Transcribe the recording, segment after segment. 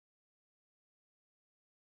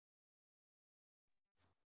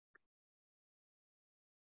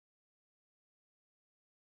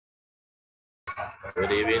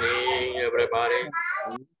Good evening, everybody.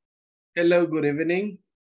 Hello, good evening.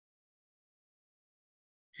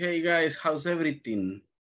 Hey guys, how's everything?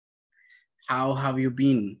 How have you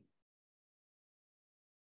been?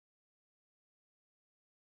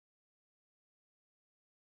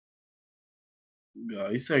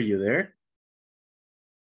 Guys, are you there?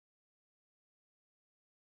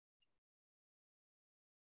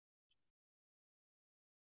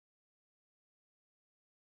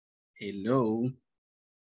 Hello.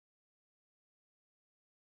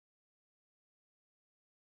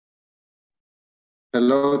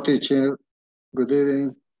 Hello, teacher. Good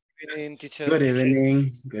evening. Good evening, teacher. Good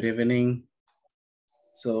evening. Good evening.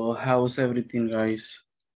 So, how's everything, guys?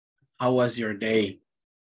 How was your day?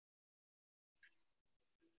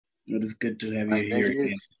 It is good to have My you day here again.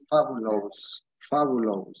 is fabulous.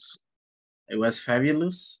 Fabulous. It was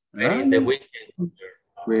fabulous. In the weekend.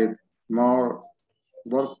 With more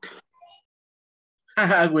work.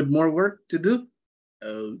 With more work to do?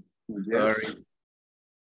 Oh, Yes. sorry.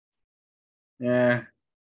 Yeah.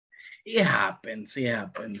 It happens. It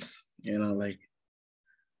happens. You know, like,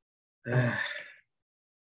 yeah,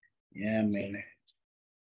 man.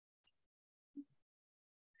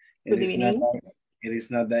 It is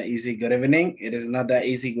not that easy. Good evening. It is not that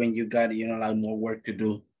easy when you got, you know, like more work to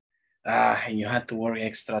do. And you had to work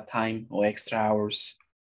extra time or extra hours.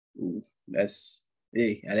 Ooh, that's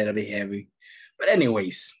a little bit heavy. But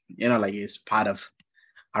anyways, you know, like it's part of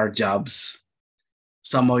our jobs.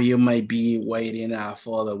 Some of you might be waiting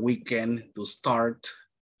for the weekend to start.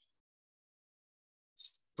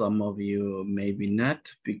 Some of you maybe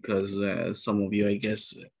not, because some of you, I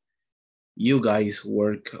guess, you guys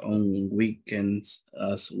work on weekends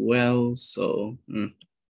as well. So,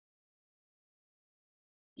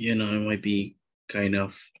 you know, it might be kind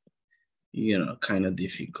of, you know, kind of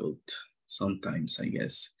difficult sometimes, I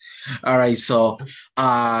guess. All right, so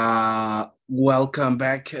welcome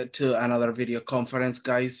back to another video conference,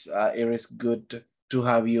 guys. It is good to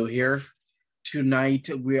have you here. Tonight,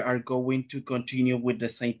 we are going to continue with the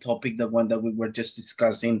same topic, the one that we were just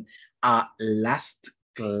discussing last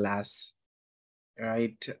class.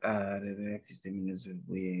 Right.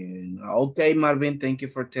 Okay, Marvin, thank you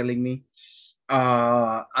for telling me.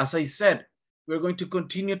 As I said, we're going to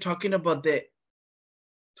continue talking about the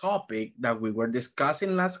topic that we were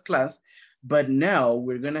discussing last class, but now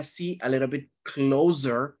we're gonna see a little bit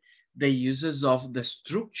closer the uses of the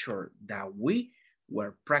structure that we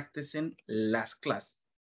were practicing last class.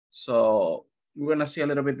 So we're gonna see a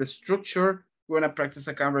little bit the structure. We're gonna practice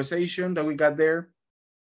a conversation that we got there.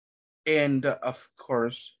 And of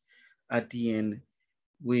course, at the end,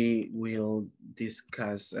 we will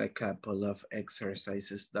discuss a couple of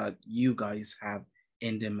exercises that you guys have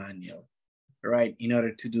in the manual. Right, in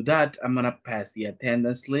order to do that, I'm gonna pass the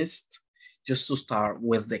attendance list just to start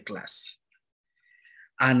with the class.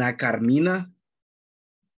 Ana Carmina.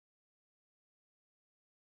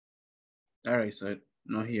 All right, so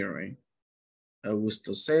not here, right?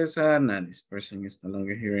 Augusto Cesar, nah, this person is no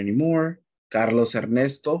longer here anymore. Carlos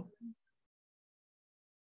Ernesto.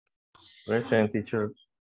 Present, teacher.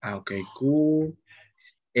 Okay, cool.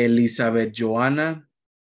 Elizabeth Joanna.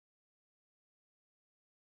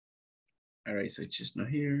 All right, so she's not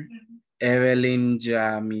here. Evelyn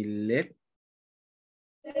Jamilet.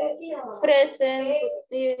 Present.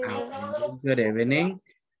 Good evening.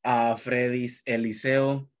 Freddy's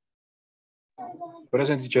Eliseo.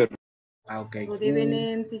 Present, teacher. Okay, Good cool.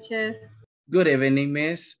 evening, teacher. Good evening,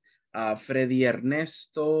 miss. Freddy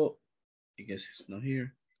Ernesto. I guess he's not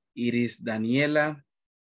here. Iris Daniela.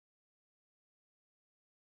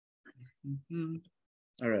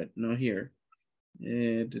 All right, not here.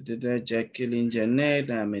 Jacqueline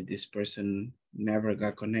Janet. I mean, this person never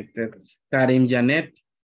got connected. Karim Janet.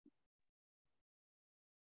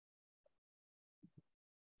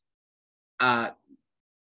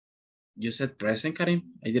 You said present, Karim?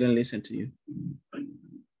 I didn't listen to you.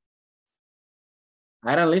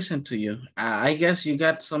 I don't listen to you. I guess you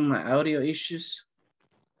got some audio issues.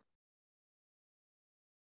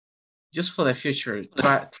 Just for the future,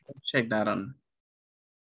 try to check that on.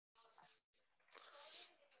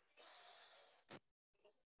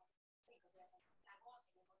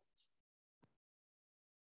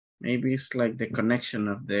 Maybe it's like the connection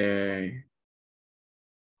of the...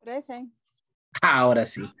 Present. Ahora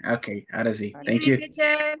sí. Okay, ahora sí. Thank you.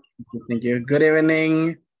 Teacher. Thank you. Good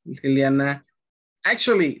evening, Liliana.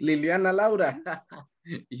 Actually, Liliana Laura,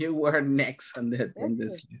 you were next on this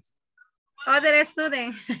list. Other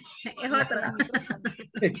student. Es otro.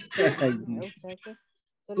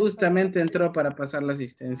 Justamente entró para pasar la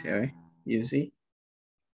asistencia, ¿eh? You see?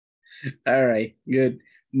 All right, good.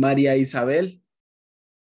 María Isabel.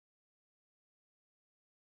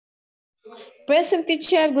 Present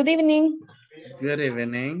teacher, good evening. Good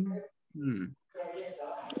evening.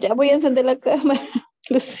 Ya voy a encender la cámara.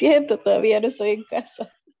 Lo siento, todavía no estoy en casa.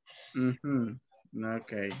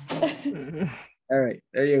 Okay. All right,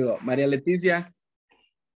 there you go. María Leticia.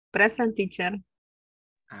 Present teacher.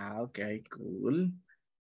 Okay, cool.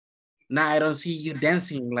 Now I don't see you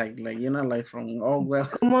dancing like like from oh well.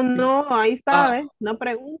 ¿Cómo no? Ahí está, ¿eh? No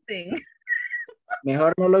pregunten.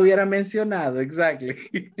 Mejor no lo hubiera mencionado, exactly.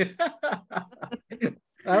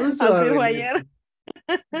 I'm Así fue sorry. ayer.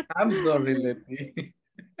 I'm sorry, Leti.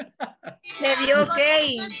 Le dio ok.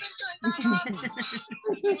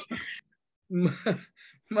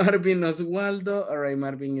 Marvin Oswaldo. All right,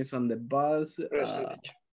 Marvin is on the bus.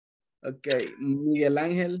 Okay, Miguel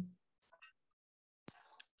Ángel.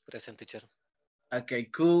 Present teacher. Okay,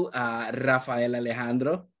 cool. Rafael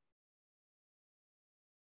Alejandro.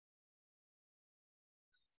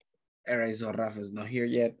 All right, so Rafa's not here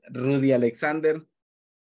yet. Rudy Alexander.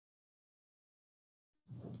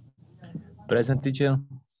 Present teacher.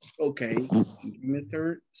 Okay,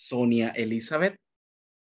 Mr. Sonia Elizabeth.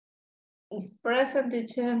 Present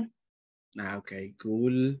teacher. Okay,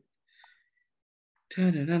 cool.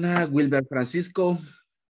 Ta-da-da-da. Wilber Francisco.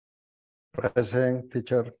 Present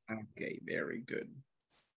teacher. Okay, very good.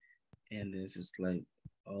 And this is like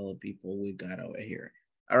all the people we got over here.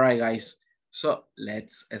 All right, guys. So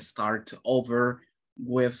let's start over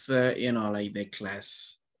with, like the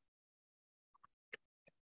class.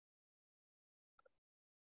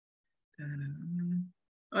 I'm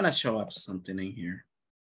gonna show up something in here.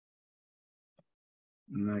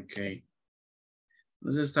 Okay.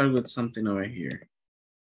 Let's just start with something over here.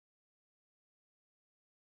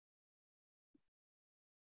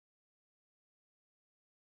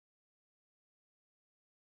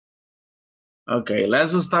 Okay,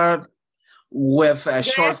 let's start with a Yo ya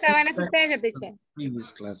short estaba en asistencia, teacher.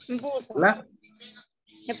 previous class. Me puso. ¿La?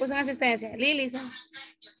 Me puso en asistencia. Lili.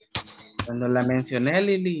 Cuando la mencioné,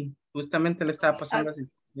 Lili, justamente le estaba pasando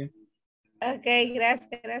asistencia. Ok,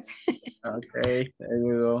 gracias. Okay, there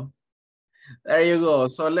you go. There you go.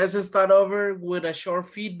 So let's start over with a short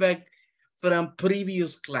feedback from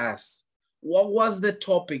previous class. What was the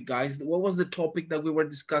topic, guys? What was the topic that we were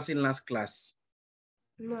discussing last class?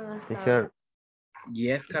 Teacher.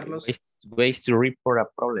 Yes, Carlos? Ways to report a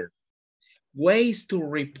problem. Ways to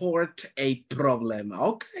report a problem.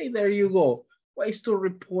 Okay, there you go. Ways to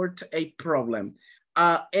report a problem.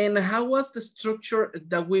 And how was the structure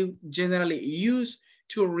that we generally use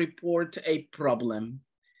to report a problem?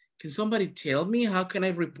 Can somebody tell me how can I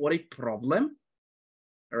report a problem?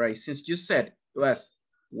 All right, since you said it was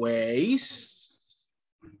ways.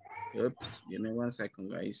 Oops, give me 1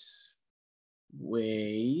 second, guys.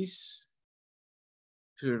 Ways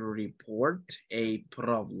to report a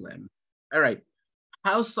problem. All right,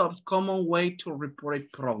 how's a common way to report a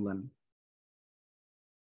problem?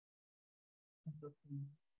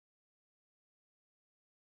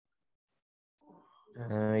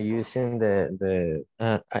 Using the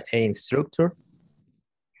instructor.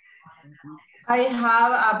 I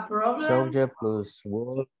have a problem. Subject plus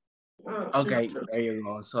word. Okay, there you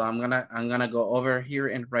go. So I'm gonna go over here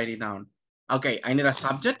and write it down. Okay, I need a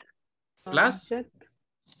subject. Class. Subject,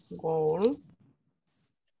 goal.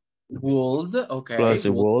 Would. Okay. Plus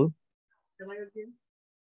Would.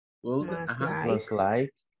 Plus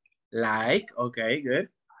like. Like. Okay, good.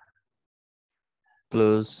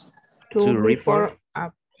 Plus To report.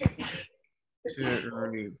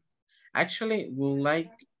 Actually, would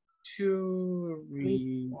like to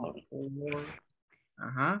report.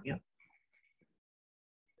 Yeah.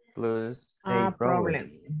 Plus A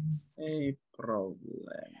problem. A problem.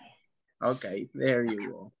 Okay, there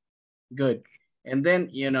you go. Good. And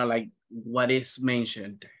then, like what is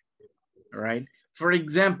mentioned, right? For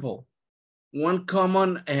example, one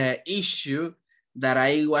common issue that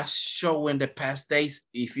I was showing the past days,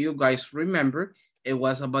 if you guys remember, it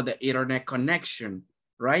was about the internet connection,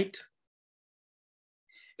 right?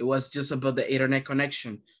 It was just about the internet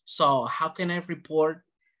connection. So how can I report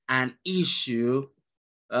an issue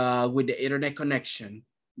with the internet connection?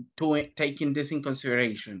 Taking this in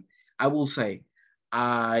consideration, I will say,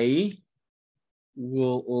 I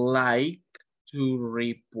would like to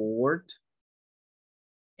report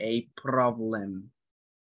a problem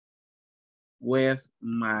with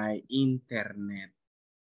my internet.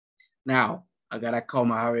 Now, I got a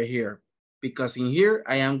comma over here because in here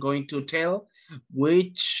I am going to tell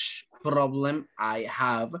which problem I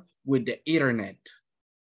have with the internet.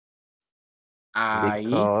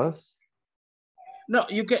 Because. No,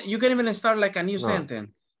 you can even start like a new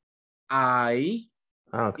sentence. I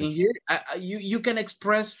Okay. In here, you can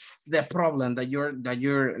express the problem that you're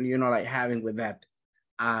like having with that.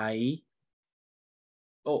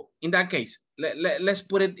 In that case, let's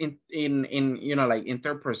put it in like in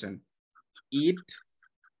third person. It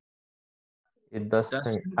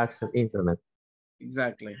doesn't access internet.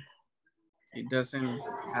 Exactly. It doesn't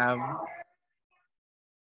have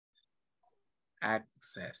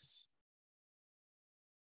access.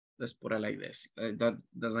 Let's put it like this. That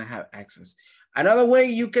doesn't have access. Another way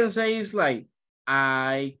you can say is like,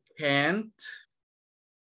 I can't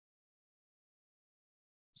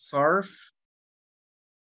surf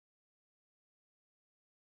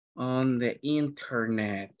on the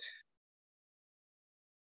internet.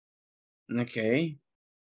 Okay.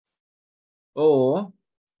 Or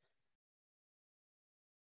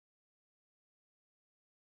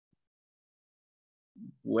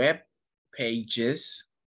web pages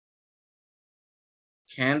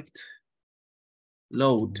can't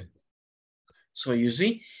load. So you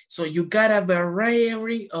see, so you got a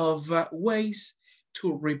variety of ways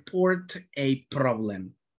to report a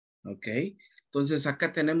problem. Okay. Entonces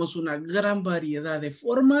acá tenemos una gran variedad de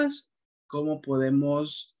formas como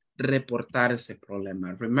podemos reportar ese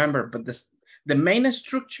problema. Remember, but the main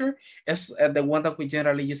structure is the one that we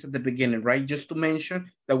generally use at the beginning, right? Just to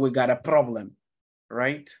mention that we got a problem,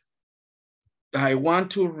 right? I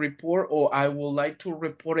want to report, or I would like to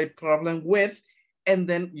report a problem with, and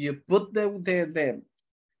then you put the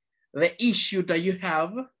issue that you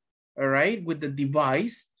have, all right, with the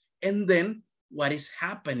device, and then what is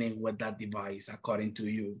happening with that device according to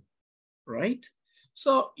you, right?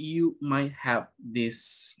 So you might have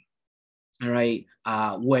this, all right,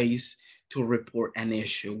 ways to report an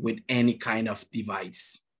issue with any kind of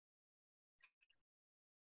device.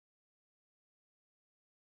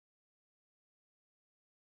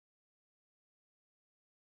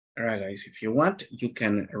 All right, guys, if you want, you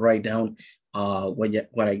can write down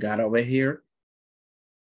what I got over here,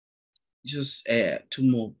 just to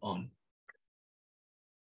move on.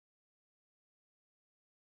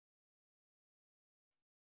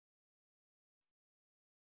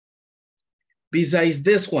 Besides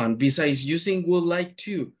this one, besides using would like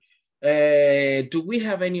to, do we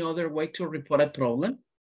have any other way to report a problem?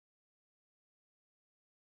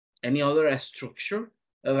 Any other structure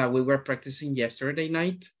that we were practicing yesterday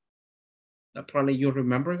night? That probably you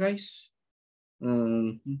remember, guys?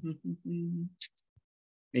 Miguel?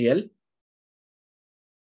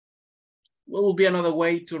 What will be another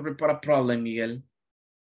way to report a problem, Miguel?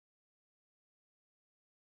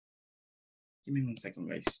 Give me 1 second,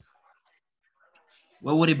 guys.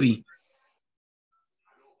 What would it be?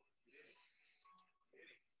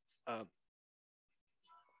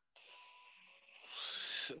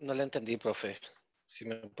 No le entendí, profe. Si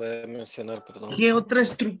me puede mencionar, perdón. ¿Qué otra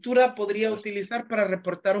estructura podría utilizar para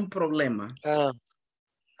reportar un problema?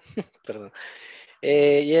 Perdón.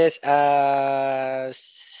 Yes, I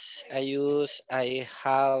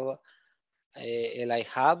have, I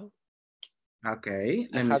have. Okay,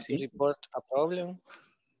 I have to report a problem.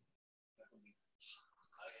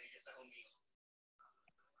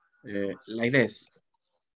 Like this.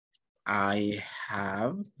 I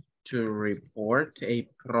have to report a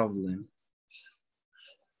problem.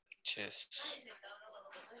 Yes.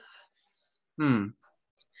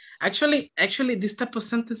 Actually, this type of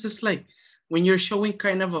sentence is like when you're showing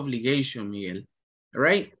kind of obligation, Miguel. All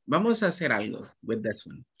right? Vamos a hacer algo with this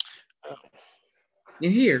one.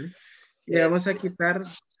 In here, le vamos a quitar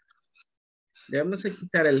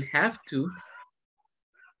el have to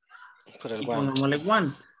Por el y want. pongámosle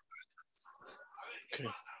want. Okay.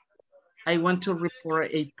 I want to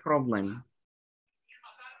report a problem.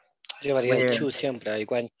 Llevaría el to siempre. I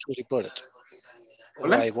want to report.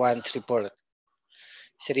 ¿Hola? O I want report.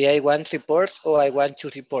 ¿Sería I want report o I want to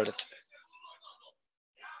report?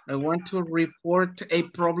 I want to report a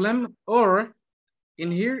problem, or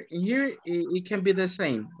in here it can be the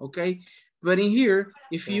same, okay? But in here,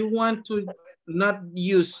 if you want to not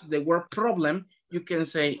use the word problem, you can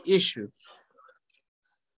say issue.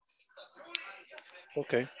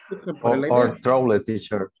 Okay. Or trouble,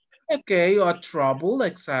 teacher. Okay, or trouble,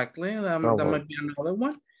 exactly. That might be another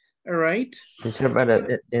one. All right. Teacher, but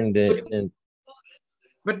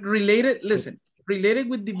but related, listen, related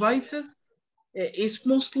with devices, it's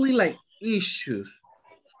mostly like issues.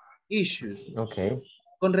 Okay.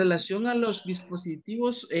 Con relación a los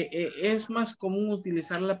dispositivos, es más común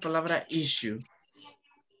utilizar la palabra issue,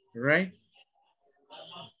 right?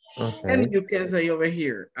 Okay. And you can say over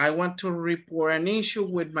here, I want to report an issue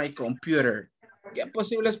with my computer. ¿Qué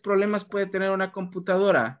posibles problemas puede tener una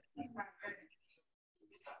computadora?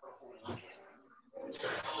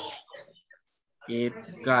 It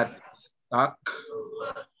got stuck.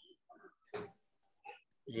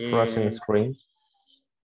 Frozen It, screen.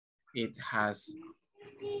 it has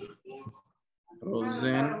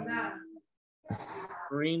frozen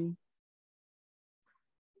screen.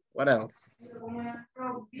 What else?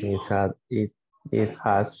 It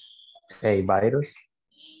has a virus.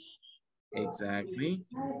 Exactly.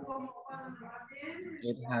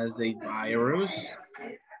 It has a virus.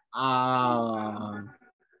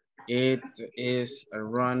 It is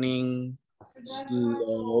running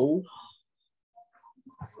slow.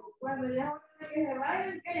 All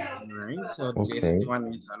right, so this Okay.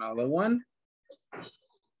 one is another one.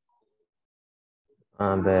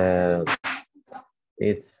 And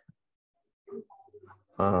it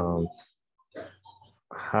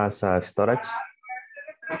has a storage.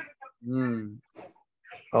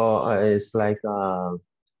 Or it's like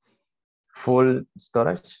full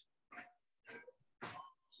storage.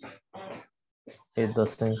 It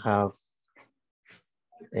doesn't have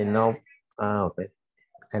enough. Okay.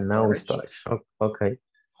 Enough storage. Okay.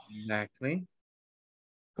 Exactly.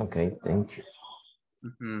 Okay. Thank you.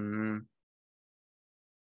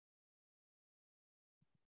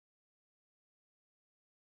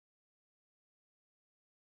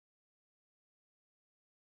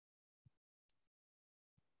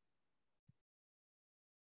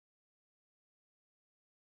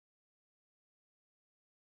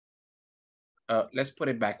 Let's put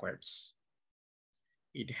it backwards.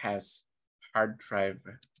 It has hard drive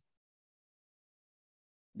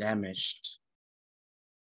damaged.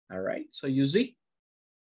 All right, so you see,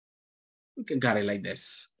 we can got it like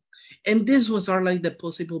this. And this was are like the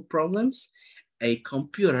possible problems a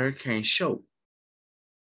computer can show,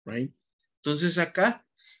 right? Entonces acá,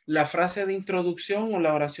 la frase de introducción o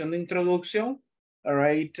la oración de introducción, all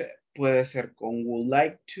right, puede ser con would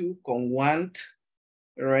like to, con want,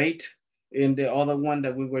 all right? And the other one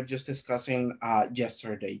that we were just discussing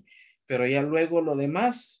yesterday. Pero ya luego lo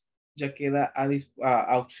demás ya queda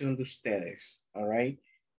a opción de ustedes, all right?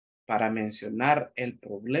 Para mencionar el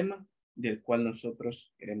problema del cual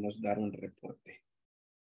nosotros queremos dar un reporte.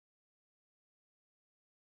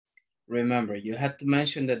 Remember, you had to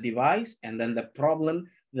mention the device and then the problem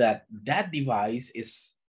that that device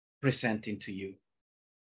is presenting to you.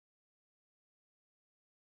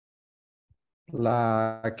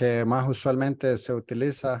 La que más usualmente se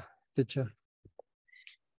utiliza, teacher.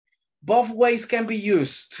 Both ways can be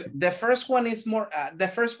used. The first one is more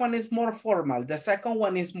formal. The second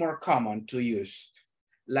one is more common to use.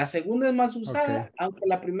 La segunda es más usada, okay, aunque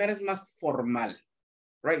la primera es más formal.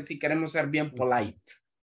 Right? Si queremos ser bien polite.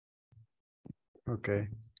 Okay.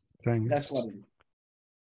 Thanks. That's what it is.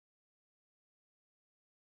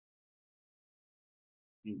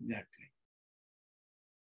 Exactly.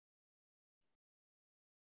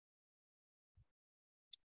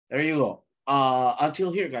 There you go.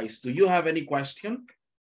 Until here, guys, do you have any question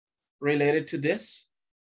related to this?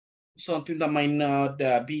 Something that might not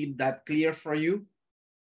be that clear for you?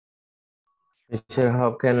 Teacher,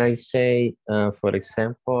 how can I say, for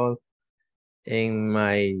example, in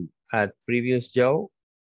my previous job,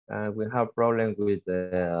 we have problem with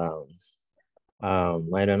the,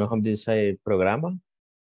 I don't know how to say program?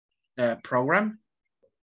 Program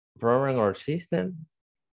or system?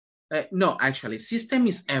 No, actually, system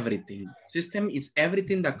is everything. System is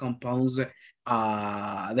everything that compounds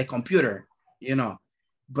the computer, you know.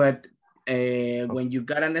 But when you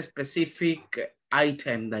got a specific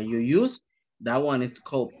item that you use, that one is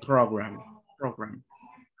called program. Program.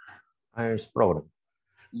 It's program.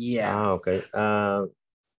 Yeah. Okay.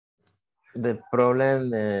 The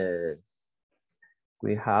problem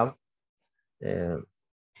we have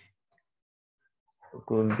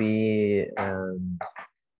could be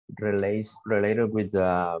related with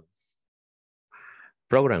the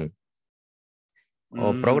program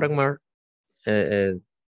or programmer, the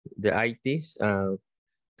ITs to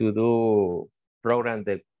do program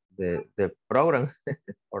the program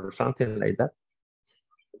or something like that,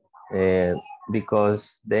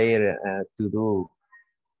 because they to do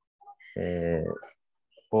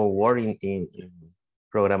or work in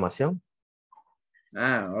programmation.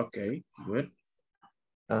 Okay, good.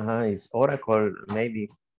 It's Oracle, maybe.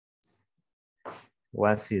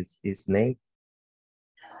 What's his name?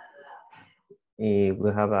 We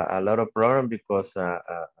have a lot of program because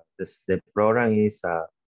the program is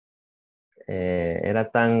era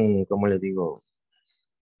tan, como le digo,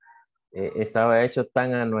 estaba hecho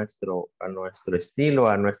tan a nuestro estilo,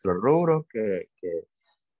 a nuestro rubro, que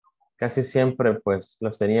casi siempre pues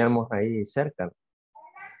los teníamos ahí cerca.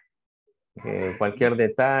 Cualquier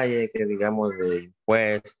detalle que digamos de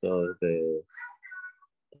impuestos,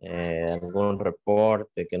 algún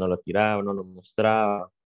reporte que no lo tiraba, no lo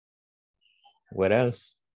mostraba. What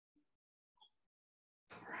else?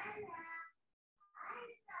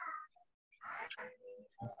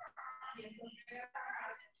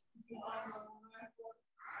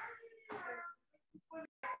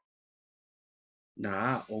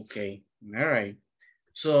 Ah, okay. All right.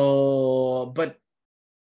 So,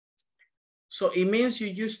 so it means you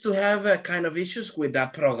used to have a kind of issues with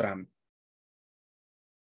that program.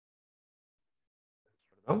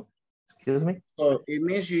 No? Excuse me? So it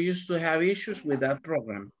means you used to have issues with that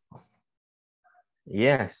program.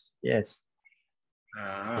 Yes, yes.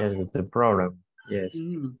 Ah. Yes, with the program. Yes.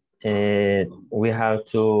 Mm. We have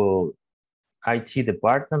to IT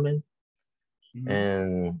department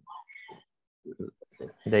and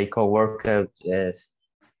they co-work as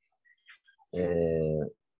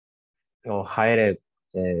or hire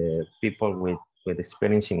people with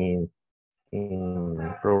experience in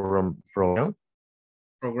programming.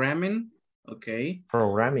 Okay.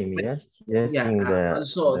 Programming, yes. Yes. Yeah. In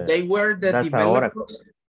so they were the developers. Oracle.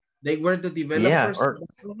 They were the developers Yeah, of the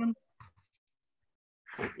program?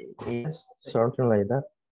 Yes, something like that.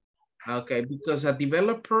 Okay, because a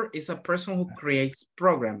developer is a person who creates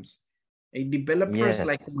programs. A developer is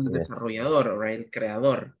like un desarrollador, right? El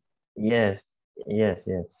creador. Yes, yes,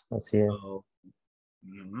 yes, así es. Oh,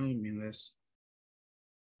 no, I mean,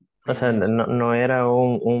 o sea, no era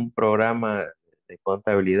un programa de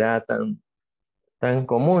contabilidad tan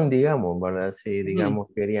común, digamos, ¿verdad? Si, digamos,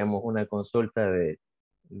 queríamos una consulta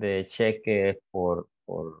de cheques por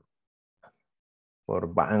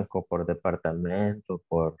banco, por departamento,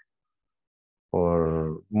 por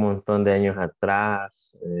un montón de años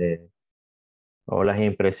atrás, o las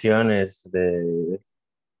impresiones de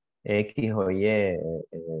X o Y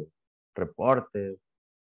reportes,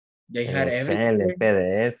 en Excel, en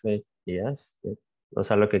PDF, yes. O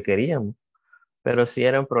sea, lo que queríamos. Pero sí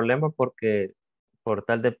era un problema porque por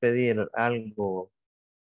tal de pedir algo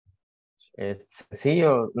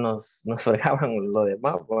sencillo, nos fregaban lo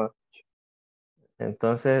demás, pues.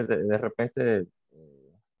 Entonces, de repente,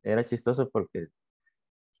 era chistoso porque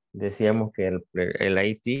decíamos que el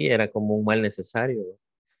IT era como un mal necesario.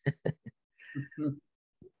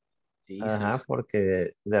 Sí, ajá,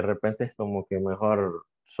 porque de repente es como que mejor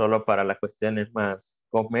solo para las cuestiones más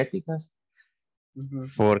cosméticas,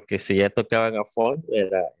 porque si ya tocaban a fondo,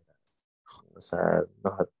 o sea,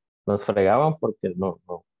 nos fregaban porque no,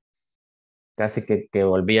 casi que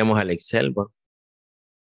volvíamos al Excel, ¿no?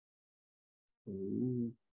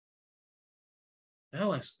 That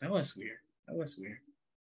was weird. That was weird.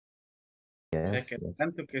 Yes, o sea, que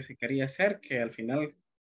tanto que se quería hacer que al final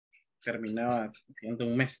terminaba siendo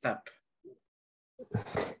un messed up.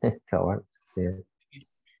 Cabal, sí.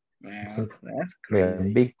 Wow, that's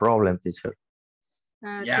crazy. Big problem, teacher.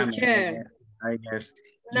 Yeah, teacher, man, I guess.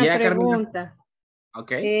 una pregunta.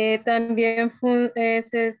 Okay. También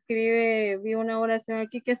se escribe, vi una oración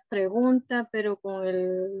aquí que es pregunta, pero con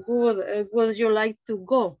el would you like to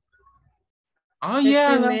go? Oh,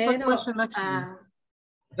 yeah, that's a question actually.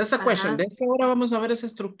 That's a question. De hecho, ahora vamos a ver esa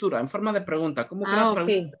estructura en forma de pregunta. ¿Cómo que la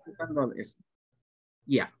pregunta?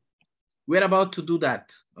 Yeah, we're about to do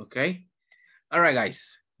that, okay? All right,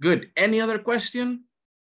 guys, good. Any other question?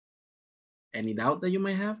 Any doubt that you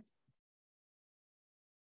might have?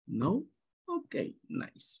 No? Okay,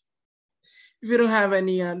 nice. If you don't have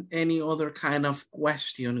any other kind of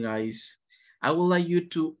question, guys, I would like you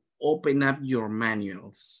to open up your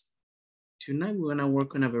manuals. Tonight, we're gonna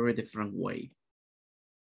work on a very different way.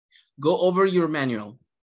 Go over your manual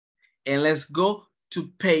and let's go to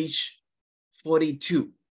page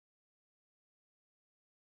 42.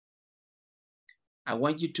 I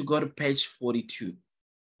want you to go to page 42.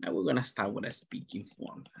 Now we're gonna start with a speaking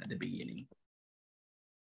form at the beginning.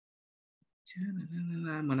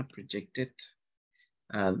 I'm gonna project it.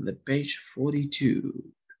 The page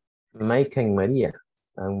 42. Mike and Maria.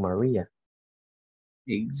 And Maria.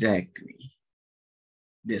 Exactly.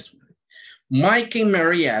 This one. Mike and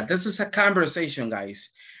Maria. This is a conversation, guys.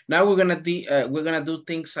 Now we're gonna do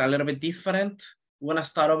things a little bit different. We're gonna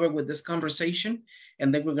start over with this conversation,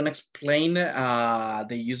 and then we're gonna explain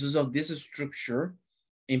the uses of this structure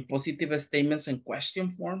in positive statements and question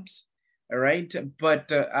forms. All right,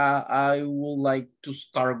 but I would like to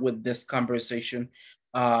start with this conversation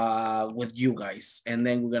with you guys, and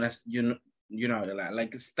then we're gonna you know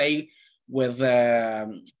like stay with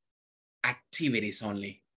activities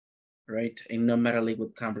only, right? And not merely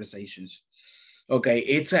with conversations. Okay,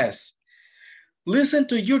 it says, listen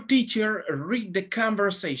to your teacher, read the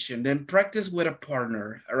conversation, then practice with a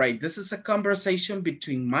partner. All right, this is a conversation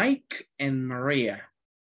between Mike and Maria,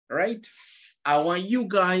 all right? I want you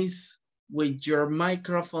guys with your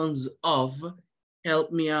microphones off,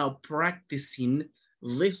 help me out practicing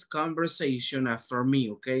this conversation after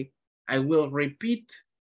me, okay? I will repeat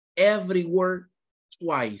every word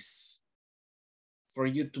twice for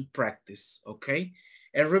you to practice, okay?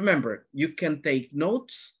 And remember, you can take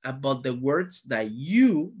notes about the words that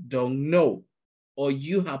you don't know or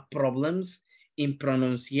you have problems in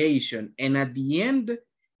pronunciation. And at the end,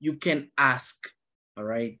 you can ask, all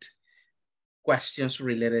right, questions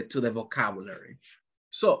related to the vocabulary.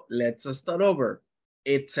 So let's start over.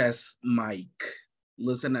 It says Mike.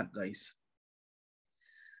 Listen up, guys.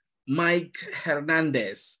 Mike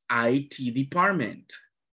Hernandez, IT department.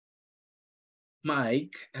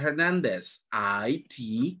 Mike Hernandez,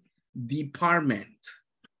 IT department.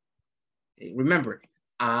 Remember,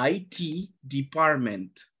 IT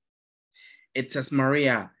department. It says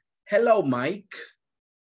Maria, hello, Mike.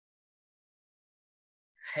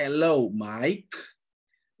 Hello, Mike.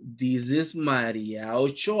 This is Maria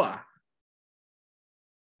Ochoa.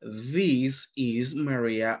 This is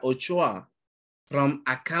Maria Ochoa from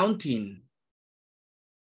accounting.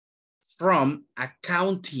 From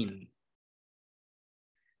accounting.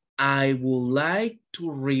 I would like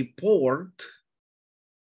to report.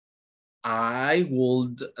 I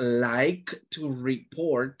would like to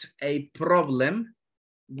report a problem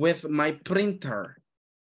with my printer.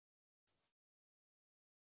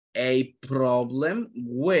 A problem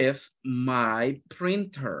with my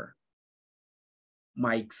printer.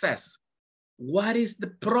 Mike says, what is the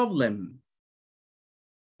problem?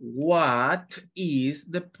 What is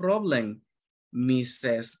the problem?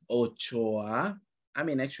 Mrs. Ochoa. I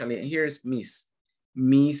mean, actually, here's Miss.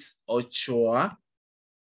 Miss Ochoa.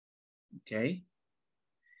 Okay.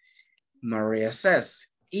 Maria says,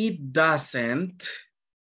 it doesn't,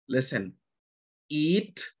 listen,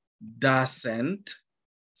 it doesn't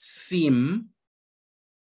seem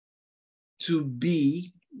to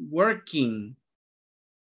be working.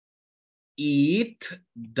 It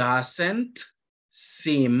doesn't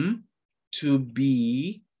seem to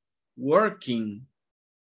be working.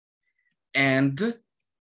 And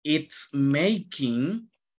it's making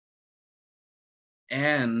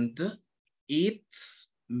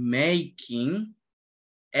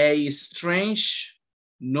a strange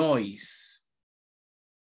noise.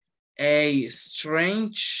 A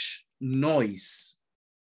strange noise.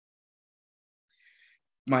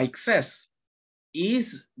 Mike says,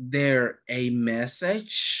 is there a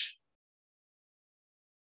message?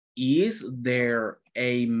 Is there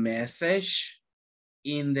a message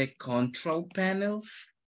in the control panel?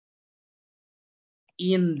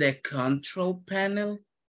 In the control panel?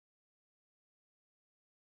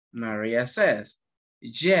 Maria says,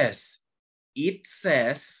 yes, it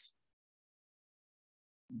says,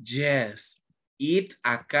 yes, it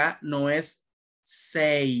acá no es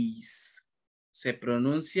says, se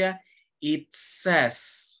pronuncia it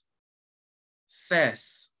says,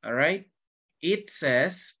 all right? It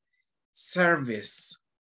says service,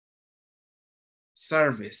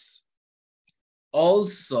 service.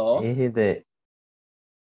 Also, Is in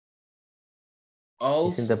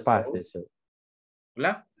the past, teacher.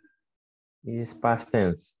 Hola? This is past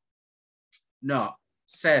tense. No,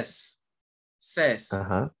 says.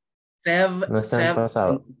 Ajá. Sev, No está en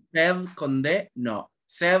pasado. sev con D, no.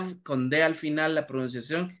 Sev con D al final, la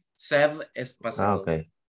pronunciación, sev es pasado. Ah,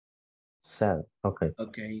 okay. Sev, okay.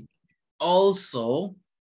 Okay. Also,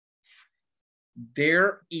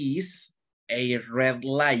 there is a red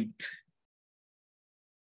light.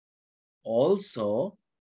 Also,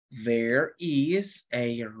 there is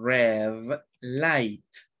a red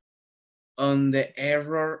light on the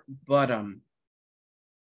error button.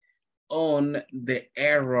 On the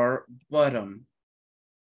error button.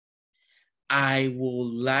 I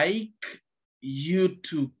would like you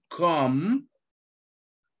to come.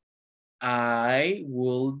 I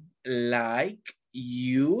would like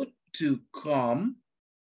you to come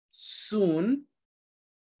soon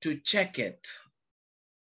to check it.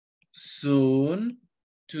 Soon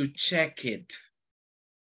to check it.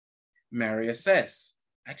 Maria says,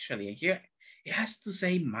 actually here it has to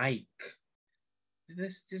say Mike.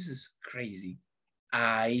 This is crazy.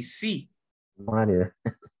 I see. Maria.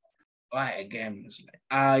 Why again?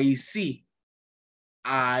 I see.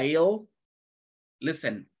 I'll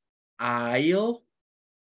listen. I'll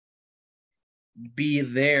be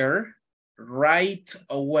there right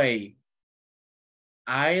away.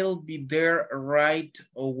 I'll be there right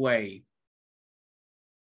away.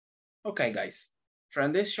 Okay, guys.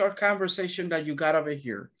 From this short conversation that you got over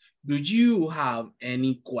here, do you have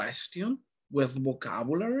any question with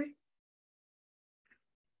vocabulary?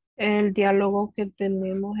 El diálogo que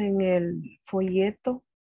tenemos en el folleto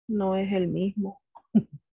no es el mismo,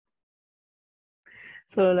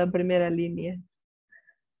 solo la primera línea.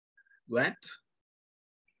 What?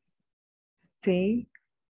 Sí,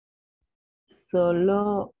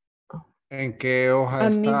 solo ¿En qué hoja A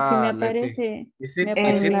mí sí me está, Leti? aparece. Is Me it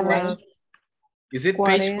en la page? Is it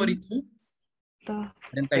page 40. 42?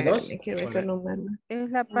 Espérame, 32? quiero ver qué número. Es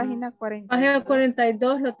la página Página 42.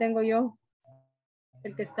 42 lo tengo yo,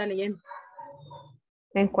 el que está leyendo.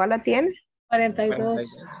 ¿En cuál la tiene? 42. 42.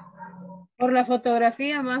 Por la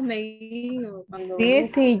fotografía más me guío cuando Sí,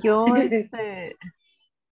 busco. sí, yo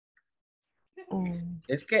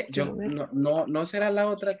Es que quiero yo ver, no será la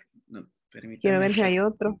otra. No, quiero permítame. ver si hay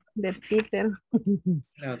otro de Peter,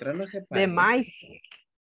 La otra no se de parece. Mike.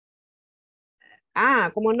 Ah,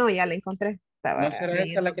 ¿cómo no? Ya la encontré. Estaba ¿No será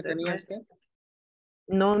esta la leyendo que de tenía Mike. usted?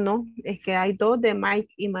 No, no, es que hay dos de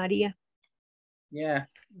Mike y María. Yeah,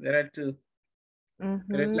 there are two.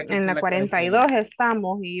 Pero es Ujú, la que en está en la la 42 42.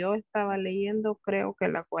 estamos y yo estaba leyendo, creo que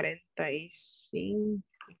la 45.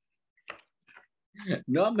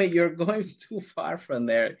 No, man, you're going too far from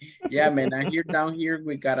there. Yeah, man, down here,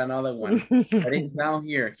 we got another one. But it's down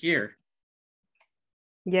here, here.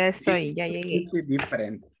 Ya It's estoy, ya llegué. completely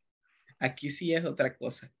different. Aquí sí es otra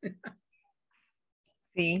cosa.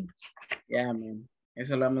 Sí. Yeah, man.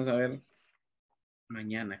 Eso lo vamos a ver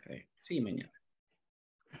mañana, creo. Sí, mañana.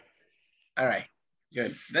 All right,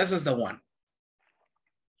 good. This is the one.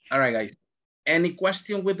 All right, guys. Any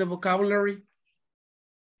question with the vocabulary?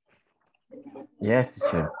 Yes,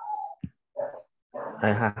 teacher.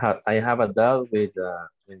 I have a doubt with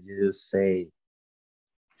when you say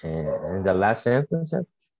in the last sentence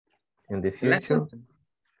in the future. Lesson?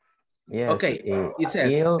 Yes. Okay, it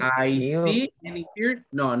says, I see and hear.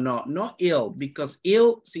 No, no ill, because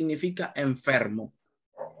ill significa enfermo.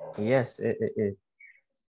 Yes.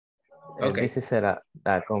 Okay. This is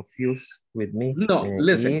confused with me. No,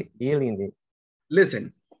 listen. Ill in the...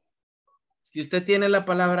 Listen. Si usted tiene la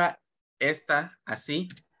palabra esta así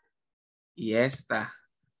y esta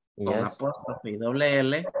con Yes. apóstrofe y doble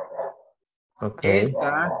L, Okay.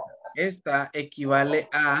 esta equivale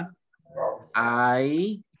a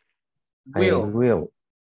I I will. will.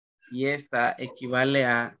 Y esta equivale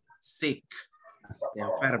a sick, de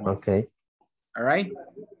enfermo. Okay. All right?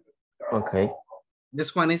 Okay.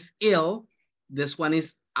 This one is ill. This one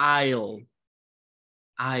is I'll.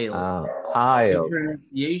 I'll. The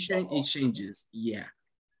pronunciation, it changes. Yeah.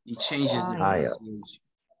 It changes the pronunciation.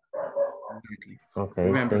 Exactly. Okay,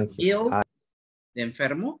 Remember, thank you. ill, de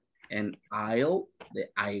enfermo, and I'll, the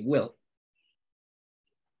I will.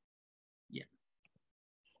 Yeah.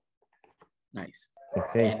 Nice.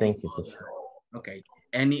 Okay, thank you, teacher. Okay.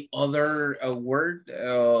 Any other word,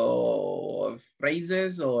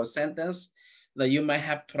 phrases or sentence that you might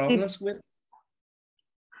have problems with?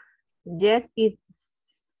 Yes, it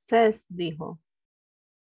says, dijo.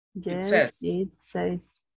 It Yes, says. it says.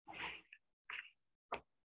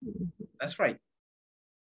 That's right.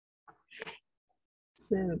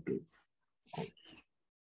 Service.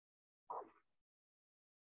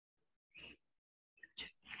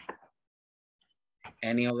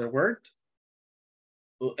 Any other word?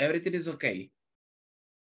 Oh, everything is okay.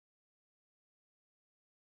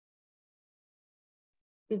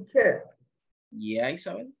 Teacher. Yeah,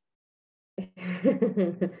 Isabel.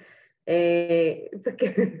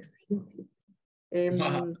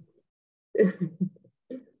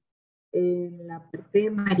 En la parte de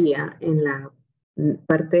María, en la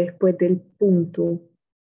parte después del punto,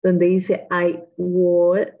 donde dice I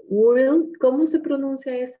will, ¿cómo se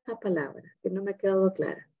pronuncia esa palabra? Que no me ha quedado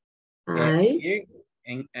clara. Here,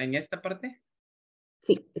 en esta parte?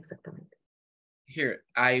 Sí, exactamente. Here,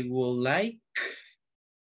 I would like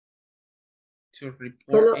to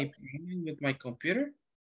report a problem with my computer.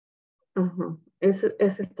 Ajá. Es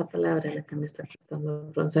esta palabra la que me está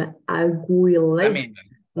costando pronunciar. I will like. I mean,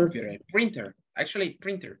 computer, printer. Actually,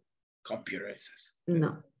 printer. Computer is.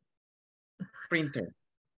 No. Printer.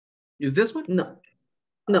 Is this one? No.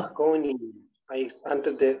 No.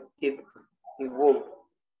 Antes de it, wool.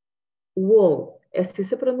 Wool. ¿Así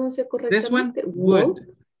se pronuncia correctamente? This one? Wool.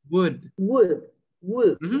 Would. Would.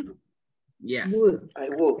 Would. Mm-hmm. Yeah. Would. I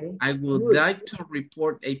would. Okay. I would like to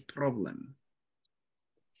report a problem.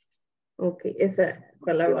 Ok, esa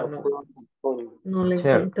palabra no la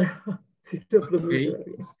encuentro. Si lo pronuncio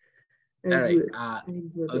bien. All right.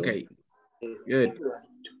 Okay. Good.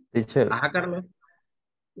 Teacher, Carlos.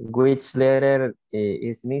 which letter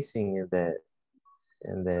is missing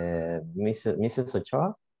in the Mrs.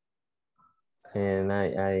 Ochoa? And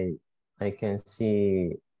I can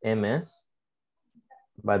see MS,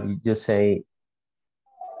 but you just say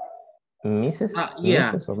Mrs.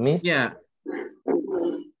 Yeah, Mrs. or Miss? yeah.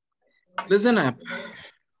 Listen up.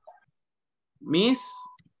 Miss.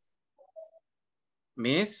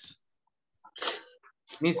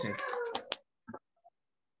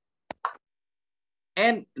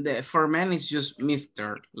 And for men it's just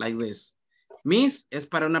Mr. like this. Miss es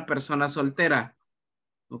para una persona soltera.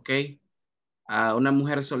 Ok. Una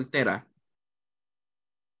mujer soltera.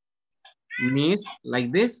 Miss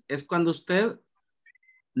like this es cuando usted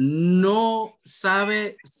no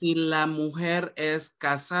sabe si la mujer es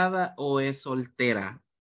casada o es soltera.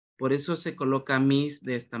 Por eso se coloca Miss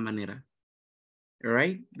de esta manera. All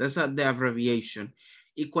right? That's the abbreviation.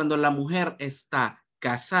 Y cuando la mujer está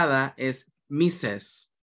casada es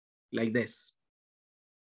Mrs. Like this.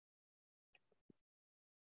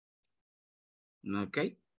 Ok.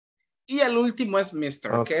 Y el último es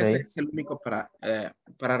Mr. Okay. Que es el único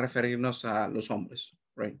para referirnos a los hombres.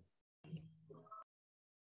 Right?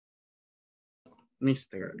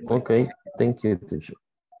 Mr. Okay, thank you, teacher.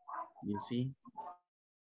 You see?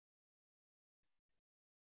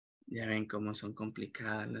 Ya ven cómo son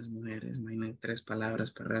complicadas las mujeres. Imaginen 3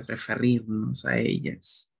 palabras para referirnos a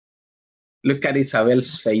ellas. Look at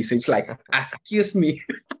Isabel's face. It's like, excuse me.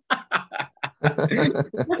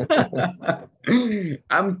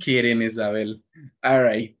 I'm kidding, Isabel. All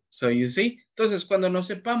right. So you see. Entonces, cuando no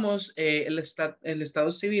sepamos el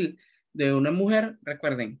estado civil de una mujer,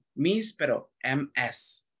 recuerden, Miss, pero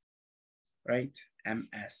MS. Right?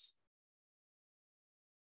 MS.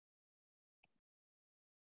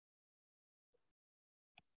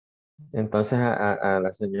 Entonces a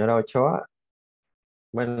la señora Ochoa,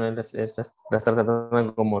 bueno, la está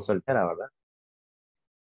tratando como soltera, ¿verdad?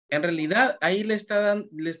 En realidad, ahí le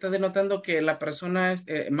está denotando que la persona,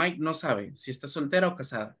 Mike, no sabe si está soltera o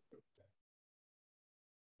casada.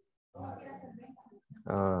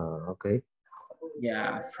 Ok.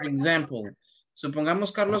 Yeah, for example,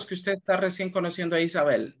 supongamos, Carlos, que usted está recién conociendo a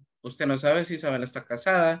Isabel. Usted no sabe si Isabel está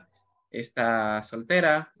casada, está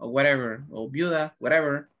soltera, o whatever, o viuda,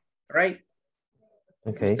 whatever, right?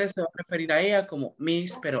 Okay. Usted se va a referir a ella como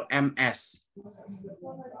Miss, pero MS.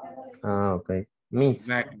 Ok. Miss.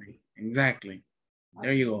 Exactly.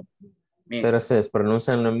 There you go. Miss. Pero se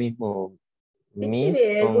pronuncian lo mismo. Miss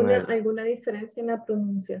 ¿Hay con alguna diferencia en la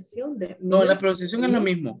pronunciación de No, miss? la pronunciación es lo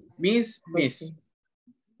mismo. Miss. Okay.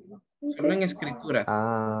 Solo en escritura.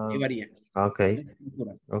 Y varía. Ok.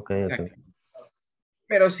 Exacto.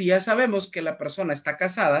 Pero si ya sabemos que la persona está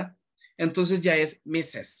casada, entonces ya es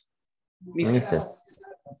Mrs.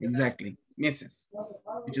 Exactly. Mrs.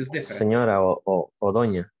 Which is different. Señora o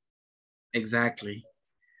doña. Exactly.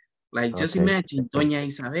 Like, just imagine, doña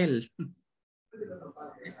Isabel.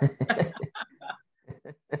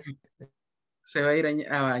 Se va a ir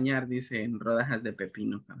a bañar, dice, en rodajas de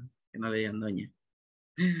pepino, que no le digan doña.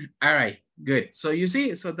 All right, good. So you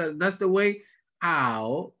see, so that's the way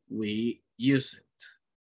how we use it.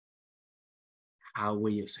 How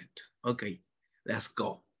we use it. Okay, let's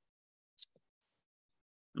go.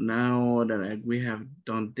 Now that we have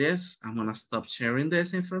done this, I'm gonna stop sharing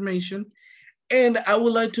this information. And I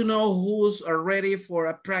would like to know who's ready for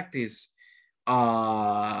a practice.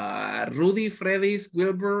 Rudy, Freddy,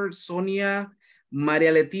 Wilbur, Sonia,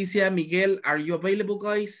 Maria Leticia, Miguel, are you available,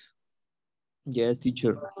 guys? Yes,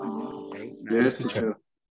 teacher. Okay, Yes, teacher.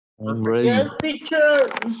 I'm ready. Yes, teacher.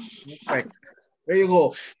 Perfect. There you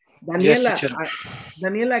go. Daniela, Yes,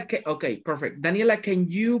 Daniela, okay, perfect. Daniela, can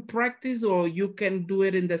you practice or you can do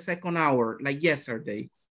it in the second hour, like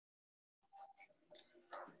yesterday?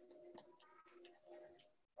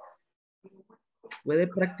 ¿Puede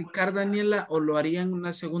practicar, Daniela, o lo haría en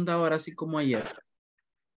una segunda hora, así como ayer?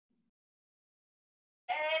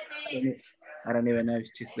 I don't even know if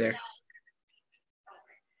she's there.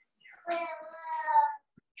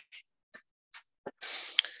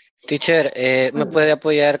 Teacher, ¿me puede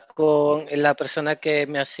apoyar con la persona que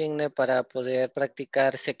me asigne para poder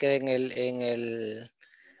practicar? Se quede en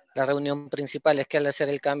la reunión principal. Es que al hacer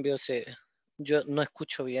el cambio yo no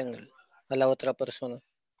escucho bien a la otra persona.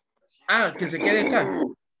 Ah, que se quede acá.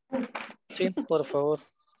 Sí, por favor.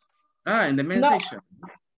 Ah, en the main section.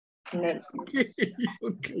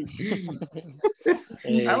 Okay.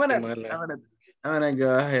 I'm gonna go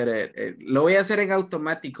ahead. Lo voy a hacer en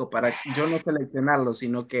automático para yo no seleccionarlo,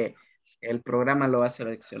 sino que el programa lo va a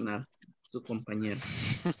seleccionar su compañero.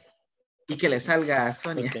 Y que le salga a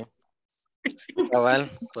Sonia. Okay. Cabal.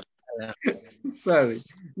 Sorry.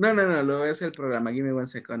 No, lo voy a hacer el programa. Give me 1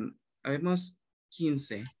 second. Habemos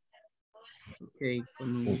 15. Ok,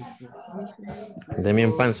 con un grupo 15. Deme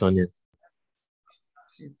un pan, Sonia.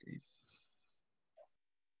 7.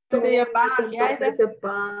 Media pan, ya ese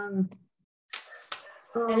pan.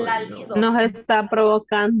 Ay, no. Nos está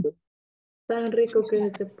provocando. Tan rico que es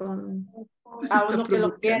ese pan. A uno que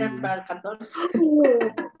lo quieren para el 14.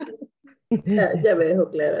 Ya me dejó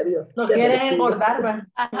clara, adiós. No Ya quieren me despido. engordar, ¿va?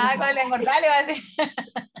 Ajá, con el engordar le va a decir.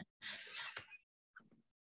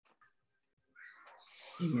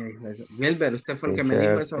 Y me dijo eso. Wilber, usted fue el que me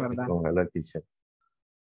dijo eso, ¿verdad? Hola, teacher.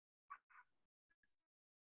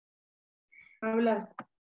 Hablas.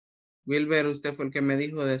 Wilber, usted fue el que me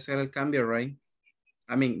dijo de hacer el cambio, right?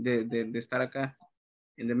 I mean, de estar acá,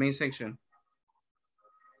 in the main section.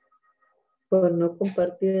 Por no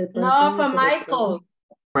compartir el pan. No, fue Michael.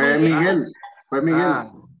 Fue Miguel. Fue Miguel.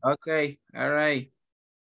 Ah, okay, all right.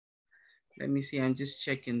 Let me see, I'm just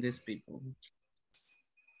checking this, people.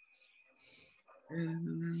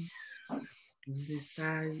 ¿Dónde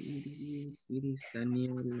está? Iris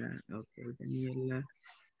Daniela. Ok, Daniela.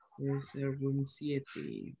 Es el room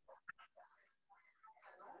 7.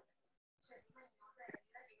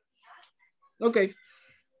 Ok.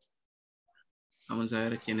 Vamos a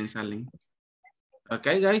ver quiénes salen.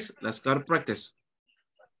 Okay, guys, let's go to practice.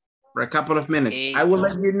 For a couple of minutes. I will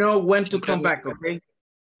let you know when to come back, okay?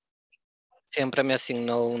 Siempre me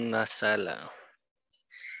asignó una sala.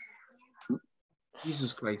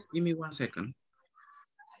 Jesus Christ, give me 1 second.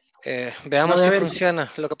 Veamos No, si a ver.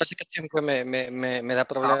 funciona. Lo que pasa es que siempre me da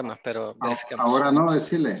problemas, pero verifiquemos. Ahora no,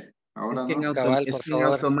 decirle. Ahora Es que en, no. Cabal, por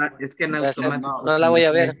favor. es que en Voy a hacer- automático. no la voy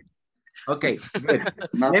a ver. Okay, good.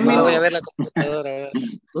 Not Let me No voy a now. ver la computadora.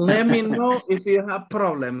 Let me know if you have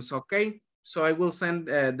problems, okay? So I will send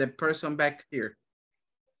the person back here.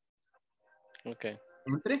 Okay.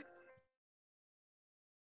 Entre.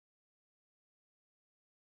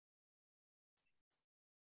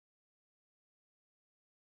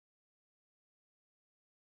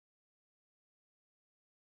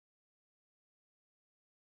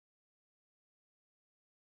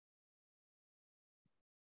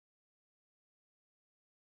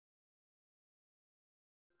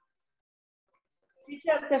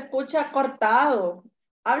 Teacher, se escucha cortado.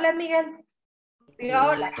 Habla, Miguel. Diga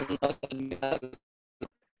hola.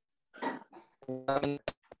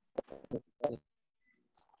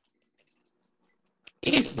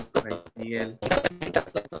 Miguel.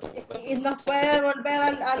 Y nos puede volver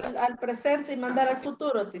al presente y mandar al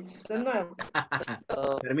futuro, teacher, de nuevo.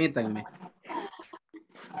 Permítanme.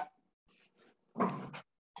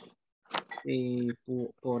 Y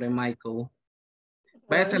pobre Michael.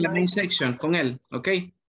 Váyase a la main section con él, ¿ok?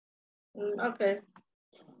 Ok.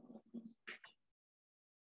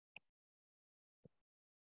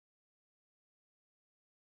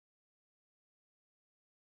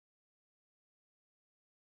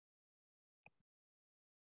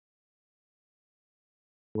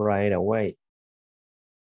 Right away.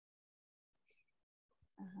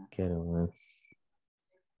 Quiero ver.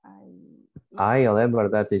 I'll, es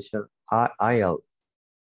verdad, teacher. I'll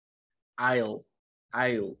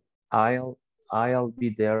be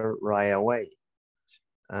there right away.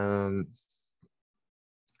 I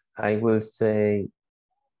will say,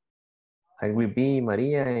 I will be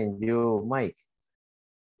Maria and you, Mike.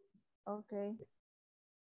 Okay.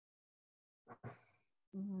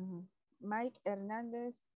 Mike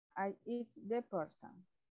Hernandez, it's the person.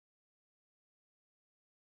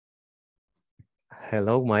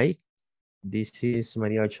 Hello, Mike. This is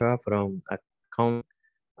Maria Ochoa from account.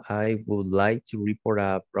 I would like to report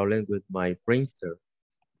a problem with my printer.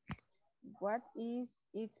 What is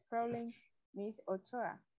its problem, Miss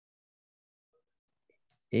Ochoa?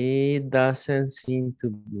 It doesn't seem to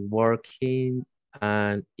be working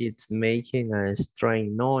and it's making a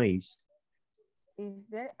strange noise. Is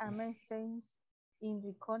there a message in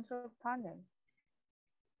the control panel?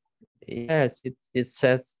 Yes, it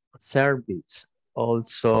says service.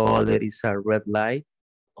 Also, there is a red light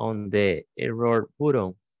on the error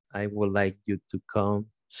button. I would like you to come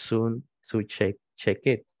soon to check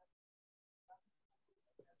it.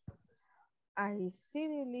 I see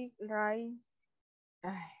the link right.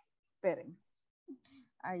 Esperen.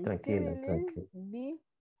 I Tranquila, see the link be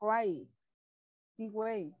right. The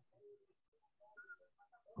way.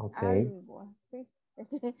 Okay. Algo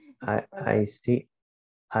así.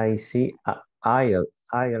 I see I'll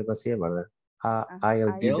algo así, ¿verdad?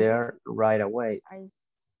 I'll be there right away. I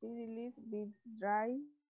see the link be right.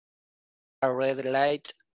 A red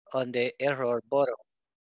light on the error button.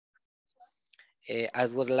 I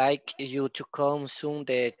would like you to come soon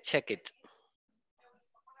to check it.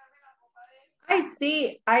 I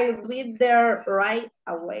see. I'll be there right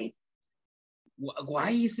away. Why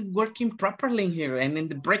is it working properly in here? And in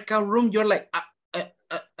the breakout room, you're like,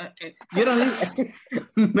 you don't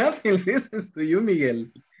nothing listens to you, Miguel.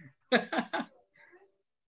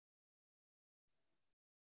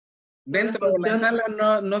 Dentro de la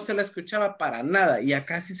sala no se la escuchaba para nada y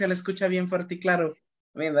acá sí se la escucha bien fuerte y claro.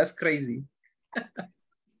 I mean, that's crazy.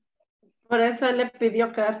 Por eso él le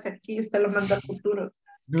pidió quedarse aquí, usted lo mandó al futuro.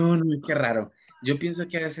 No, qué raro. Yo pienso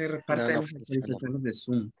que debe ser parte No, de no las funciona. actualizaciones de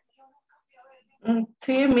Zoom.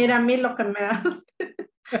 Sí, mira a mí lo que me hace.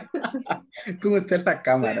 Con usted la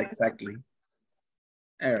cámara, exactly.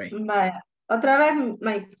 All right. Vaya. Otra vez,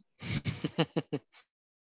 Mike.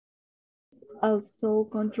 Also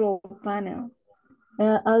control panel.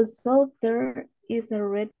 Also there is a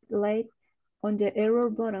red light on the error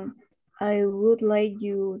button. I would like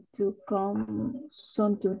you to come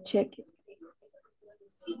soon to check it.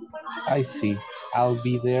 I see. I'll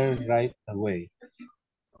be there right away.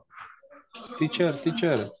 Teacher,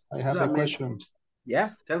 I have a question.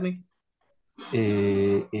 Yeah, tell me.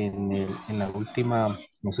 En la última,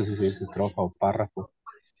 no sé si se dice estrofa o párrafo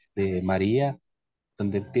de María,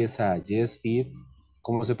 donde empieza yes, it,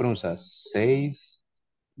 ¿cómo se pronuncia? Says,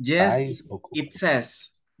 Yes, size, it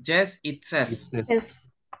says. Yes, it says.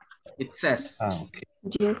 Yes. It says. Ah, ok.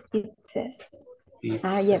 Yes, it says. It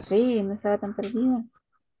Ya says. vi, no estaba tan perdida.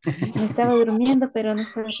 Me estaba durmiendo, pero no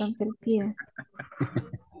estaba tan perdida.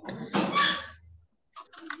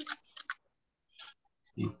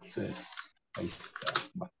 It says. Ahí está.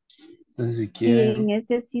 Va. Entonces, si Y quieren. en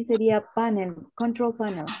este sí sería panel, control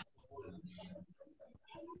panel.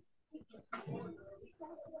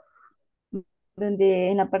 Donde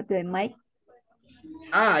en la parte de Mike.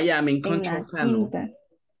 Yeah, I mean En control la panel. quinta.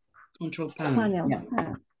 Control panel. Panel. Yeah.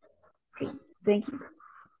 Okay, thank you.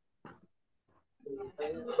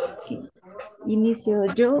 Okay. Inicio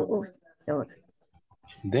yo o ahora.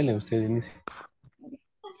 Dele, usted inicia.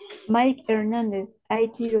 Mike Hernandez,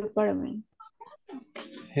 IT department.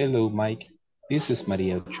 Hello, Mike. This is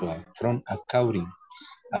Maria Ochoa from accounting.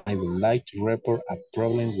 I would like to report a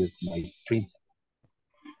problem with my printer.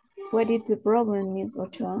 What is the problem, Ms.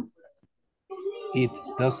 Ochoa? It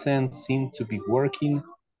doesn't seem to be working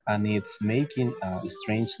and it's making a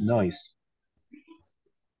strange noise.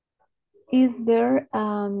 Is there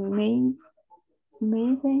a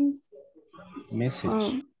message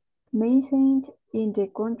in the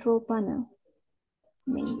control panel?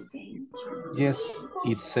 Message. Yes,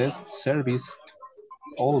 it says service.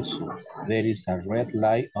 Also, there is a red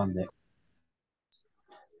light on the...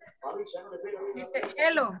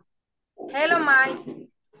 Hello. Hello, Mike.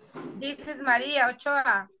 This is Maria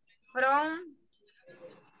Ochoa from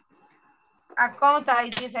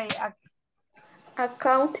Accounting.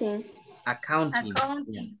 Accounting.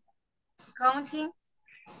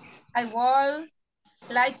 I would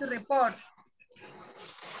like to report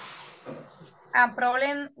a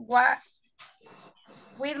problem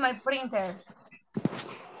with my printer.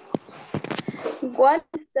 What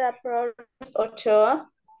is the problem, Ochoa?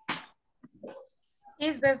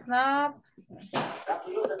 It does not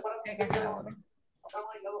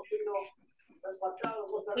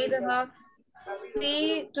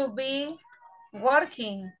seem to be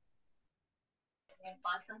working.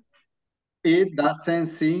 It doesn't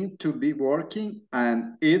seem to be working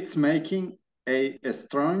and it's making a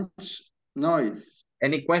strange noise.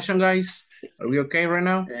 Any question, guys? Are we okay right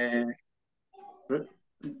now?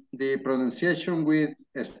 The pronunciation with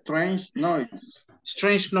a strange noise.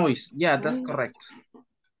 Strange noise. Yeah, that's correct.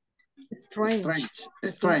 Strange.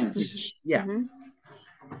 Yeah.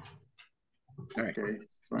 All right. Okay.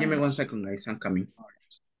 Give me 1 second, guys. I'm coming.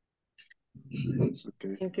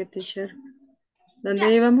 Okay. Thank you, teacher.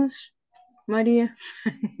 ¿Dónde íbamos, María?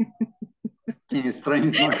 In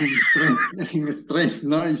strange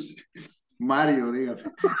noise. Mario, dígame.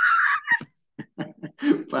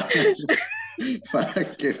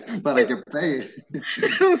 para que pegue.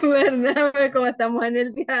 ¿Verdad? Como estamos en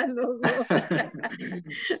el diálogo.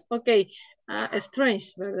 Ok.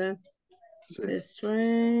 Strange, ¿verdad? Sí.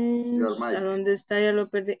 Strange. Your mic. ¿A dónde está? Ya lo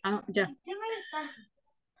perdí. Ya.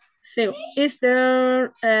 So, is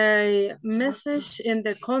there a message in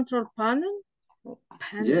the control panel?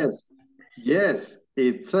 Yes,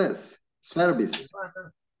 it says service.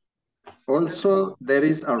 Also, there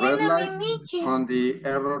is a red light on the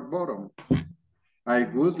error button. I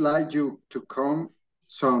would like you to come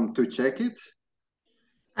soon to check it.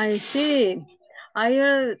 I see.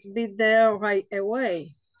 I'll be there right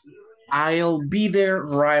away. I'll be there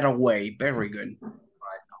right away. Very good.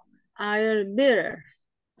 I'll be there.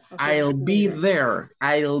 Okay. I'll be there.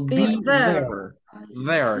 I'll be there.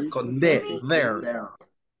 There. Con D. There.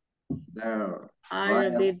 There.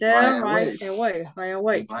 I'll be there right away. Right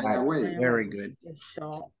away. Very good.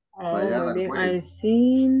 So, maybe I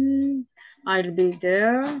see. I'll be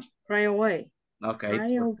there right away. Okay.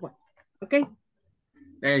 Right away. Okay.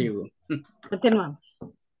 There you go. Continuamos.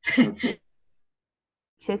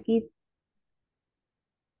 Check it.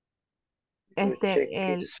 check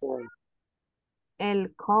El it soon.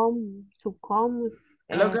 to comes.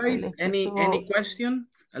 Hello Se guys, les any puso question?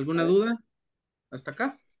 ¿Alguna duda? ¿Hasta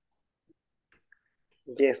acá?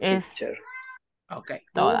 Yes, es teacher. Okay.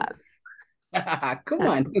 todas. Come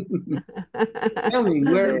on. Tell me,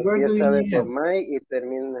 where do Empieza you desde help? May y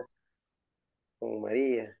termina con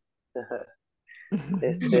María.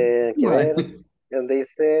 Quiero Come ver, on. donde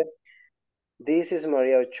dice, this is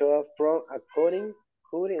Maria Ochoa from accounting.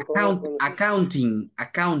 ¿Cómo se pronuncia? Accounting.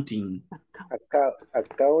 Accounting.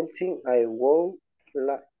 I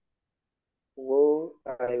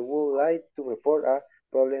would like to report a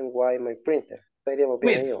problem with my printer. Estaríamos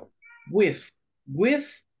bien ahí, ¿o? With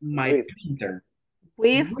my With. printer.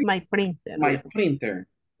 With my printer. My printer.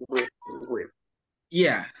 With.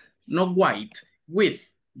 Yeah, not white.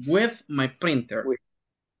 With my printer.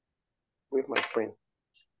 With my printer.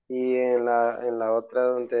 Y en la otra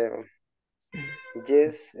donde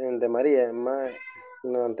yes, en de María, no,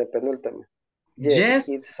 antepenúltima. Yes,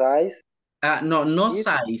 it size. No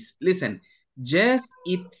size. Listen. Yes,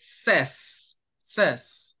 it says.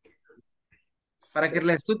 Para que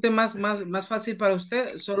le resulte más fácil para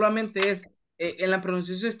usted, solamente es, en la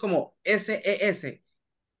pronunciación es como S-E-S.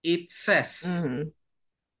 It says.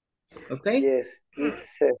 ¿Ok? Yes, it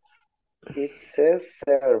says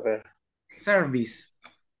server. Service.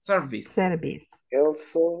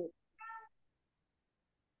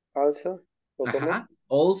 Also. Ajá.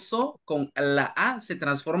 Also, con la A se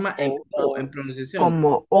transforma en O en pronunciación.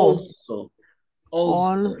 Como O.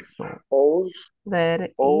 Also.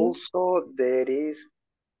 There is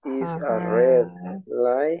a red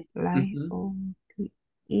light on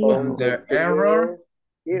the error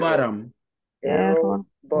bottom.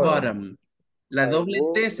 La doble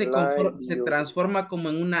T se transforma como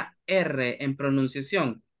en una R en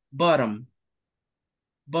pronunciación. Bottom.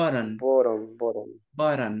 Con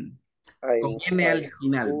N al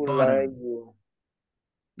final.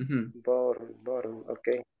 Bottom.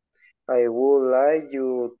 Okay. I would like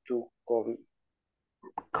you to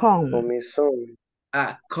come soon.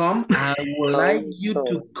 Come. I would like you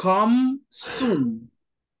to come soon.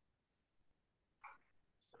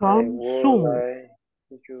 I would like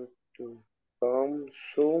you to come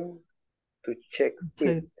soon to check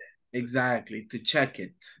it. Exactly, to check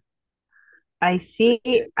it. I see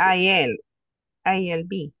ILB.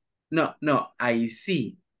 No, I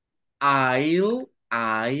see. I'll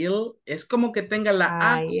es como que tenga la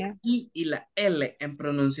A, I y la L en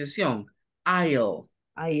pronunciación. I'll.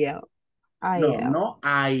 No,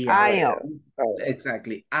 I'll.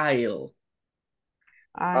 Exactly, I'll.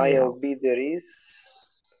 I'll be there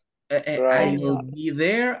I'll be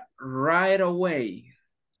there right away.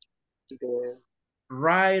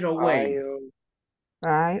 Right away.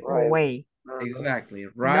 Exactly,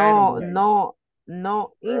 right away. No,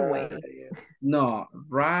 No,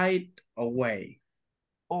 right away.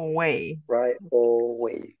 Right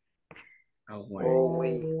away.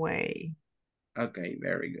 Okay,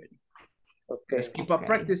 very good. Okay. Let's keep up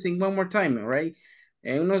practicing one more time, all right?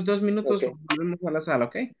 En unos 2 minutos volvemos a la sala,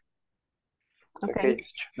 ¿ok? Okay.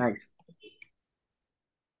 Nice.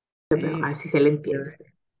 Así se le entiende.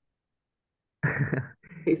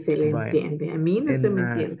 Sí se le entiende. A mí no se me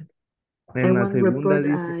entiende. En la segunda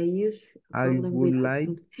dice, I would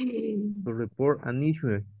like to report an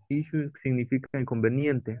issue. Issue significa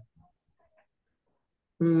inconveniente.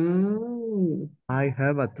 I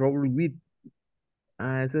have a trouble with.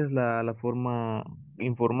 Esa es la forma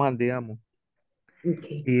informal, digamos.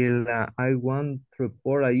 Y la I want to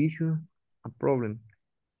report a issue, a problem.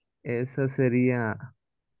 Esas serían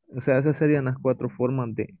las 4 formas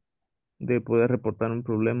de poder reportar un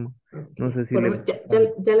problema. No sé si ya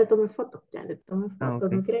le tomé foto, okay.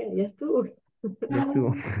 No creo, ya estuvo. Ya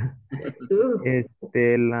estuvo.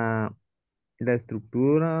 La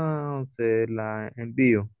estructura se la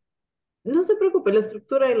envío. No se preocupe, la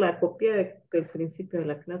estructura y la copia del principio de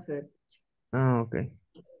la clase. Ok.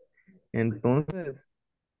 Entonces,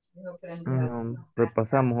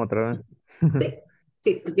 repasamos otra vez.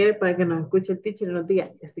 Sí, si quiere para que nos escuche el teacher y nos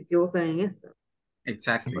diga que se equivocan en esto.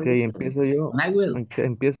 Exactly. Ok, empiezo yo. I will.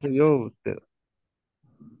 Empiezo yo, usted.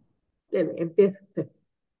 Empieza usted.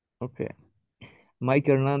 Ok.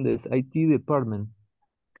 Mike Hernandez, IT Department.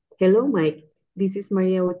 Hello, Mike. This is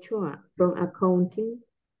Maria Ochoa from accounting.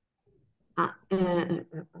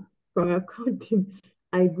 From accounting.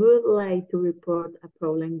 I would like to report a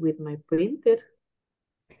problem with my printer.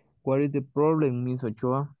 What is the problem, Miss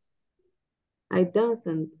Ochoa? It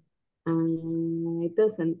doesn't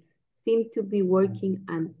seem to be working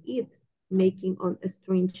and it's making a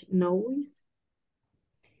strange noise.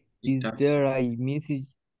 Is there a message?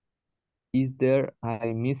 Is there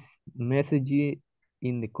a message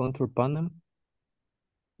in the control panel?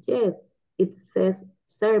 Yes, it says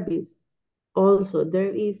service. Also,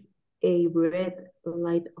 there is a red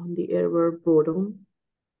light on the error button.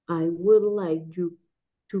 I would like you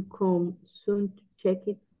to come soon to check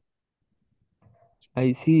it.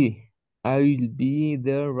 I see. I will be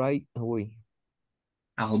there right away.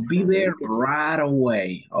 I'll be there right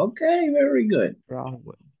away. Okay, very good. Right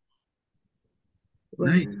away.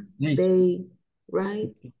 Nice, nice.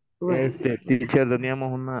 Right. Teacher,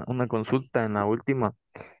 teníamos una consulta en la última.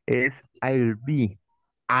 Es I'll be.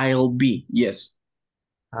 I'll be, yes.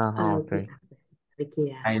 Ajá, ok.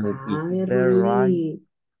 I'll be. There right.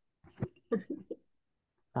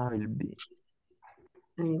 I'll be.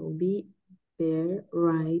 I'll be there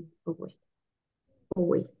right away.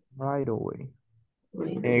 Right away.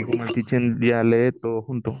 Right away. Como el teacher ya lee todo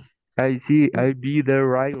junto. I see, I'll be there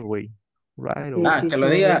right away. Right away. Ah, que lo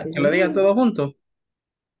diga todo junto.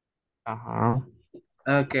 Ajá.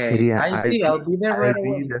 Okay. Sería, I see, I'll be there right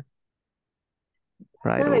away.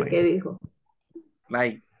 Right ¿Sabe away. qué dijo?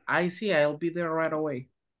 Like, I see, I'll be there right away.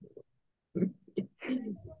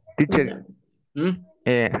 Teacher,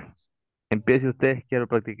 empiece usted, quiero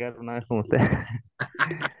practicar una vez con usted.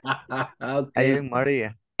 Okay. Ahí en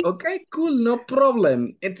María. Okay, cool, no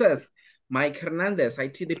problem. It says, Mike Hernandez,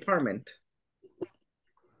 IT department.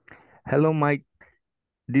 Hello, Mike.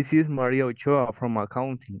 This is Maria Ochoa from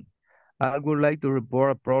accounting. I would like to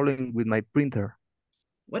report a problem with my printer.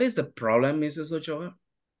 What is the problem, Mrs. Ochoa?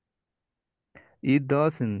 It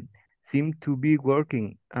doesn't seem to be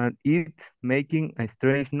working and it's making a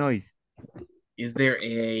strange noise. Is there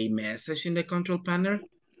a message in the control panel?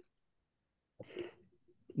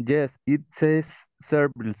 Yes, it says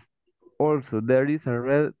service. Also, there is a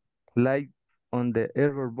red light on the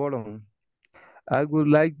error button. I would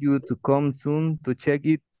like you to come soon to check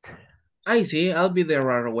it. I see, I'll be there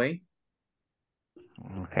right away.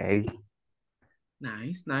 Okay.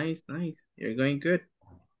 Nice, nice, nice. You're going good.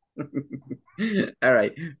 All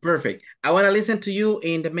right, perfect. I want to listen to you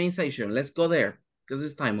in the main session. Let's go there because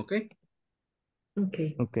it's time, okay?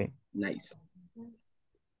 Okay. Okay. Nice.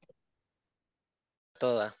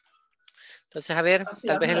 Toda. Entonces, a ver,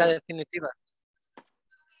 tal vez es la definitiva.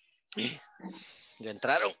 ¿Ya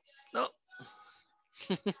entraron? No.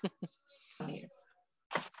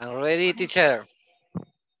 I'm ready, teacher.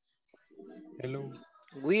 Hello.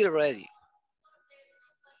 We're ready.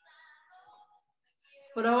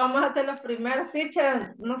 Pero vamos a hacer los primeros,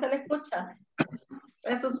 teacher. No se le escucha.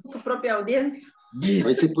 Eso es su propia audiencia.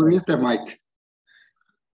 Hoy sí pudiste, Mike.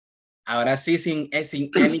 Ahora sí, sin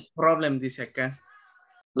any problem, dice acá.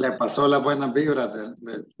 Le pasó las buenas vibras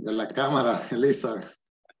de la cámara, Elisa.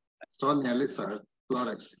 Sonia, Elisa,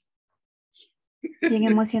 Flores. Bien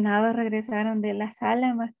emocionados regresaron de la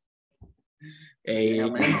sala, más.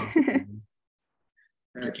 Menos.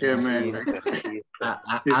 Es que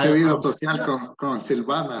hice vida social con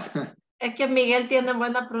Silvana. Es que Miguel tiene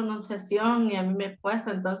buena pronunciación y a mí me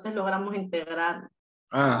cuesta, entonces logramos integrar.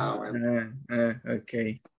 Bueno. Ok.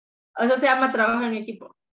 Eso se llama trabajo en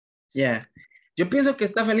equipo. Yeah. Yo pienso que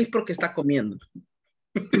está feliz porque está comiendo.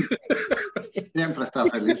 Siempre está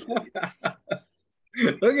feliz.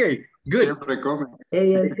 Okay, good. Siempre come.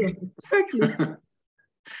 Exactly.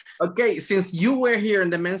 Okay, since you were here in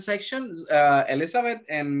the men's section, Elizabeth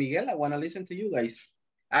and Miguel, I want to listen to you guys.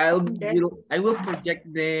 I will project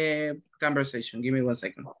the conversation. Give me 1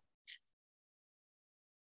 second.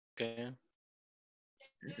 Okay.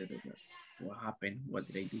 What happened? What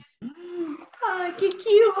did I do? Ay, qué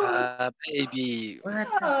cute. Baby. What?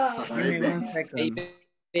 Give me 1 second.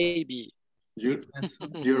 Baby.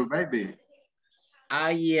 Your baby.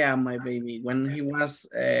 Yeah, my baby. When he was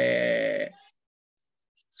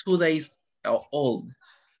 2 days old.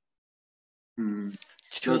 2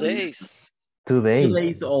 days. 2 days. 2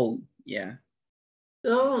 days old, yeah.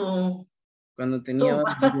 Oh. Cuando tenía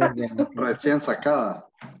recién sacada.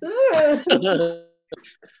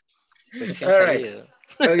 All right.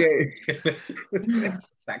 Okay.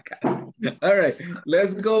 All right.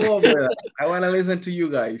 Let's go over that. I want to listen to you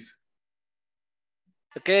guys.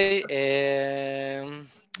 Okay.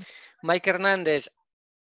 Mike Hernandez,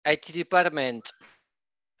 IT department.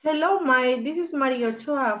 Hello, Mike. This is Maria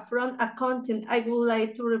Ochoa from accounting. I would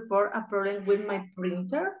like to report a problem with my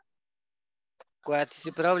printer. What is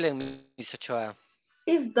the problem, Ms. Ochoa?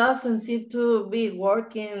 It doesn't seem to be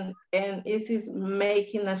working and it is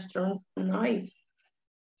making a strong noise.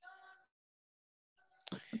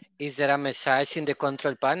 Is there a message in the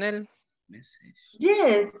control panel? Message.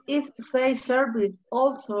 Yes, it says service.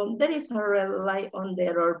 Also, there is a red light on the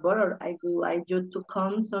error button. I would like you to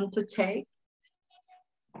come soon to check.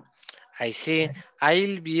 I see.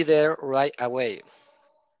 I'll be there right away.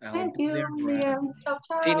 Thank you, Miguel. Ciao,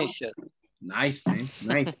 ciao. Finish it. Nice, man.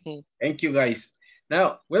 Nice. Thank you, guys.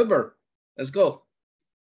 Now, Wilbur, let's go.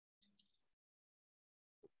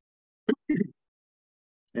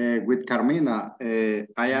 With Carmina,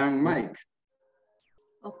 I am Mike.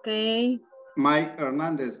 Okay. Mike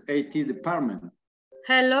Hernandez, AT department.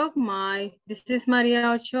 Hello, Mike. This is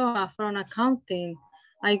Maria Ochoa from accounting.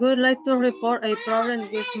 I would like to report a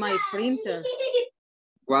problem with my printer.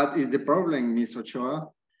 What is the problem, Miss Ochoa?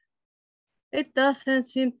 It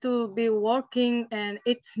doesn't seem to be working and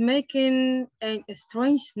it's making a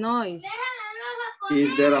strange noise.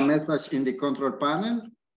 Is there a message in the control panel?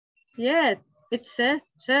 Yes, it says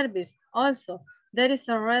service. Also, there is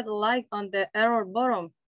a red light on the error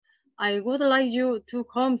button. I would like you to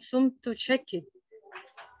come soon to check it.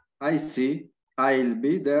 I see. I'll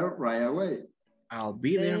be there right away. I'll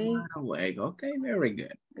be there right away. Okay, very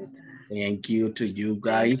good. Thank you to you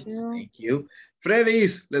guys. Thank you.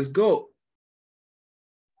 Freddy's, let's go.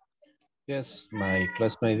 Yes, my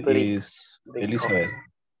classmate is Elizabeth.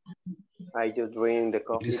 I just drink the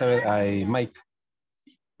coffee. Elizabeth, Mike.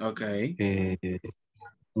 Okay.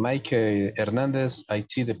 Mike Hernandez,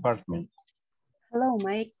 IT department. Hello,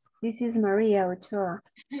 Mike. This is Maria Ochoa.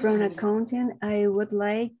 From accounting, I would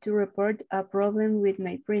like to report a problem with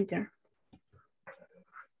my printer.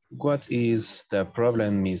 What is the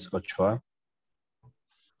problem, Miss Ochoa?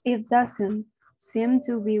 It doesn't seem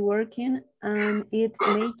to be working and it's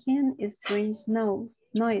making a strange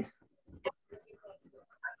noise.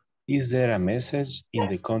 Is there a message in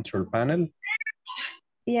the control panel?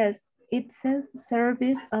 Yes, it says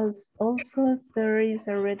service. Also, there is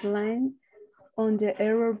a red line on the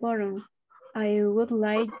error button. I would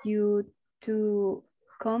like you to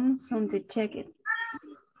come soon to check it.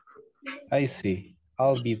 I see.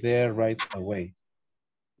 I'll be there right away.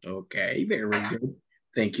 Okay, very good.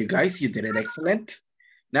 Thank you, guys. You did it excellent.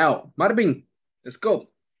 Now, Marvin, let's go.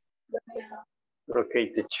 Okay,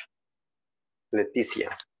 teacher. Leticia.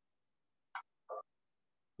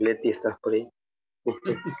 Leti, ¿estás por ahí?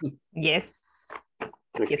 Yes.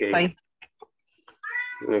 Okay.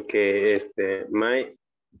 Okay,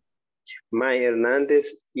 my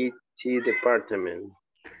Hernandez, IT department.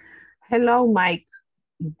 Hello, Mike.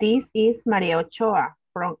 This is Maria Ochoa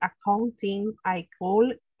from accounting. I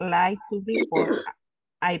would like to report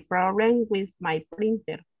a problem with my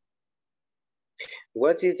printer.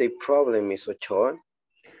 What is the problem, Ms. Ochoa?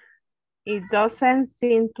 It doesn't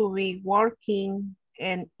seem to be working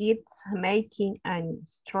and it's making a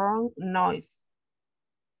strong noise.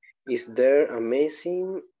 Is there a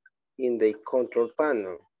message in the control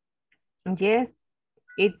panel? Yes,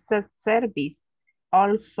 it's a service.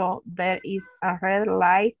 Also, there is a red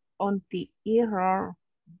light on the error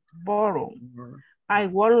button. I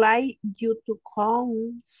would like you to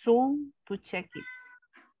come soon to check it.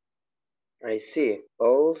 I see.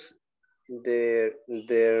 Also,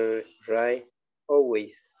 they're right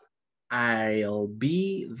always. I'll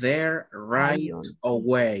be there right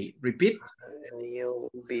away. Repeat.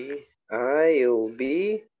 I'll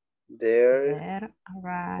be there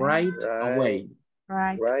right away.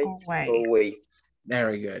 Right away. Always.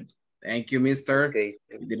 Very good. Thank you, mister. Okay,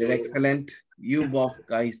 you did it excellent. You both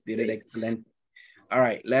guys did it excellent. All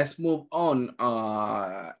right, let's move on.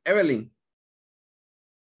 Evelyn.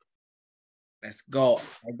 Let's go.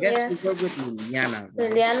 I guess we go with Liliana.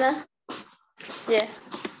 Right? Liliana. Yeah.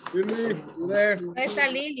 Lily, you there?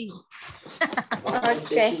 Está Lily.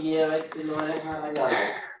 Okay.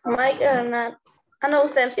 Mike Hernandez. Ah, no,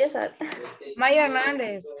 usted empieza. Mike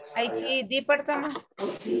Hernandez, IT department.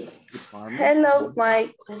 Hello,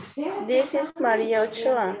 Mike. This is Maria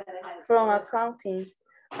Ochoa from accounting.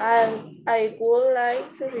 I would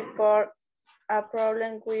like to report a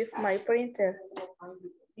problem with my printer.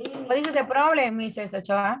 What is the problem, Mrs.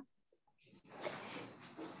 Ochoa?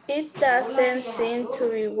 It doesn't seem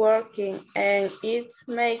to be working and it's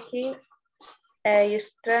making a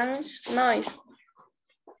strange noise.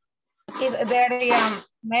 Is there a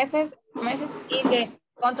message in the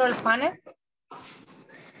control panel?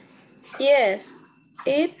 Yes,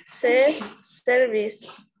 it says service.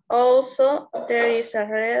 Also, there is a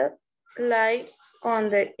red light on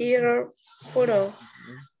the error button.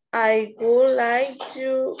 I would like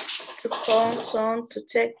you to come soon to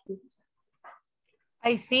check it.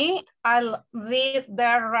 I see. I'll be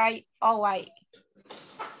there right away.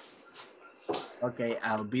 Okay,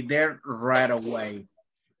 I'll be there right away.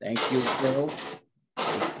 Thank you, girls.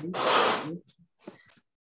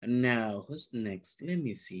 Now, who's next? Let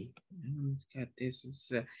me see. Got this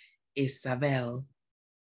is Isabel.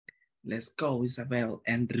 Let's go, Isabel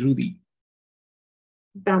and Ruby.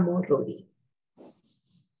 Vamos, Ruby.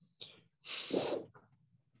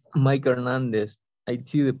 Mike Hernandez,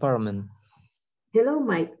 IT department. Hello,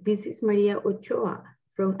 Mike. This is Maria Ochoa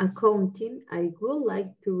from accounting. I would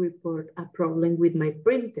like to report a problem with my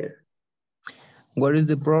printer. What is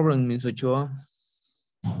the problem, Ms. Ochoa?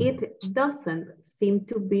 It doesn't seem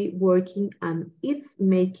to be working and it's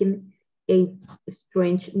making a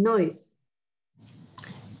strange noise.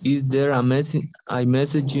 Is there a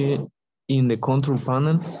message in the control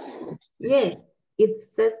panel? Yes, it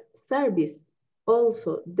says service.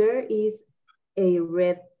 Also, there is a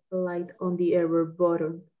red light on the error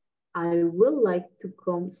button. I would like to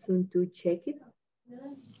come soon to check it.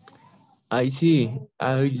 I see.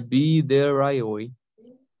 I'll be there right away.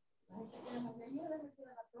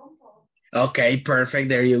 Okay, perfect.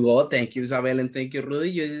 There you go. Thank you, Isabel, and thank you,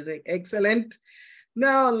 Rudy. You did excellent.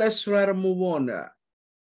 Now, let's try to move on.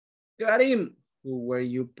 Karim, who were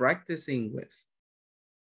you practicing with?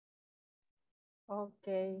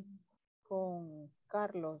 Ok, con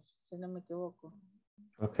Carlos, si no me equivoco.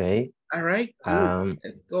 Okay. All right, cool.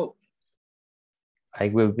 Let's go. I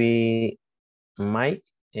will be Mike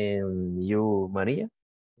and you, Maria.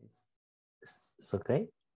 It's okay?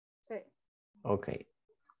 Sí. Okay.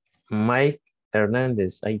 Mike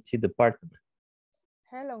Hernandez, IT department.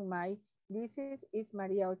 Hello, Mike. This is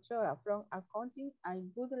Maria Ochoa from accounting. I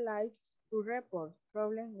would like to report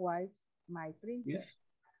problem with my printer. Yes.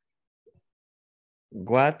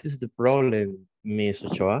 What is the problem, Ms.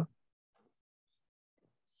 Ochoa?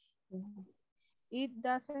 It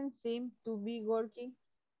doesn't seem to be working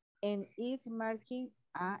and it's making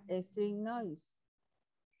a string noise.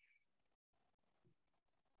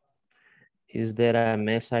 Is there a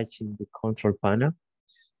message in the control panel?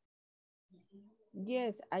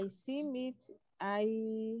 Yes, I see it.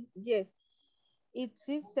 Yes, it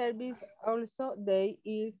says service. Also, there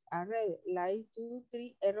is a red light 2,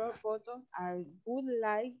 3 error button. I would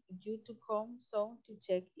like you to come soon to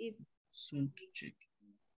check it. Soon to check.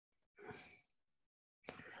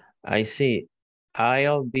 I see.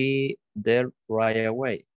 I'll be there right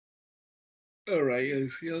away. All right, I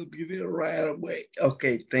see. I'll be there right away.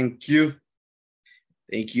 Okay, thank you.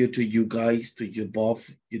 Thank you to you guys, to you both.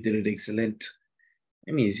 You did it excellent.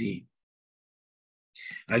 Let me see.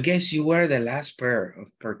 I guess you were the last pair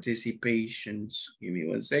of participations. Give me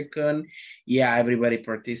 1 second. Yeah, everybody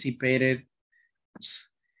participated.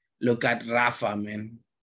 Look at Rafa, man.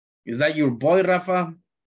 Is that your boy, Rafa?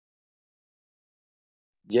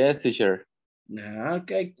 Yes, teacher.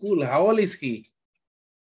 Okay, cool. How old is he?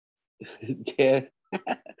 Yeah.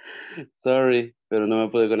 Sorry, pero no me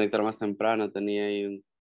pude conectar más temprano. Tenía ahí un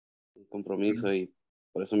compromiso y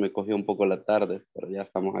por eso me cogió un poco la tarde, pero ya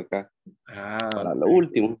estamos acá. Para lo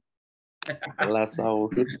último. Last hour.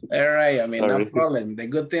 All right, I mean, Sorry. no problem. The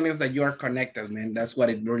good thing is that you are connected, man. That's what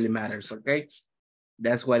it really matters, okay?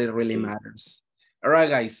 That's what it really matters. All right,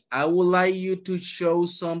 guys, I would like you to show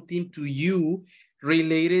something to you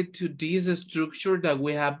related to this structure that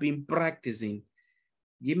we have been practicing.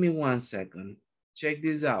 Give me 1 second. Check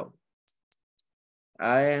this out.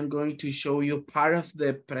 I am going to show you part of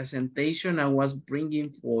the presentation I was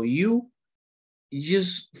bringing for you,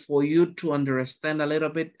 just for you to understand a little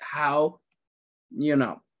bit how, you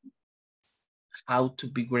know, how to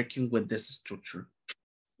be working with this structure.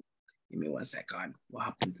 Give me 1 second. What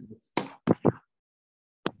happened to this?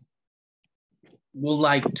 Would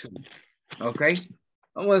like to, okay?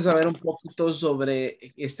 Vamos a ver un poquito sobre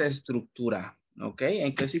esta estructura, okay?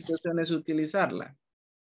 ¿En qué situaciones utilizarla?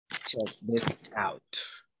 Check this out.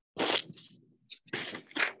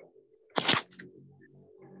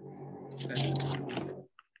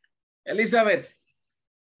 Elizabeth,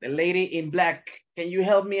 the lady in black, can you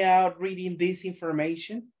help me out reading this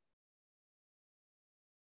information?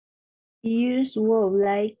 Users would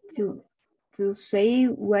like to say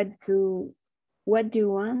what you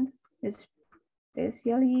want,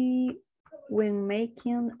 especially when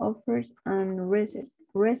making offers and requests.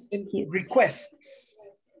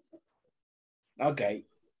 Okay,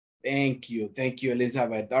 thank you,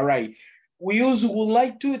 Elizabeth. All right, we use would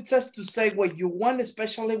like to, it says to say what you want,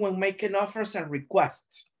 especially when making offers and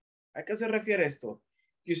requests. ¿A qué se refiere esto?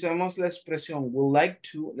 Que usamos la expresión would like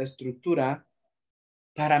to, la estructura,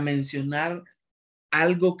 para mencionar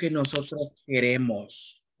algo que nosotros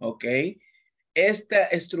queremos, ¿ok? Esta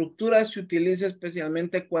estructura se utiliza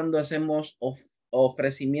especialmente cuando hacemos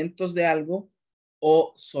ofrecimientos de algo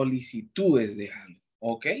o solicitudes de algo,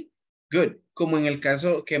 ¿ok? Good. Como en el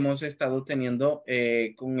caso que hemos estado teniendo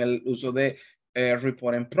con el uso de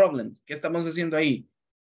reporting problems. ¿Qué estamos haciendo ahí?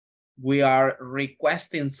 We are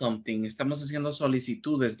requesting something. Estamos haciendo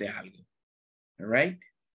solicitudes de algo. All right?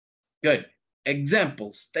 Good.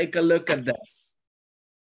 Examples. Take a look at this.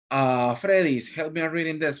 Freddy's, help me out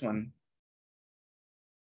reading this one.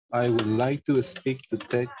 I would like to speak to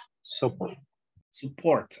tech support.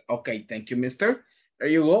 Support. Okay, thank you, mister. There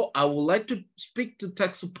you go. I would like to speak to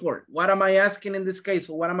tech support. What am I asking in this case?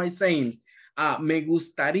 Or what am I saying? Me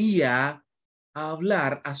gustaría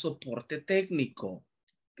hablar a soporte técnico.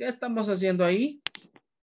 ¿Qué estamos haciendo ahí?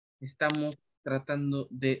 Estamos tratando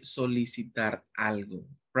de solicitar algo,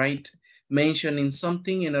 right? Mentioning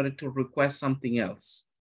something in order to request something else.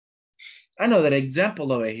 Another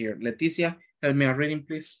example over here. Leticia, help me out reading,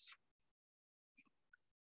 please.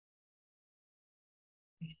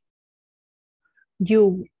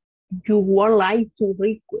 You would like to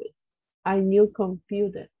request a new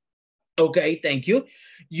computer. Okay, thank you.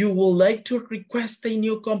 You would like to request a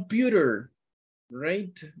new computer,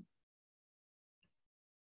 right?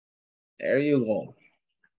 There you go.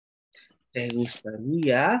 ¿Te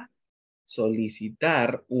gustaría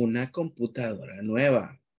solicitar una computadora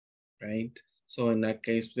nueva? Right? So in that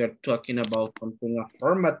case, we are talking about something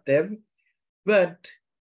affirmative, but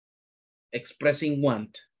expressing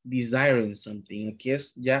want, desiring something. Aquí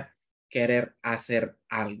es ya querer hacer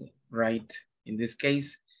algo, right? In this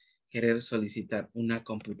case, querer solicitar una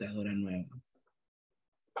computadora nueva.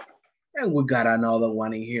 And we got another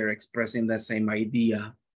one in here expressing the same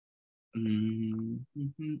idea.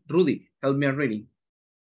 Rudy, help me out reading.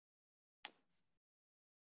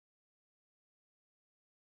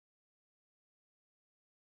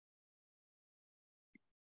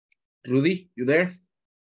 Rudy, you there?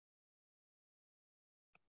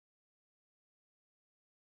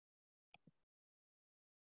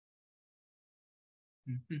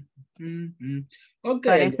 Okay.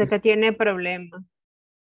 Parece que tiene problema.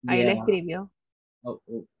 Ahí le Yeah. escribió. Oh,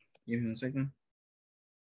 give me a second.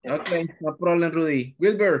 Okay, no problem, Rudy.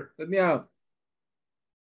 Wilbur, let me out.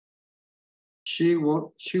 She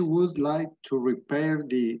would like to repair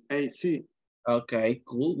the AC. Okay,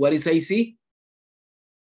 cool. What is AC?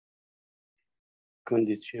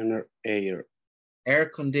 Conditioner air. Air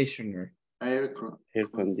conditioner. Air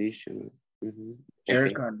conditioner. Air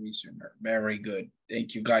Okay. conditioner. Very good.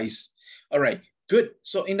 Thank you, guys. All right, good.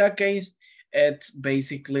 So in that case, it's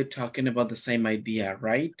basically talking about the same idea,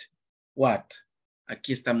 right? What?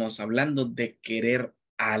 Aquí estamos hablando de querer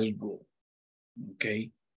algo.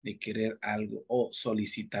 Okay, de querer algo o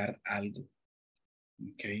solicitar algo.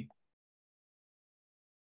 Okay.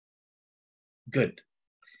 Good.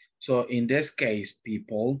 So in this case,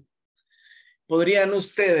 people, ¿podrían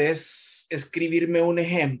ustedes escribirme un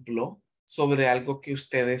ejemplo sobre algo que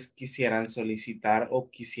ustedes quisieran solicitar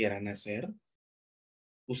o quisieran hacer?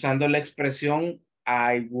 Usando la expresión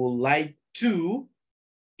I would like to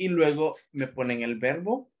y luego me ponen el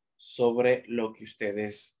verbo sobre lo que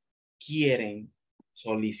ustedes quieren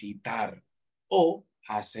solicitar o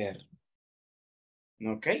hacer.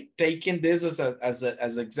 Okay, taking this as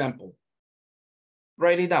an example.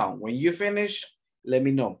 Write it down. When you finish, let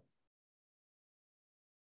me know.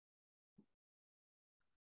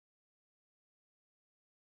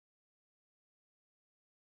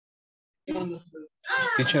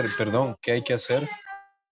 Teacher, perdón, ¿qué hay que hacer?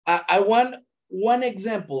 I want one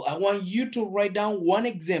example. I want you to write down one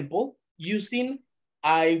example using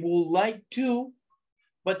I would like to,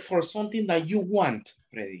 but for something that you want,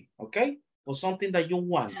 Freddy, okay? For something that you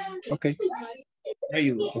want. Okay. There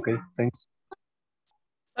you go. Okay, thanks.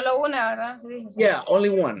 Solo una, ¿verdad? Sí. Yeah, only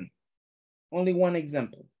one. Only one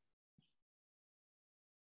example.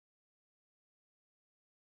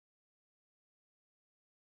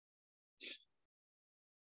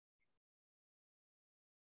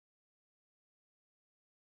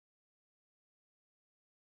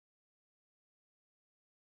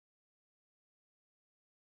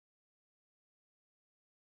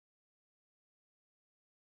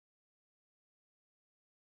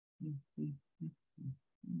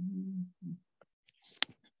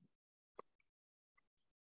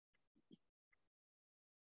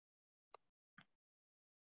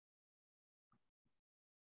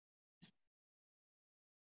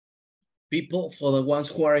 People, for the ones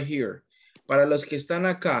who are here, para los que están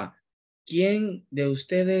acá, ¿quién de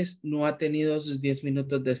ustedes no ha tenido sus 10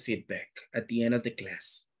 minutos de feedback at the end of the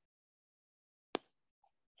class?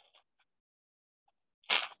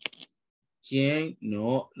 ¿Quién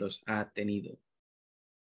no los ha tenido?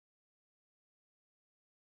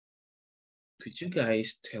 Could you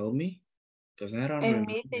guys tell me? Because I don't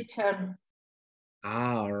remember. Me, teacher.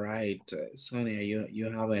 All right, Sonia, you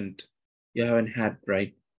haven't had,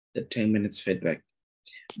 right? the 10 minutes feedback.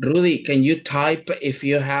 Rudy, can you type if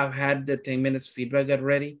you have had the 10 minutes feedback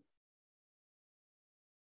already?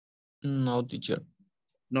 No, teacher.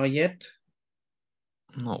 Not yet?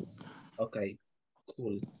 No. Okay,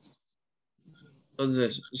 cool.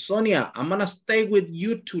 Entonces, Sonia, I'm gonna stay with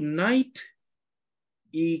you tonight.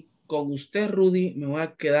 Y con usted, Rudy, me voy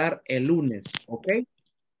a quedar el lunes, ¿ok?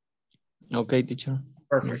 Okay, teacher.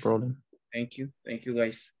 Perfect. No problem. Thank you. Thank you,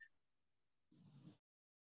 guys.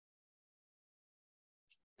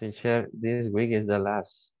 Teacher, this week is the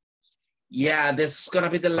last. Yeah, this is gonna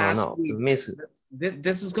be the last week.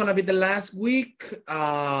 This is gonna be the last week.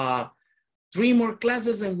 3 more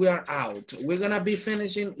classes and we are out. We're gonna be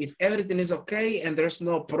finishing, if everything is okay and there's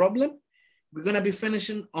no problem, we're gonna be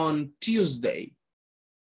finishing on Tuesday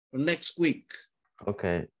next week.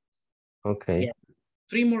 Okay. Okay. Yeah.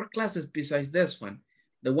 3 more classes besides this one.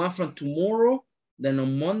 The one from tomorrow, then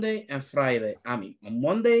on Monday and Friday. I mean, on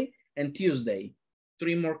Monday and Tuesday.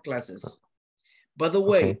 3 more classes. By the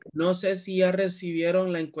way, no sé si ya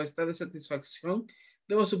recibieron la encuesta de satisfacción.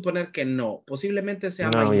 Debo suponer que no. Posiblemente sea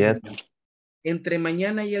mañana. Yet. Entre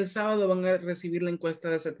mañana y el sábado van a recibir la encuesta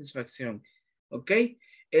de satisfacción. ¿Ok?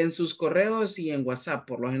 En sus correos y en WhatsApp,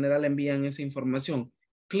 por lo general envían esa información.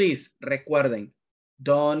 Please, recuerden,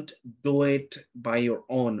 don't do it by your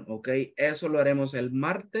own. ¿Ok? Eso lo haremos el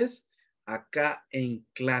martes acá en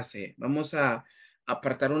clase. Vamos a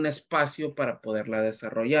apartar un espacio para poderla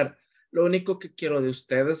desarrollar. Lo único que quiero de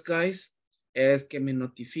ustedes, guys, es que me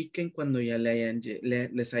notifiquen cuando ya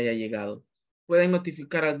les haya llegado. Pueden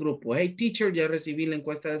notificar al grupo. Hey, teacher, ya recibí la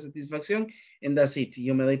encuesta de satisfacción. And that's it.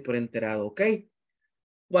 Yo me doy por enterado, ¿ok?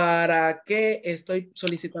 ¿Para qué estoy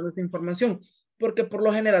solicitando esta información? Porque por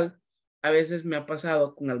lo general, a veces me ha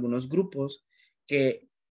pasado con algunos grupos que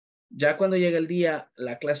ya cuando llega el día,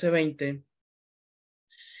 la clase 20,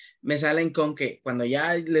 me salen con que cuando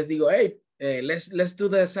ya les digo, hey, let's do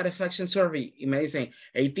the satisfaction survey. Y me dicen,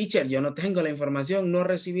 hey, teacher, yo no tengo la información, no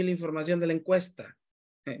recibí la información de la encuesta.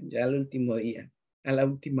 Ya al último día, a la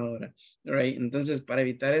última hora. Right? Entonces, para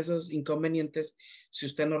evitar esos inconvenientes, si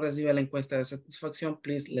usted no recibe la encuesta de satisfacción,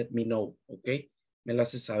 please let me know, ¿ok? Me lo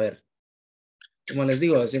hace saber. Como les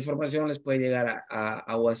digo, esa información les puede llegar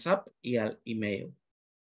a WhatsApp y al email.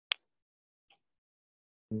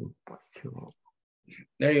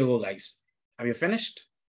 There you go, guys. Have you finished?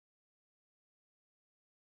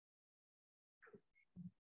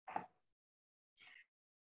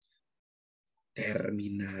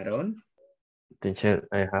 ¿Terminaron? Teacher,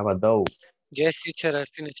 I have a doubt. Yes, teacher, I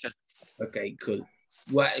finished. Okay, cool.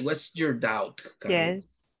 What's your doubt, Carlos?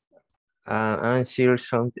 Yes. I'm sure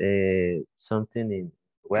something in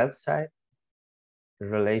website in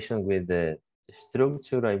relation with the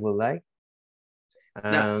structure I would like.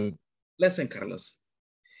 Now, listen, Carlos.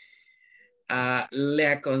 Le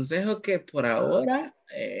aconsejo que por ahora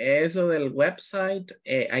eso del website,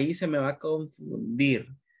 ahí se me va a confundir.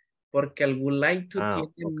 Porque el would like to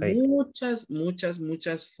tiene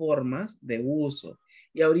muchas formas de uso.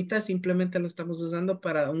 Y ahorita simplemente lo estamos usando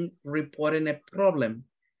para un reporting a problem.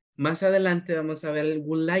 Más adelante vamos a ver el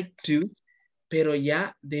would like to, pero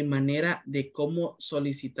ya de manera de cómo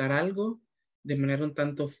solicitar algo de manera un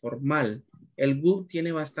tanto formal. El would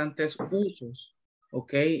tiene bastantes usos,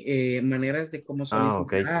 ¿ok? Maneras de cómo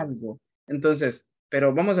solicitar algo. Entonces,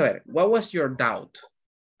 pero vamos a ver, what was your doubt?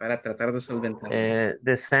 Para tratar de solventar.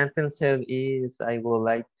 The sentence is, I would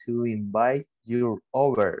like to invite you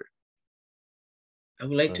over. I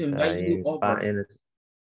would like to invite you over.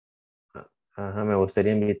 Me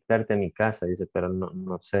gustaría invitarte a mi casa, dice, pero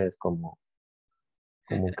no sé, es como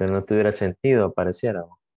que no tuviera sentido, pareciera.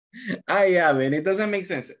 Yeah, man, it doesn't make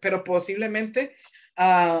sense. Pero posiblemente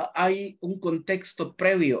hay un contexto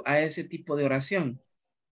previo a ese tipo de oración.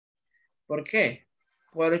 ¿Por qué?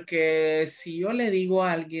 Porque si yo le digo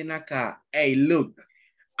a alguien acá, hey, look,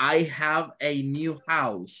 I have a new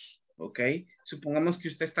house, ¿ok? Supongamos que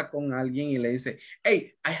usted está con alguien y le dice,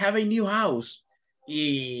 hey, I have a new house.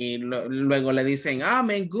 Y luego le dicen,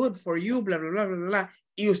 man, good for you, bla, bla, bla, bla, bla.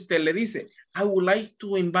 Y usted le dice, I would like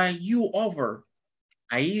to invite you over.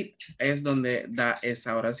 Ahí es donde da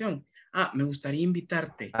esa oración. Me gustaría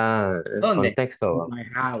invitarte. El ¿Dónde? contexto. My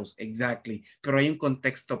house, exactly. Pero hay un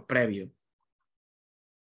contexto previo.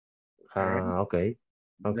 Okay.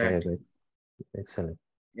 Exactly. Okay. Excellent.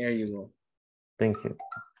 There you go. Thank you.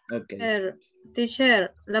 Okay.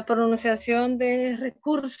 Teacher, la pronunciación de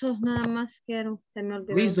recursos nada más quiero, se me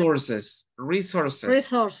olvidó. Resources.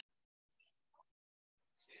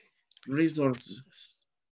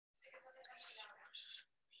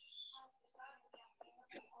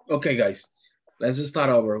 Okay, guys. Let's start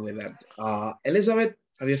over with that. Elizabeth,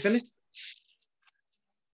 have you finished?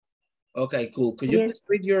 Okay, cool. Could you please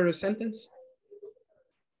read your sentence?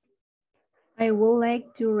 I would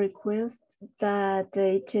like to request that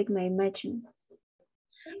they check my machine.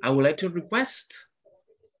 I would like to request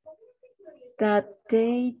that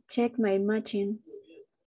they check my machine.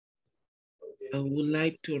 I would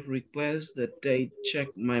like to request that they check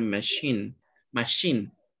my machine.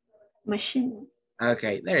 Machine.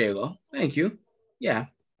 Okay, there you go. Thank you. Yeah,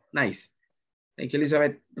 nice. Thank you,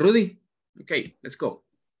 Elizabeth. Rudy. Okay, let's go.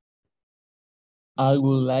 I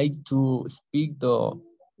would like to speak to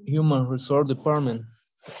Human Resource Department.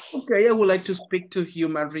 Okay, I would like to speak to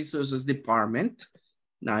Human Resources Department.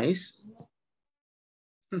 Nice.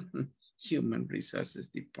 Human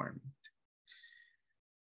Resources Department.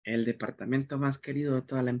 El departamento más querido de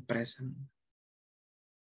toda la empresa.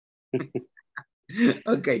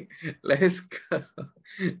 Okay, let's go.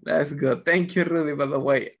 Let's go. Thank you, Rudy, by the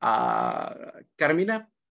way. Carmina,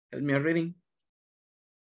 help me reading.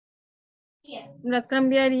 La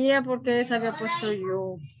cambiaría porque esa había puesto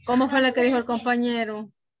yo. ¿Cómo fue la que dijo el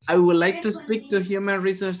compañero? I would like to speak to Human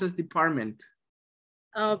Resources Department.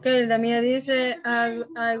 Ok, la mía dice,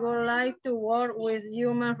 I would like to work with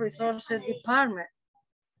Human Resources Department.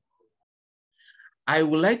 I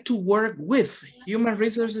would like to work with Human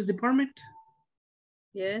Resources Department.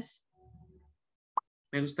 Yes.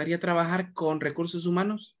 Me gustaría trabajar con recursos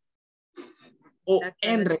humanos. O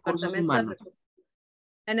en recursos humanos.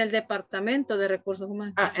 En el departamento de recursos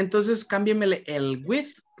humanos. Entonces cámbiamele el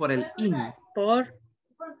with por el in. Por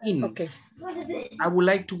in. Okay. I would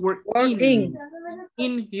like to work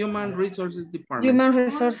in Human Resources Department. Human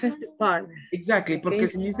Resources Department. Exactly, porque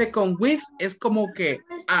si dice con with es como que,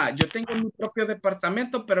 yo tengo mi propio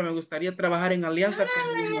departamento, pero me gustaría trabajar en alianza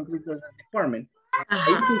con Human Resources Department.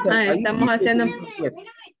 Estamos haciendo...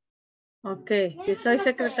 Ok, si soy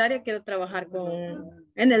secretaria, quiero trabajar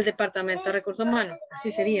en el departamento de recursos humanos.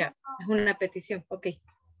 Así sería, es una petición. Ok,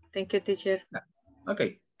 thank you, teacher. Ok,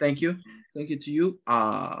 thank you. Thank you to you.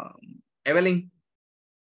 Evelyn.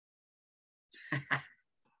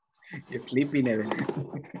 You're sleeping, Evelyn.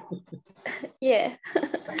 Yeah.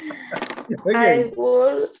 Okay.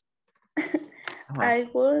 I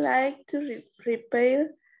would like to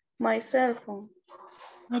repair my cell phone.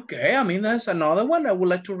 Okay, I mean, that's another one. I would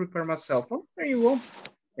like to repair my cell phone. There you go.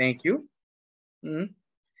 Thank you.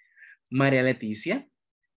 María Leticia.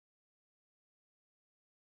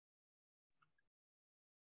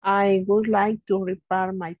 I would like to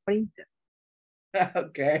repair my printer.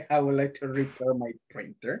 Okay, I would like to repair my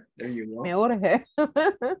printer. There you go. Me urge.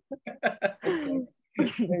 Okay.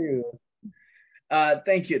 There you go.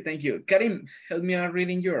 Thank you, thank you. Karim, help me out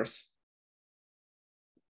reading yours.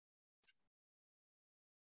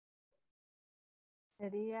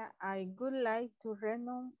 Sería, I would like to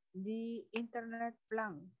renew the internet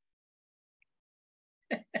plan.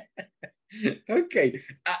 Okay.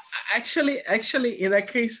 Actually, in that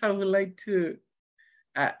case, I would like to,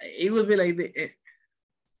 it would be like the,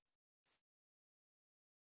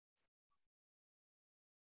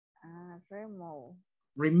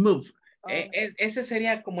 remove. Ese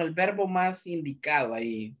sería como el verbo más indicado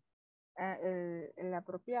ahí. El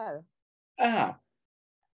apropiado. Ajá.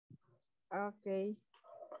 Okay.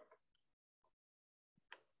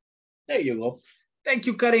 There you go. Thank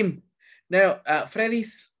you, Karim. Now,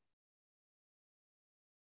 Freddy's.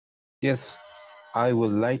 Yes, I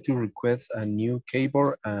would like to request a new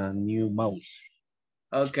keyboard and new mouse.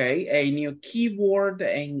 Okay, a new keyboard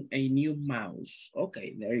and a new mouse.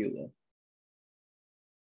 Okay, there you go.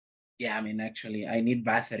 Yeah, I mean, actually, I need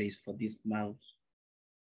batteries for this mouse.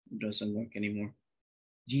 It doesn't work anymore.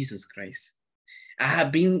 Jesus Christ. I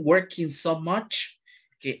have been working so much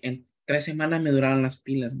que en 3 semanas me duraron las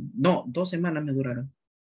pilas. No, 2 semanas me duraron.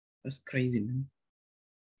 That's crazy, man.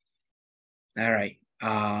 All right.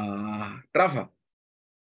 Rafa.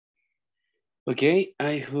 Okay,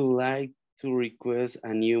 I would like to request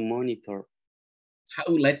a new monitor. I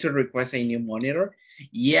would like to request a new monitor.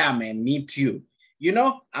 Yeah, man, me too. You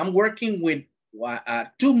know, I'm working with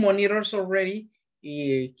 2 monitors already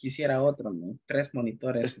y quisiera otro, ¿no? 3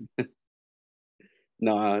 monitores.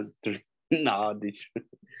 No, 3. No,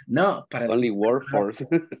 no, para el only workforce.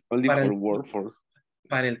 Only for workforce.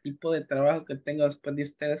 Para el tipo de trabajo que tengo después de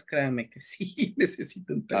ustedes, créanme que sí,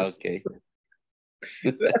 necesito un tercero.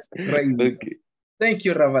 Okay. That's crazy. Okay. Thank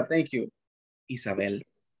you, Rafa. Thank you. Isabel.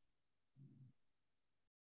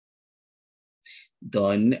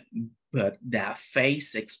 Don't put the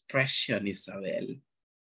face expression, Isabel.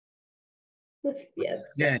 Hostia.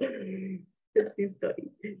 Yeah.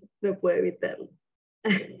 Estoy. No puedo evitarlo.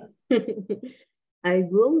 I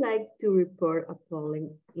would like to report a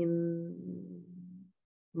problem in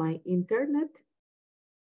my internet.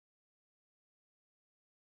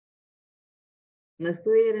 No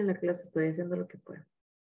estoy en la clase, estoy haciendo lo que puedo.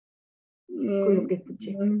 Con lo que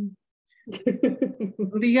escuché.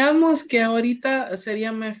 Digamos que ahorita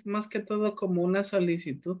sería más que todo como una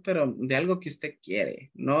solicitud, pero de algo que usted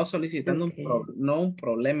quiere, no solicitando no un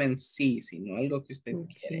problema en sí, sino algo que usted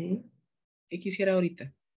quiere. ¿Qué quisiera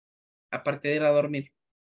ahorita? Aparte de ir a dormir.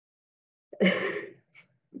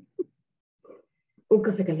 Un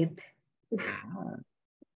café caliente.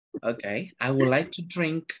 Okay. I would like to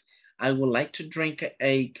drink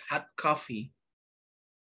a hot coffee.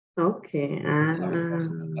 Okay.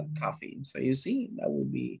 Hot coffee. So you see, that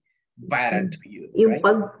would be better to you. Y un right?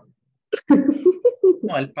 pan.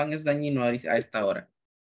 No, el pan es dañino a esta hora.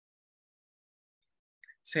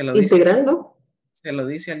 Se lo Integral, ¿no? Se lo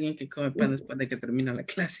dice alguien que come pan después de que termina la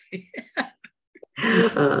clase.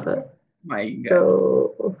 My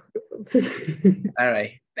God. All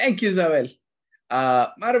right. Thank you, Isabel.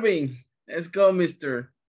 Marvin, let's go,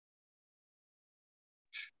 mister.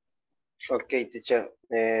 Okay, teacher.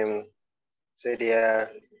 Sería,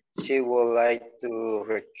 she would like to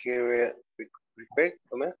request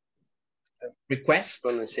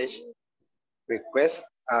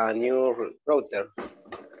a new router.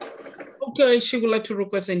 Okay, she would like to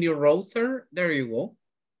request a new router. There you go.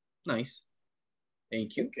 Nice.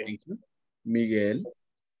 Thank you. Okay. Thank you. Miguel.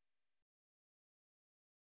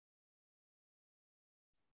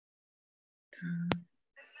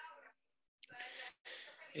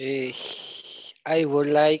 I would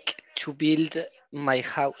like to build my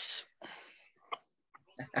house.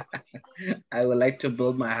 I would like to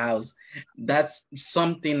build my house. That's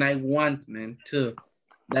something I want, man, too.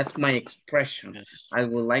 That's my expression. Yes. I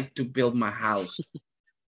would like to build my house.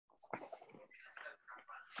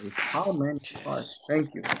 It's hard, man. It's hard.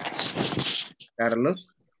 Thank you.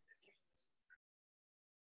 Carlos?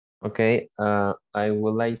 Okay, I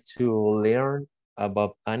would like to learn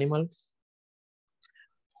about animals.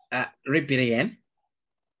 Repeat again.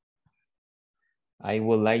 I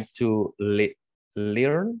would like to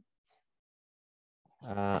learn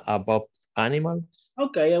about animals.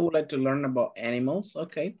 Okay, I would like to learn about animals.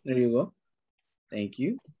 Okay, there you go. Thank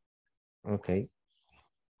you. Okay.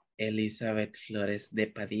 Elizabeth Flores de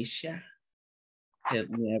Padilla. Help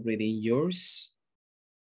me reading yours.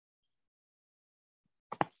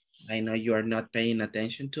 I know you are not paying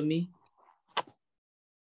attention to me.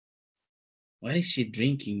 What is she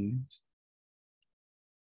drinking?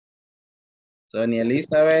 Sonia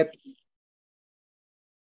Elizabeth.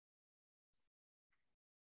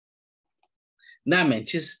 Nah, man,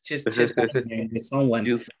 just someone.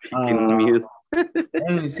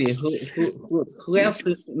 Let me see who else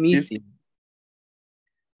is missing.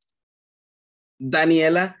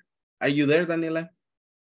 Daniela, are you there, Daniela?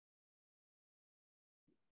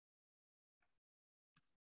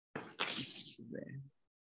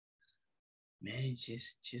 Man,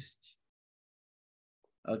 just.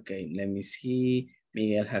 Okay, let me see.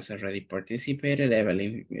 Miguel has already participated.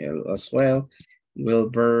 Evelyn as well.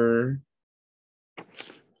 Wilbur.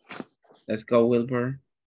 Let's go, Wilbur.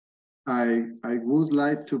 I would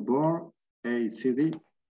like to borrow a CD.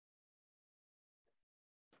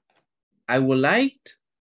 I would like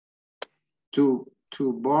to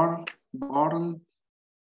borrow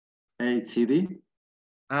a CD.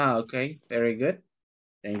 Okay, very good.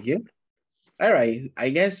 Thank you. All right, I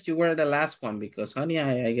guess you were the last one because honey,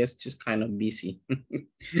 I guess just kind of busy.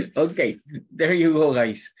 Okay, there you go,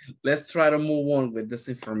 guys. Let's try to move on with this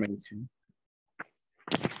information.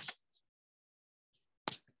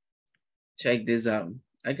 Check this out.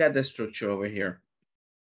 I got the structure over here.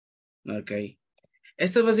 Okay.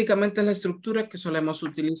 Esta es básicamente la estructura que solemos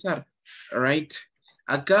utilizar. All right.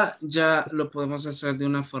 Acá ya lo podemos hacer de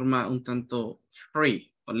una forma un tanto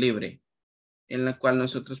free o libre, en la cual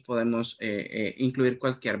nosotros podemos incluir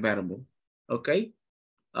cualquier verbo. Okay.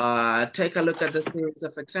 Take a look at the series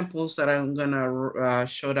of examples that I'm gonna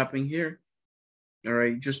show up in here. All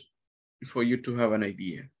right, just for you to have an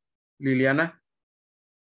idea. Liliana?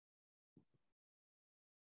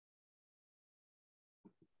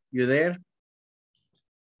 You there?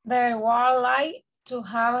 They would like to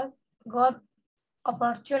have good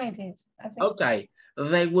opportunities. Okay,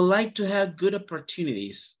 they would like to have good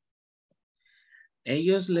opportunities.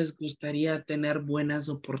 Ellos les gustaría tener buenas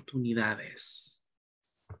oportunidades.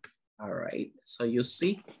 All right, so you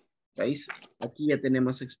see, guys, aquí ya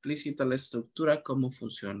tenemos explícita la estructura, cómo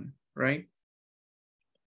funciona, right?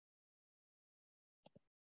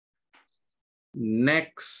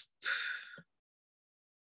 Next.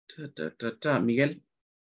 Miguel.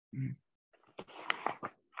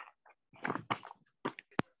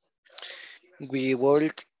 We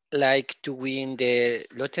would like to win the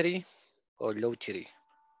lottery or lottery.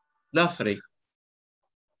 Lottery.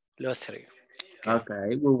 Lottery.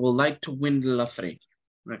 Okay, we would like to win the lottery.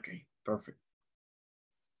 Okay, perfect.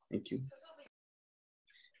 Thank you.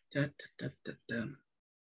 Da, da, da, da, da.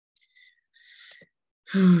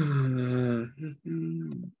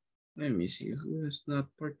 Let me see who has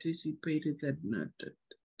not participated.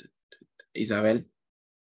 Isabel.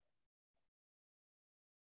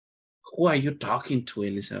 Who are you talking to,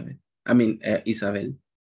 Elizabeth? I mean, Isabel.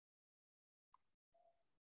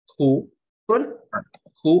 Who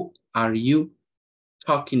are you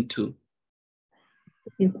talking to?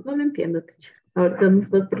 No lo entiendo, teacher. Ahorita no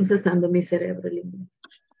estoy procesando mi cerebro el inglés.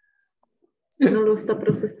 No lo está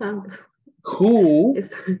procesando. Who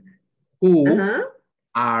Ajá.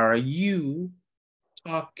 are you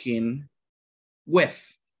talking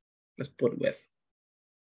with? Let's put with.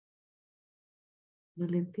 No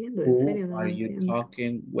le entiendo, en serio. Who No are lo you entiendo.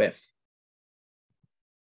 talking with?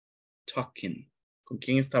 Talking. ¿Con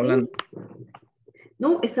quién está hablando?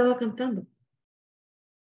 No, estaba cantando.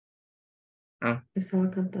 Ah. Estaba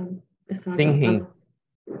cantando. Estaba Singing. cantando.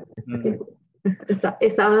 Sí.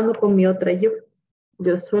 Estaba hablando con mi otra yo.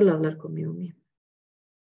 Yo suelo hablar conmigo mismo.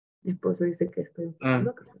 Mi esposo dice que estoy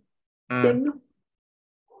loca. ¿Quién no?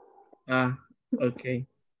 Okay.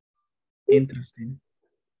 Interesting.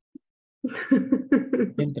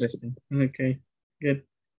 Interesting. Okay. Good.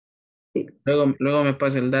 Sí. Luego me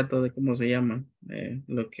pasa el dato de cómo se llama.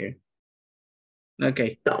 Lo que.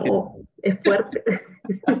 Okay. No, es fuerte.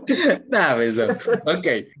 No, eso.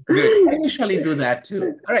 Okay, good. I usually do that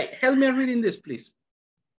too. All right, help me reading this, please.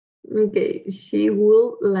 Okay, she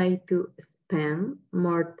would like to spend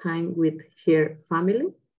more time with her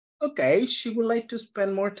family. Okay, she would like to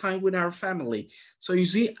spend more time with her family. So you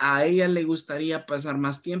see, a ella le gustaría pasar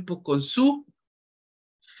más tiempo con su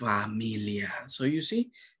familia. So you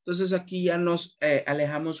see, entonces aquí ya nos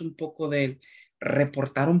alejamos un poco de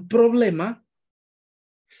reportar un problema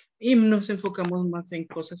y nos enfocamos más en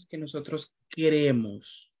cosas que nosotros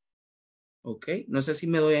queremos. Ok, no sé si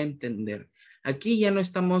me doy a entender. Aquí ya no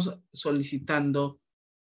estamos solicitando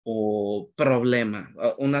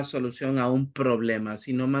una solución a un problema,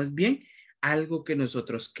 sino más bien algo que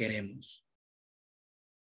nosotros queremos.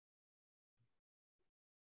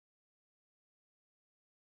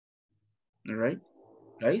 All right,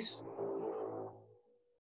 guys.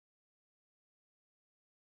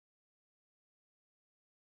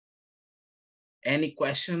 Any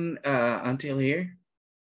question until here?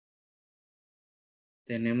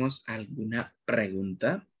 ¿Tenemos alguna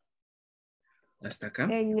pregunta hasta acá?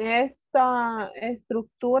 En esta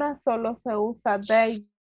estructura solo se usa they,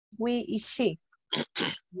 we y she.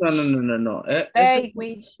 No. They,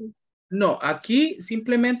 we, she. No, aquí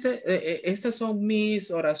simplemente estas son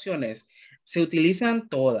mis oraciones. Se utilizan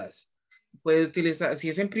todas. Puede utilizar, si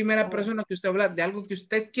es en primera persona que usted habla de algo que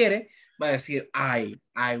usted quiere, va a decir I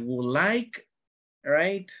would like,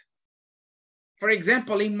 right? For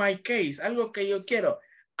example, in my case, algo que yo quiero,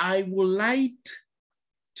 I would like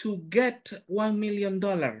to get $1 million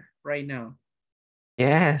right now.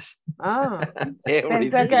 Yes.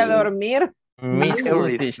 Pensé que dormir. Me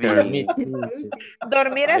too, teacher. Me too.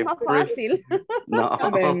 Dormir es más fácil. No.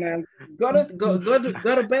 Man. Go to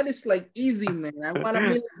bed is like easy, man. I want $1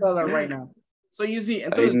 million right now. So you see.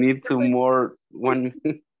 Entonces, I need to more one.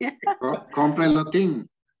 Compre el lotín.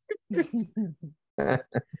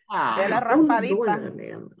 De la raspadita.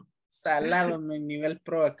 Salado mi nivel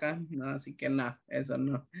pro acá. No, así que no, eso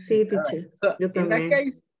no. Sí, teacher. Right. So, yo también. In that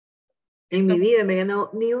case, en mi vida me he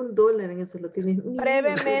ganado ni $1 en esos lotines.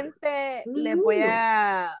 Brevemente les voy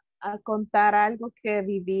a contar algo que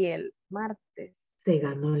viví el martes. Se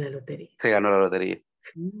ganó la lotería. Se ganó la lotería.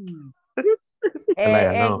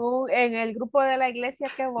 En el grupo de la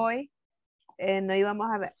iglesia que voy, no íbamos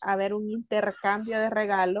a ver un intercambio de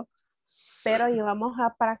regalos, pero íbamos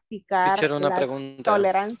a practicar Teacher, una la pregunta.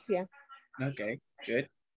 tolerancia. Ok, good.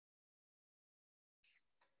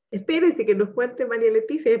 Espérese que nos cuente María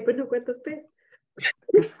Leticia y después nos cuenta usted.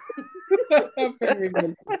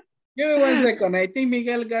 Give me 1 second. I think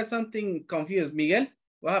Miguel got something confused. Miguel,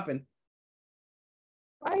 what happened?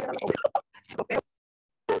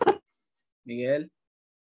 Miguel,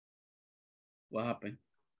 what happened?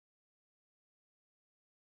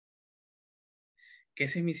 ¿Qué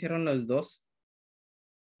se me hicieron los dos?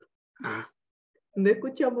 No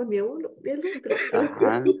escuchamos ni a uno ni al otro.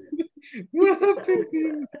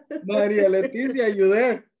 María Leticia,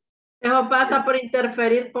 ayudé. Eso pasa por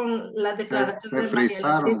interferir con las declaraciones Se de María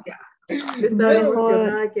frizaron. Leticia. Estaba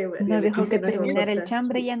emocionada que No dejó que terminara el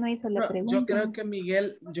chambre y ya no hizo la pregunta. Yo creo que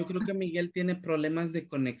Miguel tiene problemas de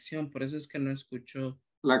conexión, por eso es que no escuchó.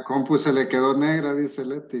 La compu se le quedó negra, dice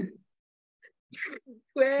Leti.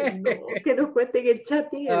 Que nos cuenten el chat.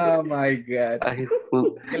 Oh my God.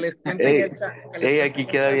 Que les cuenten el chat. Aquí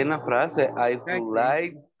queda bien la frase. I would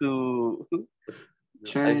like to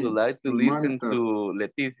listen to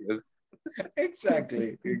Leticia.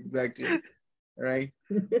 Exactly. Right.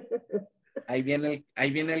 Ahí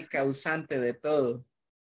viene el causante de todo.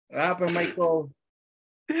 Pues Michael.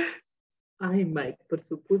 Ay, Mike, por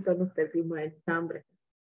su culpa nos perdimos el chambre.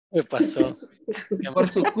 ¿Qué pasó? Por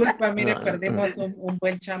su culpa, mire, perdimos un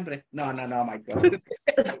buen chambre. No, Michael.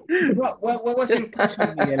 What was your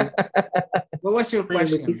question, Miguel? What was your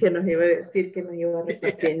question? Leticia nos iba a decir que nos iba a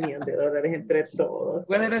repartir $1,000,000 entre todos.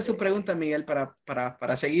 ¿Cuál era su pregunta, Miguel,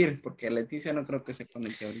 para seguir? Porque Leticia no creo que se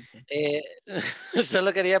conecte ahorita.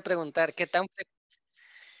 Solo quería preguntar, ¿qué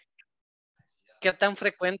tan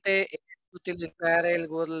frecuente es utilizar el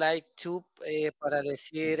would like to para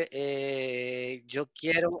decir yo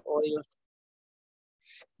quiero o yo?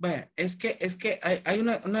 Bueno, es que hay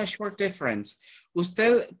una short difference.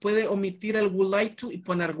 Usted puede omitir el would like to y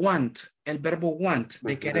poner want, el verbo want,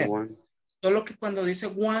 de querer. Solo que cuando dice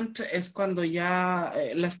want es cuando ya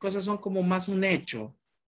las cosas son como más un hecho.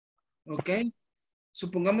 ¿Ok?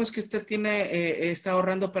 Supongamos que usted está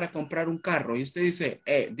ahorrando para comprar un carro y usted dice,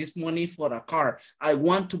 this money for a car. I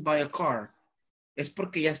want to buy a car. Es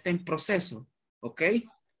porque ya está en proceso. ¿Ok?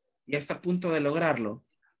 Ya está a punto de lograrlo.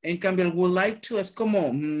 En cambio, el would like to es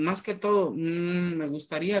como, más que todo, me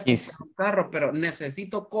gustaría comprar un carro, pero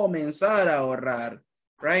necesito comenzar a ahorrar.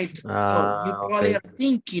 Right? So, you probably are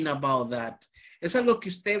thinking about that. Es algo que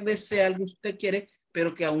usted desea, algo que usted quiere,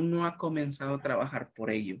 pero que aún no ha comenzado a trabajar por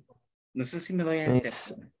ello. No sé si me doy a entender.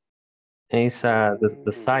 It's the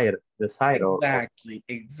desire.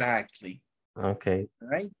 Exactly. Okay.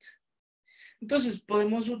 Right? Entonces,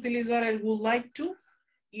 podemos utilizar el would like to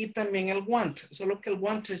y también el want. Solo que el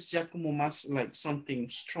want es ya como más like something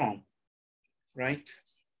strong. Right?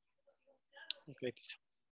 Okay.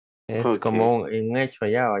 Es como un hecho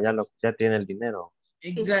ya tiene el dinero.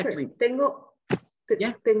 Exactly. Tengo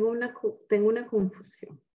una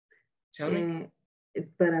confusión.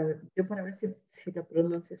 Para ver si la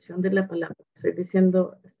pronunciación de la palabra estoy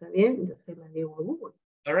diciendo está bien, yo se la digo a Google.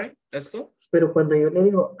 All right, let's go. Pero cuando yo le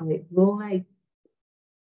digo I would like,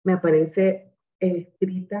 me aparece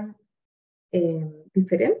escrita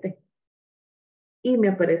diferente. Y me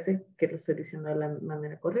aparece que lo estoy diciendo de la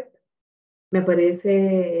manera correcta. Me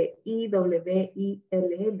aparece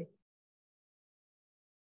IWILL.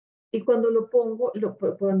 Y cuando lo pongo,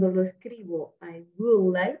 cuando lo escribo I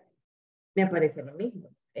would like, me aparece lo mismo.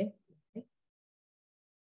 ¿Qué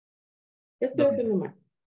estoy haciendo mal?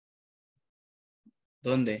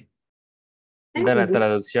 ¿Dónde? ¿De la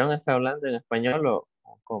traducción está hablando en español o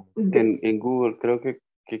cómo? En Google creo que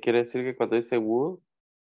quiere decir que cuando dice would,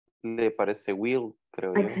 le parece will,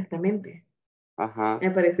 creo yo. Exactamente. Ajá. Me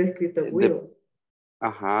aparece escrito will.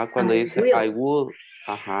 Ajá, cuando dice I would,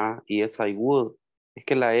 ajá, y es I would. Es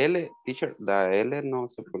que la L, teacher, la L no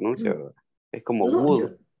se pronuncia, ¿verdad? Es como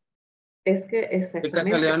would. Es que exactamente. ¿De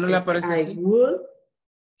casualidad no le aparece así? I would.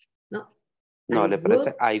 No, le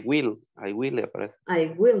aparece I will le aparece. I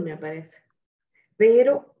will me aparece.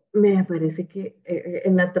 Pero me aparece que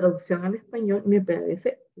en la traducción al español me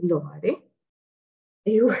aparece lo haré.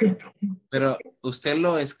 Pero ¿usted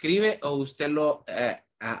lo escribe o usted lo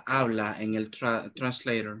habla en el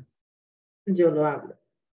translator? Yo lo hablo.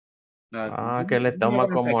 Que le toma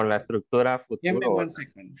como la estructura futuro.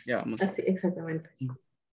 Así, exactamente.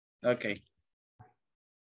 Okay.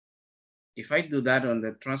 If I do that on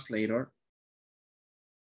the translator,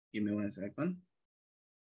 give me 1 second.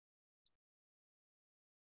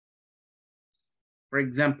 For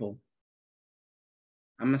example,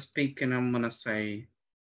 I'm gonna speak and I'm gonna say,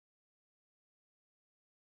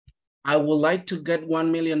 I would like to get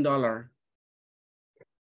 $1 million. All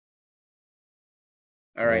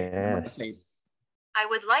right. Yes. I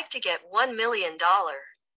would like to get $1 million.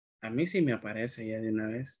 A mí sí me aparece ya de una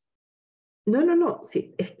vez. No,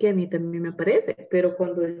 sí, es que a mí también me aparece, pero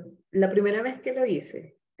cuando la primera vez que lo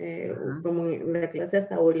hice, como en la clase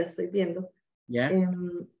hasta hoy la estoy viendo,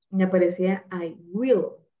 me aparecía I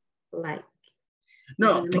will like.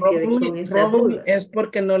 No, probably es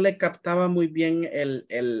porque no le captaba muy bien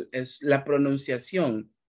la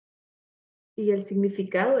pronunciación. Y el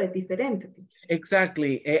significado es diferente.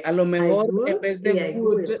 Exactly. A lo mejor en vez de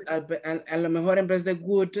good, a lo mejor en vez de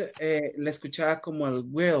good, le escuchaba como el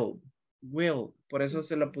will. Por eso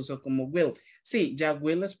se lo puso como will. Sí, ya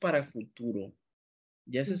will es para futuro.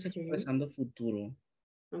 Ya se está expresando futuro.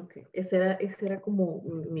 Ok, esa era como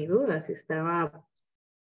mi duda, si estaba...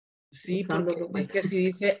 Sí, porque es que si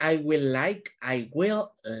dice I will like,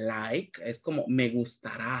 es como me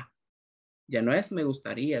gustará. Ya no es me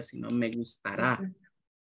gustaría, sino me gustará.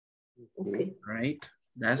 Okay. Right?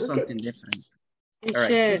 That's Okay. something different. All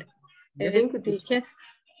Teacher, right. Yes. teacher,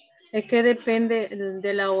 es que depende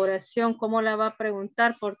de la oración, cómo la va a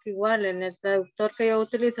preguntar, porque igual en el traductor que yo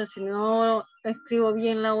utilizo, si no escribo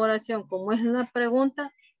bien la oración, como es una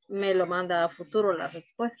pregunta, me lo manda a futuro la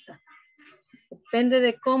respuesta. Depende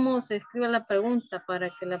de cómo se escribe la pregunta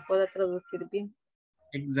para que la pueda traducir bien.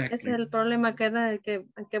 Exactly. Ese es el problema que da, hay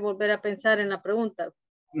que volver a pensar en la pregunta.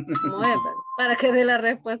 ¿Cómo es? Para que dé la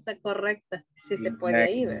respuesta correcta, si se puede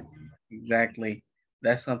ahí ver. Exactly.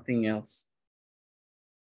 That's something else.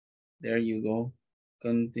 There you go.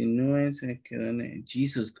 Continúe, se quedó en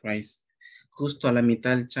Jesus Christ. Justo a la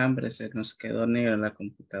mitad del chambre se nos quedó negra la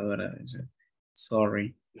computadora.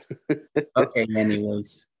 Sorry. Okay,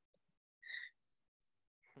 anyways.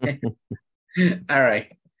 All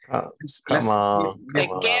right. Come on. Se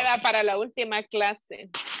queda para la última clase.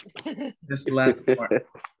 This last part.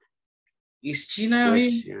 Is China?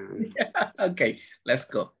 Okay, let's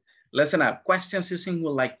go. Listen up. Questions using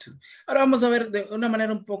would like to. Ahora vamos a ver de una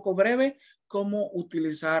manera un poco breve cómo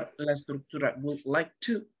utilizar la estructura would like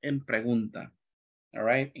to en pregunta. All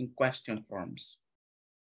right, in question forms.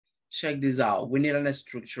 Check this out. We need a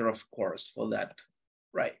structure, of course, for that.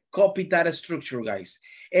 Right. Copy that structure, guys.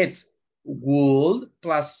 It's would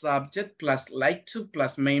plus subject plus like to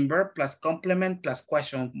plus main verb plus complement plus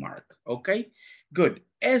question mark. Okay. Good.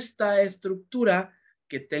 Esta estructura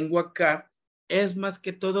que tengo acá es más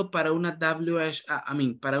que todo para una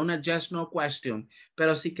para una yes no question.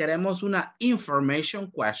 Pero si queremos una information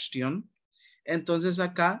question, entonces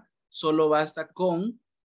acá solo basta con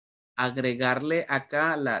agregarle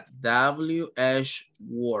acá la WH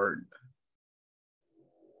word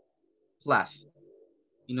plus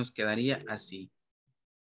y nos quedaría así.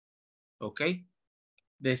 ¿Ok?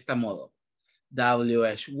 De este modo.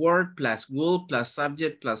 WH word plus will plus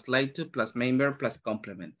subject plus like to plus main verb plus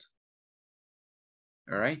complement.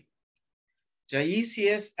 All right. Y ahí sí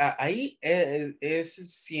es, ahí es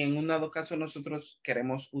si en un dado caso nosotros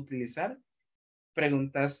queremos utilizar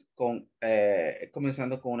preguntas con,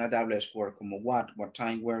 comenzando con una WH word como what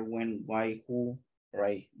time, where, when, why, who,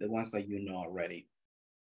 right? The ones that you know already.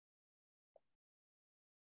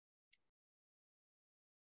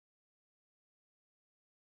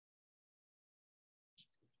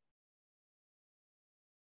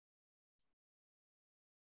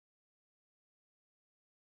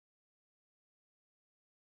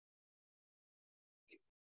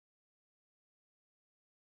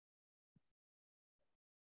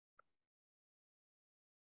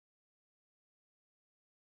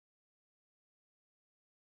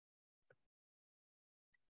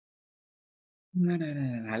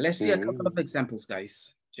 No. Let's see a couple of examples,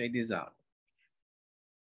 guys. Check this out.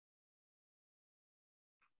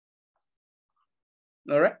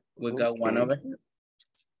 All right, we got one over here.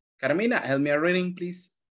 Carmina, help me a reading,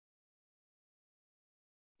 please.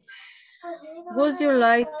 Would you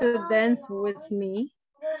like to dance with me?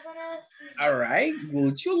 All right,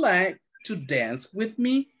 would you like to dance with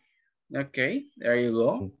me? Okay, there you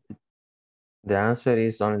go. The answer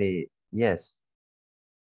is only yes.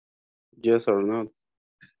 Yes or not.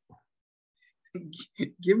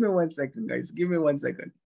 Give me 1 second, guys. Give me 1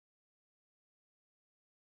 second.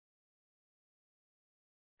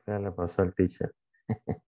 ¿Qué le pasó al teacher?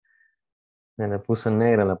 Me le puso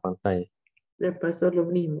negra la pantalla. Le pasó lo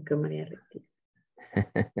mismo que María Leticia.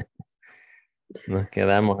 Nos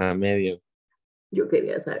quedamos a medio. Yo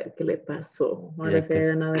quería saber qué le pasó. Ahora se ha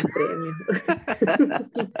ganado el premio.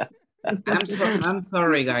 I'm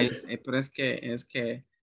sorry, guys. Pero es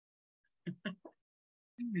que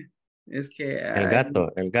el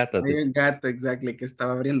gato. El gato, exactly, que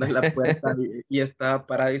estaba abriendo la puerta y estaba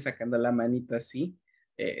parado y sacando la manita así,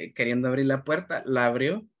 queriendo abrir la puerta, la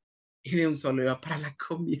abrió y de un solo iba para la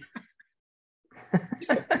comida.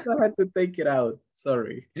 I had to take it out.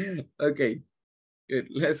 Sorry. Okay, good.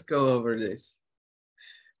 Let's go over this.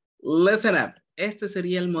 Listen up. Este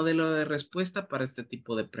sería el modelo de respuesta para este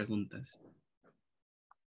tipo de preguntas.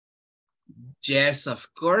 Yes, of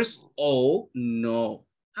course. Oh, no.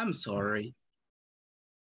 I'm sorry.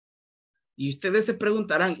 Y ustedes se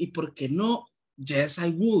preguntarán, ¿y por qué no? Yes, I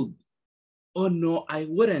would. O no, I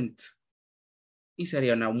wouldn't. Y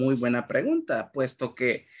sería una muy buena pregunta, puesto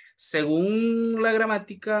que según la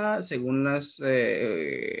gramática, según las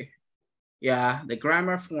the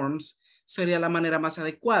grammar forms, sería la manera más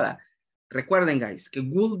adecuada. Recuerden, guys, que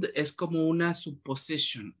would es como una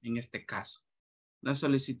supposition en este caso. Una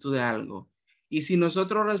solicitud de algo. Y si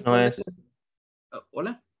nosotros respondemos... No es,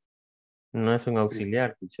 ¿Hola? No es un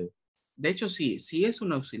auxiliar, teacher. De hecho, sí es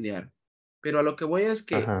un auxiliar. Pero a lo que voy es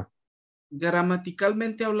que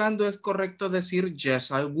Gramaticalmente hablando es correcto decir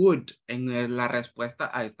yes, I would en la respuesta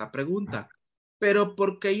a esta pregunta. Pero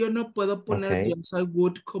 ¿por qué yo no puedo poner yes, I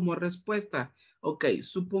would como respuesta? Ok,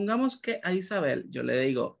 supongamos que a Isabel yo le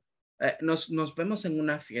digo, nos vemos en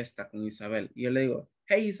una fiesta con Isabel y yo le digo,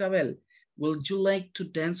 hey Isabel, would you like to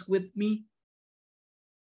dance with me?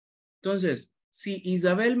 Entonces, si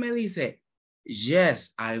Isabel me dice,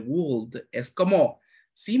 yes, I would, es como,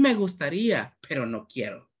 sí me gustaría, pero no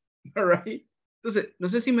quiero. All right? Entonces, no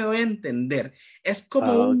sé si me doy a entender. Es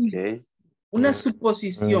como una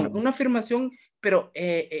suposición, una afirmación, pero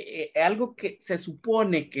algo que se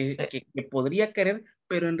supone que podría querer,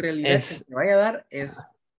 pero en realidad que se vaya a dar es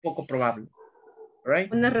poco probable.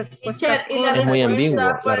 Right? Una respuesta Es muy ambiguo.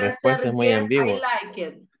 La puede respuesta ser es muy yes, ambigua. I like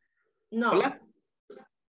it. No. ¿Hola?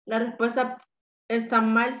 La respuesta está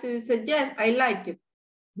mal si dice yes, I like it.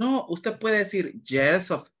 No, usted puede decir yes,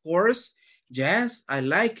 of course. Yes, I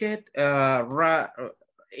like it.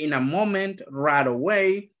 In a moment, right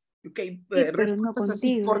away. Okay, Sí, pero respuestas no así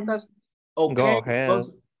contigo. cortas. Ok. Go ahead.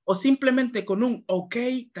 O simplemente con un ok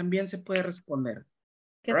también se puede responder.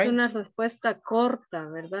 Que right? es una respuesta corta,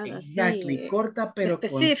 ¿verdad? Exactly, Así, corta pero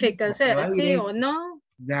específica, concisa, que va sí directo. o no.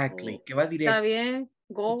 Exactly, que va Está directo. bien,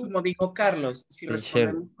 Y go. como dijo Carlos, si Teacher.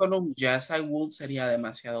 respondemos con un yes, I would sería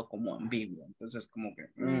demasiado como ambiguo. Entonces como que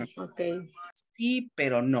Ok. sí,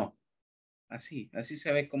 pero no. Así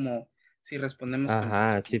se ve como si respondemos con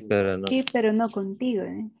Ajá, sí, pero no. Sí, pero no contigo.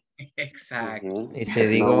 exacto. Y si No with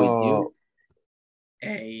you. digo,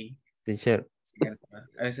 Ey, teacher, cierto.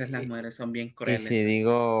 A veces las mujeres son bien y crueles. si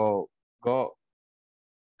digo, go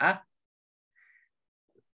ahead,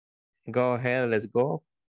 let's go.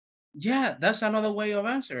 Yeah, that's another way of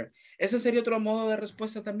answer. Ese sería otro modo de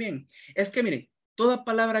respuesta también. Es que miren, toda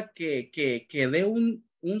palabra que dé un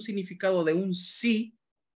significado de un sí,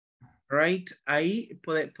 right, ahí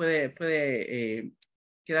puede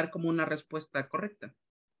quedar como una respuesta correcta.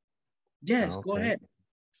 Yes, go ahead.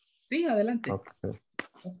 Sí, adelante. Okay.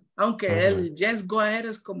 Aunque el yes, go ahead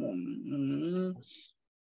es como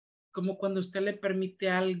cuando usted le permite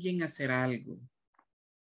a alguien hacer algo.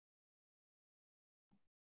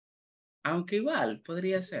 Aunque igual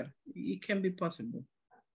podría ser. It can be possible.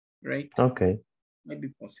 Right? Okay. Might be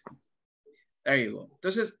possible. There you go.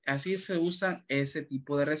 Entonces, así se usa ese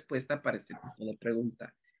tipo de respuesta para este tipo de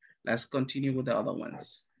pregunta. Let's continue with the other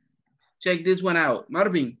ones. Check this one out.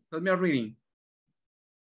 Marvin, help me out reading.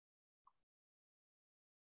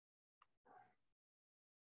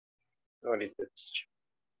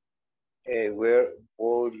 Where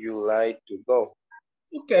would you like to go?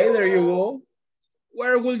 Okay, there you go.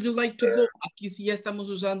 Where would you like to go? Aquí sí ya estamos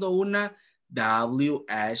usando una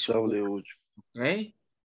WH. Okay.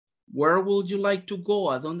 Where would you like to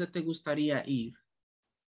go? ¿A dónde te gustaría ir?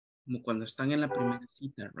 Como cuando están en la primera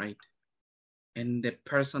cita, right? And the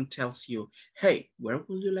person tells you, hey, where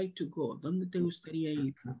would you like to go? ¿Dónde te gustaría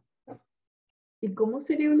ir? ¿Y cómo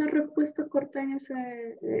sería una respuesta corta en esa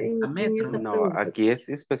No, pregunta? aquí es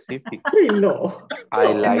específico. No.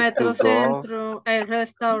 I like Metro to go. Centro, el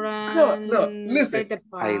restaurante. No, listen.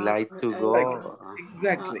 I like to go.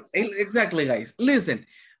 Exactly, guys. Listen,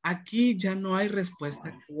 aquí ya no hay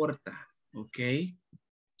respuesta corta, ¿ok?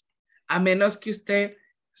 A menos que usted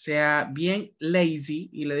sea bien lazy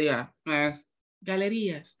y le diga,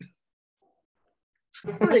 galerías.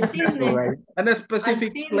 For example, right? And a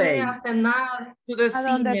specific place. To the A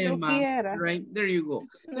donde tú cinema, quieras. right? There you go.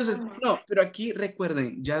 Entonces, no, pero aquí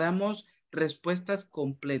recuerden, ya damos respuestas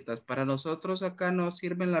completas. Para nosotros acá no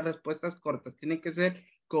sirven las respuestas cortas. Tienen que ser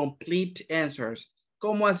complete answers.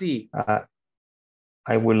 ¿Cómo así?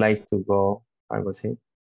 I would like to go, algo así.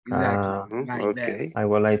 Exactly. Like this. I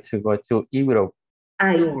would like to go to Europe.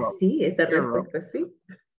 Ay, sí, esa respuesta sí.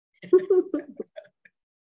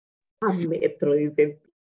 A metro, dice.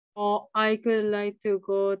 Oh, I could like to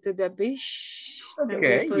go to the beach.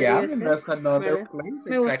 Okay, yeah, that's another place.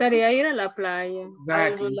 Me gustaría ir a la playa. Exactly. I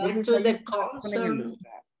would like Entonces, to ahí the ustedes ponen el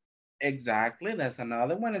lugar. Exactly, that's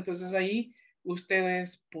another one. Entonces ahí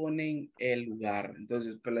ustedes ponen el lugar.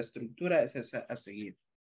 Entonces, pues la estructura es esa a seguir.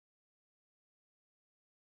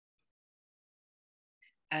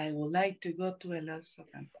 I would like to go to a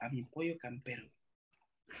mi pollo campero.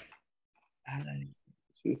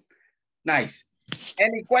 Nice.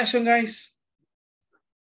 Any question, guys?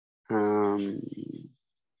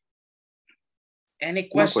 Any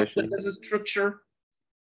questions with this structure?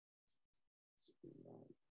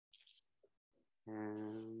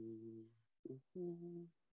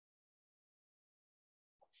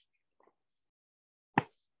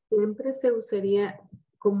 Siempre se usaría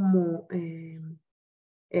como el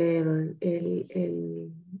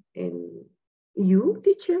you,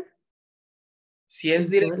 teacher. Si es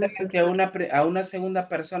directamente a una segunda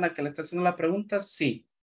persona que le está haciendo la pregunta, sí.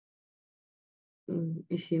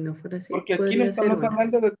 Y si no fuera así, Porque aquí no podría ser estamos una.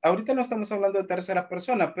 hablando de, ahorita no estamos hablando de tercera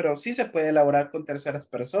persona, pero sí se puede elaborar con terceras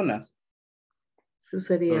personas. Eso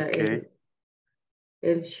sería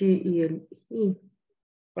el she y el he.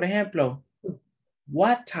 Por ejemplo,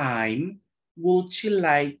 what time would she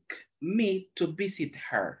like me to visit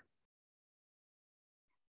her?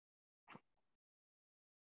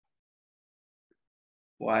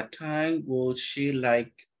 What time would she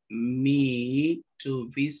like me to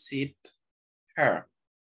visit her?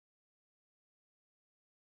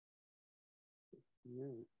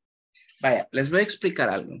 Vaya, les voy a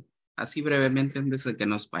explicar algo, así brevemente antes de que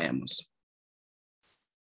nos vayamos.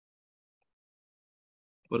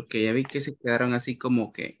 Porque ya vi que se quedaron así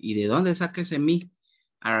como que, ¿y de dónde saca ese me?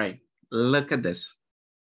 All right, look at this.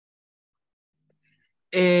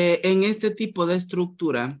 En este tipo de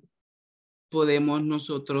estructura, podemos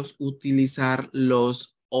nosotros utilizar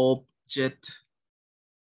los object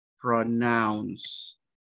pronouns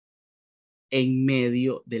en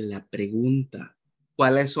medio de la pregunta.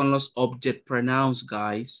 ¿Cuáles son los object pronouns,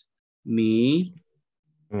 guys? Me,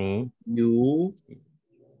 you,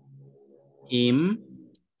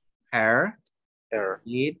 him, her,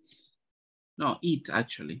 it,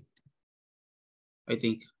 actually. I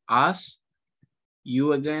think us,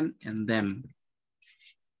 you again, and them.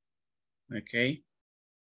 Okay.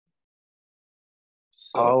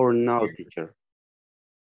 So, our now, teacher.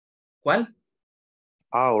 ¿Cuál?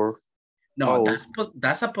 Our. No, our.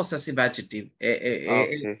 That's a possessive adjective.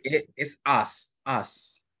 Okay. It's us.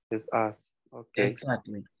 It's us. Okay.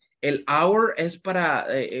 Exactly. El our es para,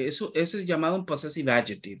 eso es llamado un possessive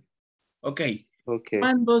adjective. Okay.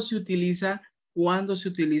 ¿Cuándo se utilizan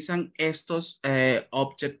estos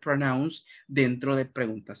object pronouns dentro de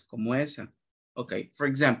preguntas como esa? Okay, for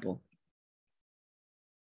example.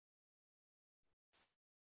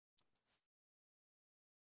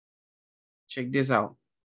 Check this out.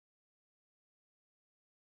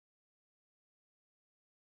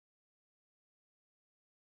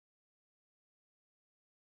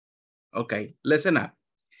 Okay, listen up.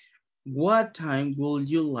 What time would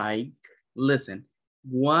you like? Listen.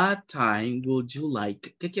 What time would you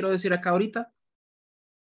like? ¿Qué quiero decir acá ahorita?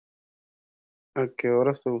 ¿A qué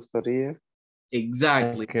hora te gustaría?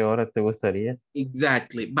 Exactly. ¿A qué hora te gustaría?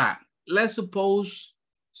 Exactly. But let's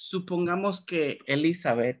supongamos que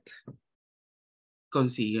Elizabeth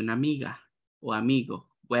consigue una amiga o amigo,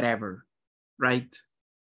 whatever, right?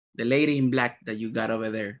 The lady in black that you got over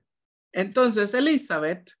there. Entonces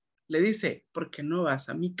Elizabeth le dice, ¿por qué no vas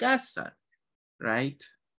a mi casa? Right?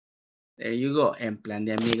 There you go. En plan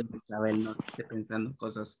de amigo, Isabel, no esté pensando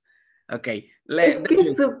cosas. Ok. Es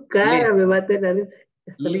que su cara me va a tener.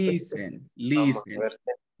 Listen.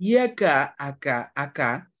 Y acá,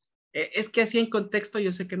 es que así en contexto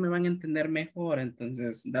yo sé que me van a entender mejor,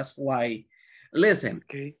 entonces, that's why. Listen.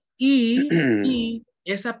 Okay. Y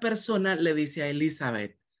esa persona le dice a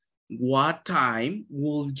Elizabeth, what time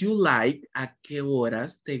would you like? ¿A qué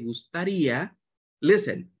horas te gustaría?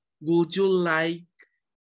 Listen, would you like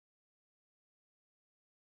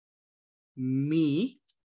me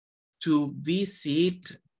to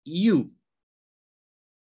visit you?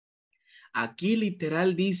 Aquí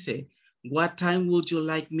literal dice, what time would you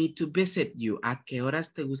like me to visit you? ¿A qué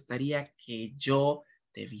horas te gustaría que yo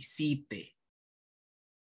te visite?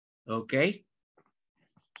 ¿Ok?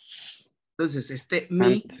 Entonces, este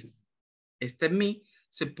me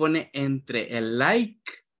se pone entre el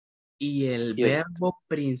like y el verbo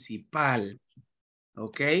principal.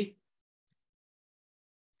 ¿Ok?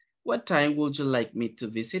 What time would you like me to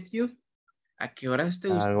visit you? ¿A qué horas te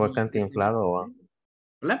gustaría? Algo acantinflado, ¿va?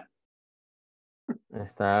 ¿Hola?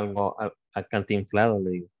 Está algo acantinflado,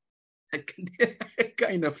 le digo.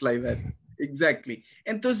 Kind of like that. Exactly.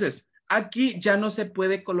 Entonces, aquí ya no se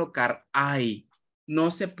puede colocar I.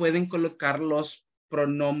 No se pueden colocar los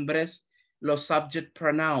pronombres, los subject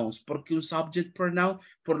pronouns, porque un subject pronoun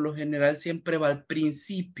por lo general siempre va al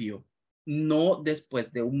principio, no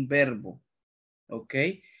después de un verbo. ¿Ok?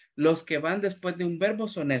 Los que van después de un verbo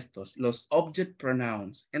son estos, los object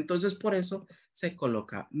pronouns. Entonces, por eso se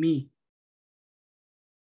coloca me.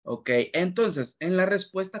 Ok, entonces, en la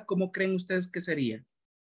respuesta, ¿cómo creen ustedes que sería?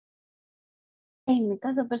 En mi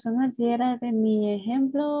caso personal, si era de mi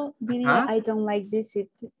ejemplo, diría I don't like visit.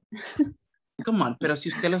 Come on, pero si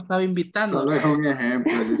usted lo estaba invitando. Solo es un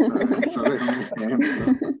ejemplo, Elizabeth, solo es un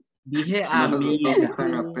ejemplo. Dije a mí.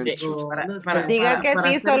 Diga que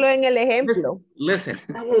sí, solo en el ejemplo. Listen.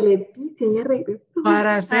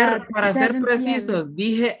 Para ser precisos,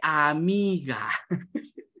 dije amiga.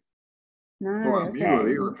 No, o amigo, sea,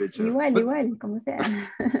 digo, teacher. igual, como sea.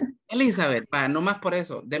 Elizabeth, va, no más por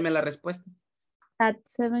eso. Deme la respuesta. At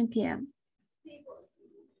 7 p.m.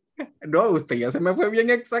 No, usted ya se me fue bien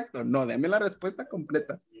exacto. No, deme la respuesta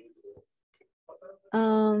completa.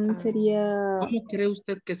 Sería... ¿Cómo cree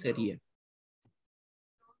usted que sería?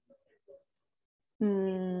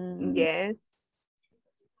 Yes.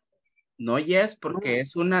 No yes, porque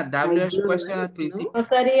es una WH question al principio. No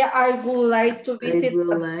sería I would like to visit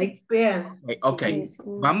would at like 6 p.m. Ok,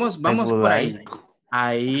 vamos would por ahí.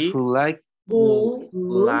 I would like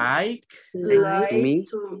me,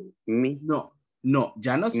 to... me. No,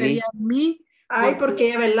 ya no sería me. Ay,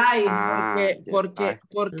 porque lleva el like. ¿Por qué?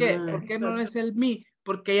 ¿Por qué no es el me?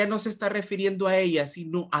 Porque ella no se está refiriendo a ella,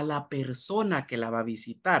 sino a la persona que la va a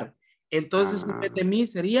visitar. Entonces, en vez de mí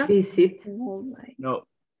sería... Visit. No.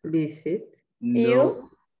 Visit. No.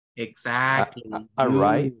 Exactly.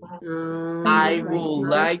 Alright. I would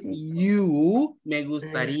like you. Me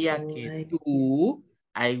gustaría que tú.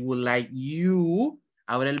 I would like you.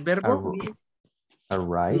 Ahora el verbo.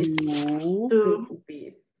 Alright. To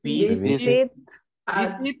visit.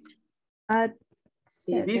 At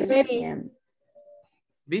 7 p.m.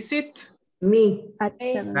 Visit. Me. At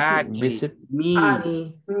 7 Exactly. Visit. Me.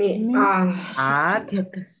 At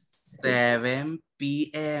 7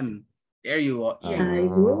 p.m. There you go. I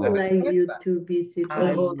would like you to visit.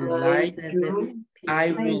 I would like you.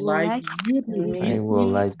 I would like you to I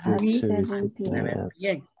would like you visit to me visit. at 7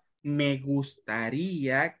 p.m. Me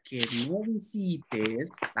gustaría que me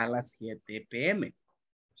visites a las 7 p.m.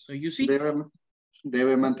 So you see.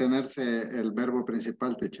 Debe mantenerse el verbo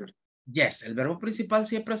principal, teacher. Yes, el verbo principal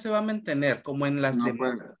siempre se va a mantener como en las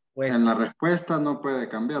demás respuestas. En la respuesta no puede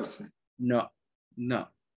cambiarse. No.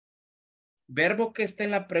 Verbo que esté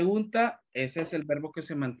en la pregunta, ese es el verbo que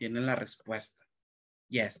se mantiene en la respuesta.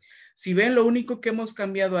 Yes. Si ven, lo único que hemos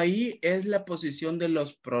cambiado ahí es la posición de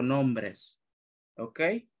los pronombres. ¿Ok?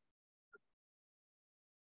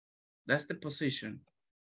 That's the position.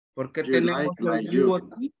 ¿Por qué tenemos el you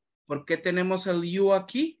aquí? ¿Por qué tenemos el you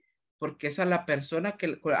aquí? Porque es a la persona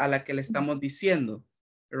a la que le estamos diciendo.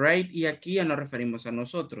 Right? Y aquí ya nos referimos a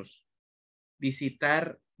nosotros.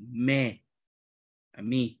 Visitarme. A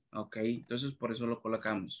mí. Ok. Entonces por eso lo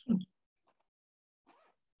colocamos.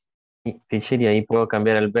 Teacher, y ahí puedo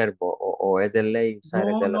cambiar el verbo o es de ley usar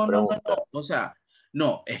el de la pregunta. No. O sea,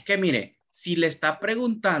 no, es que mire, si le está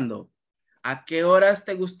preguntando a qué horas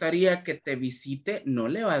te gustaría que te visite, no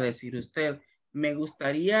le va a decir usted, me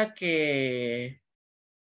gustaría que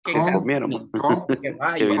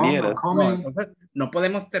vaya. No, entonces no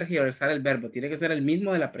podemos tergiversar el verbo, tiene que ser el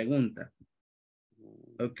mismo de la pregunta.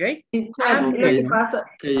 ¿Ok? Lo que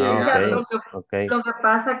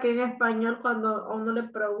pasa que en español cuando a uno le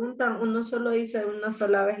preguntan, uno solo dice una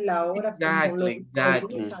sola vez la hora. Exactly.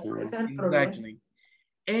 Ese es el problema.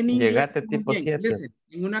 En inglés, Llegaste tipo 7.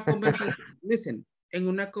 En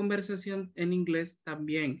una conversación en inglés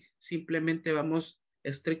también simplemente vamos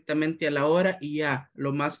estrictamente a la hora y ya,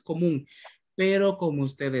 lo más común. Pero como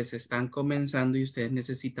ustedes están comenzando y ustedes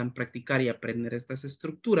necesitan practicar y aprender estas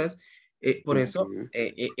estructuras, por eso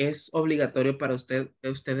es obligatorio para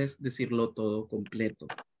ustedes decirlo todo completo.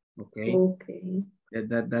 ¿Ok?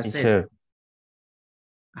 That's it.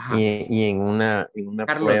 Ajá. Y en una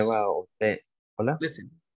Carlos, prueba usted, hola.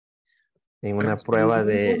 Listen. En una prueba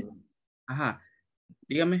de, ajá,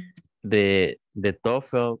 dígame. De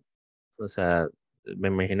TOEFL, o sea, me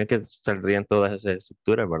imagino que saldrían todas esas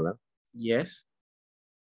estructuras, ¿verdad? Yes.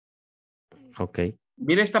 Ok.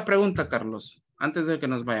 Mira esta pregunta, Carlos, antes de que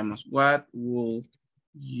nos vayamos. What would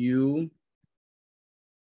you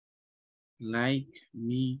like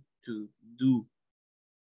me to do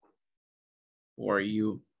for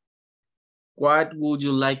you? What would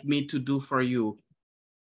you like me to do for you?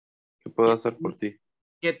 ¿Qué puedo hacer por ti?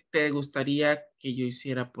 ¿Qué te gustaría que yo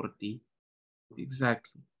hiciera por ti? Exacto.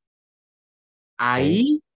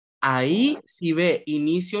 Ahí, si ve,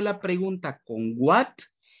 inicio la pregunta con what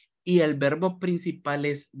y el verbo principal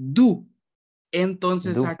es do.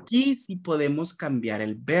 Entonces aquí sí podemos cambiar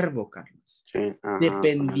el verbo, Carlos. Sí.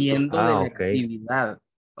 Dependiendo de la actividad.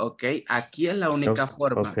 Ok, aquí es la única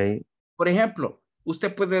forma. Por ejemplo,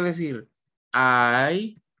 usted puede decir,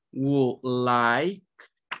 I would like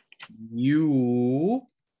you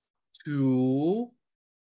to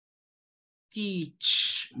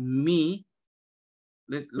teach me.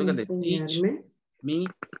 Look at this. Teach me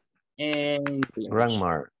English.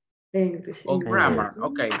 Grammar. Grammar.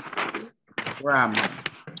 Okay. Grammar.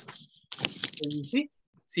 ¿Sí?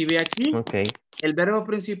 Si ve aquí, el verbo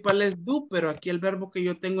principal es do, pero aquí el verbo que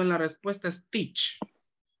yo tengo en la respuesta es teach.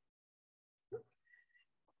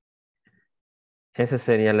 Esa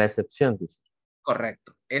sería la excepción, dice.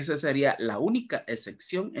 Correcto. Esa sería la única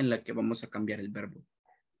excepción en la que vamos a cambiar el verbo.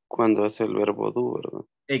 Cuando es el verbo do, ¿verdad?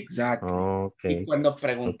 Exactly. Okay. Y cuando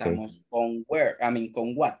preguntamos con where,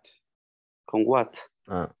 con what. Con what.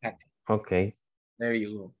 Exactly. Okay. There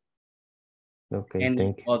you go. Okay, Any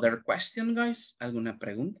thank you. other question, guys? ¿Alguna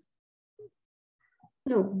pregunta?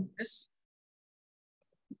 No. Yes.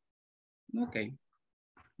 Okay.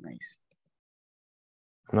 Nice.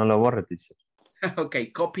 No lo borre, teacher.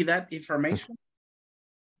 Okay, copy that information.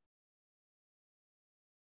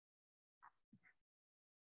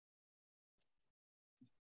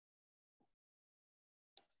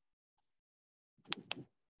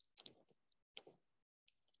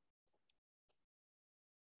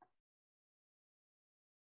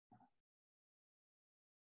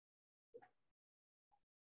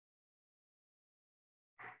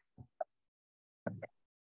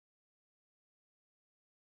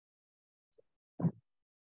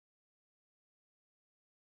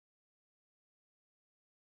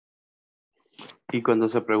 Y cuando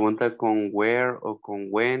se pregunta con where o con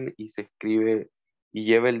when y se escribe y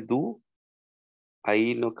lleva el do,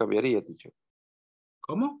 ahí no cambiaría, teacher.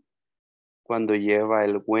 ¿Cómo? Cuando lleva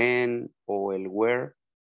el when o el where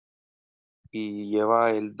y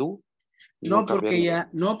lleva el do, No,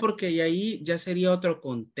 porque ya ahí ya sería otro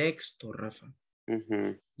contexto, Rafa.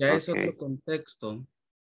 Ya es otro contexto.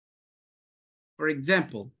 For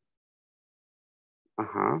example.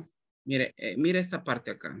 Ajá. Mire esta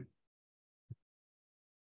parte acá.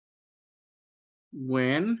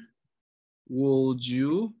 When would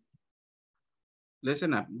you,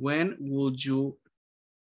 listen up, when would you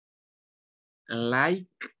like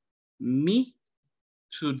me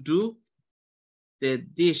to do the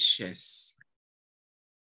dishes?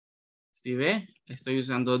 ¿Sí ve? Estoy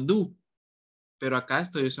usando do, pero acá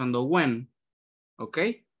estoy usando when, ¿ok?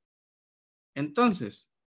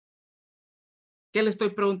 Entonces, ¿qué le estoy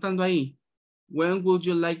preguntando ahí? When would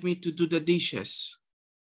you like me to do the dishes?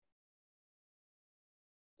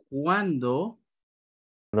 ¿Cuándo?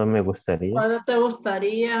 No me gustaría. ¿Cuándo te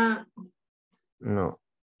gustaría? No.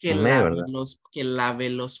 Que ¿verdad? lave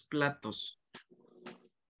los platos.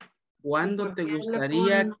 ¿Cuándo te ¿Por qué le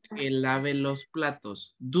gustaría ponen? que lave los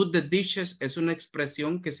platos? Do the dishes es una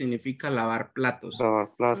expresión que significa lavar platos.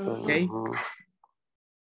 Lavar platos. Okay.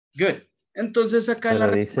 Good. Entonces acá Pero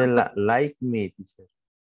la dice like me, teacher.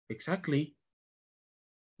 Exactly.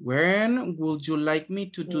 When would you like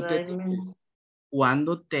me to do the dishes?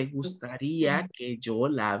 ¿Cuándo te gustaría que yo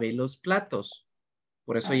lave los platos?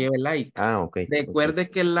 Por eso lleva el like. Ok. Recuerde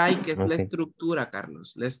que like es la estructura,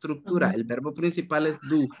 Carlos. La estructura. El verbo principal es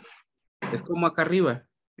do. Es como acá arriba.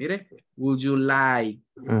 Mire. Would you like?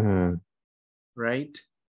 Right?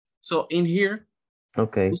 So, in here.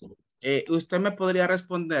 Okay. Usted me podría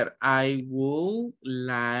responder. I would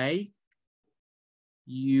like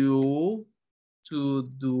you to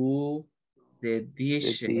do the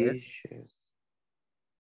dishes.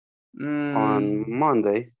 On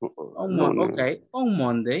Monday. Okay, on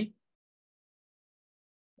Monday.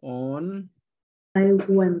 I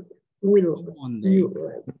will. Monday.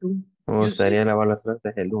 Me gustaría lavar las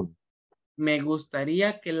trastes el lunes. Me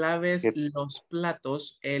gustaría que laves los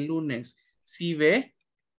platos el lunes. Si ve,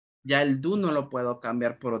 ya el do no lo puedo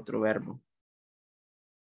cambiar por otro verbo.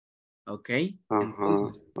 Ok.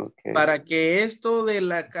 Entonces, para que esto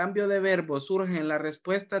del cambio de verbo surja en la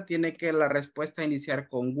respuesta, tiene que la respuesta iniciar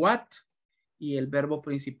con what y el verbo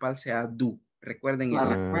principal sea do. Recuerden ¿La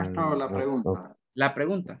eso. respuesta o la pregunta? La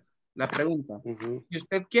pregunta. La pregunta. Si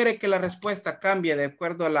usted quiere que la respuesta cambie de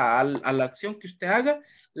acuerdo a la acción que usted haga,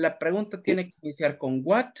 la pregunta tiene que iniciar con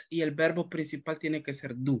what y el verbo principal tiene que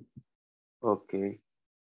ser do. Ok.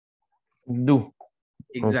 Do.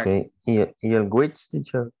 Exacto. Okay. ¿Y el which,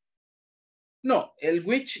 teacher? No, el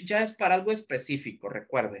which ya es para algo específico,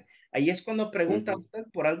 recuerde. Ahí es cuando pregunta usted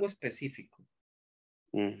por algo específico.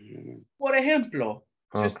 Por ejemplo,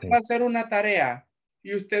 si usted va a hacer una tarea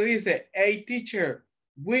y usted dice, hey teacher,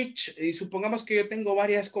 which, y supongamos que yo tengo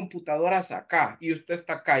varias computadoras acá y usted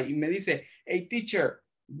está acá y me dice, hey teacher,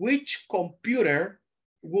 which computer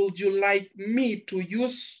would you like me to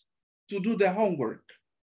use to do the homework?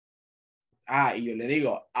 Y yo le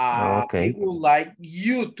digo, I would like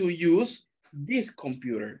you to use this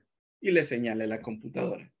computer. Y le señale la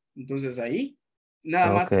computadora. Entonces ahí,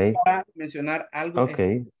 nada más es para mencionar algo.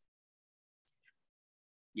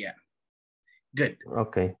 Yeah. Good.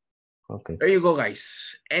 Okay. There you go,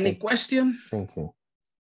 guys. Any question? Thank you.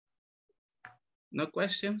 No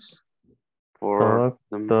questions?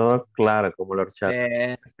 Todo claro, como la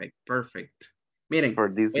horchata. Perfect. Miren,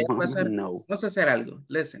 vamos a hacer algo.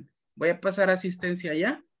 Listen, voy a pasar asistencia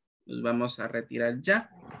ya. Los vamos a retirar ya.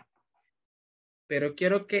 Pero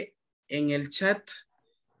quiero que en el chat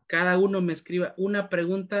cada uno me escriba una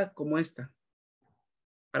pregunta como esta.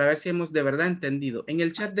 Para ver si hemos de verdad entendido. En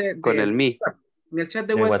el chat de Con el mi. WhatsApp. En el chat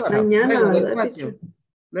de En WhatsApp. WhatsApp. Luego Mañana, despacio.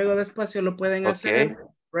 Luego despacio lo pueden hacer.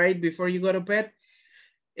 Ok. Right before you go to bed.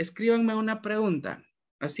 Escríbanme una pregunta.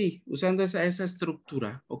 Así, usando esa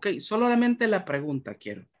estructura. Ok. Solamente la pregunta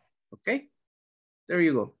quiero. Ok. There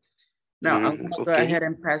you go. Now, I'm going to go ahead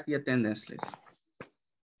and pass the attendance list.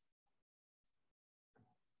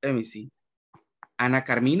 Let me see. Ana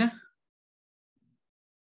Carmina.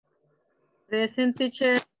 Present,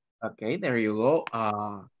 teacher. Okay, there you go.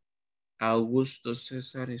 Augusto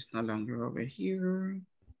Cesar is no longer over here.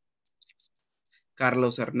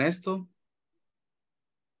 Carlos Ernesto.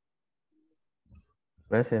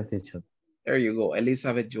 Present, teacher. There you go.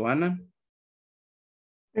 Elizabeth Joana.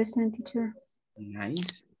 Present, teacher.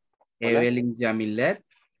 Nice. Hola. Evelyn Yamilet.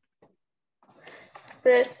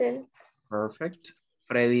 Present. Perfect.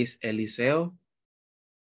 Freddy's Eliseo.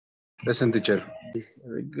 Present, teacher.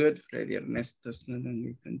 Very good. Freddy Ernesto is no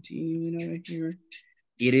longer continuing over here.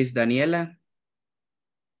 Iris Daniela.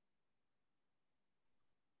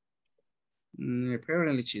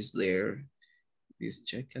 Apparently she's there. This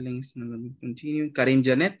checking is no longer continuing. Karin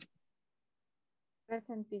Janet.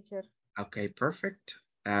 Present, teacher. Okay, perfect.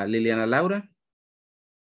 Liliana Laura.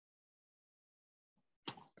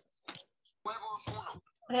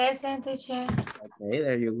 Present, teacher. Okay,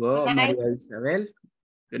 there you go. Good night. Maria Isabel.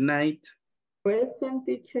 Good night. Present,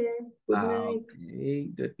 teacher. Good night. Okay,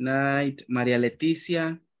 good night. María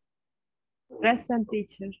Leticia. Present,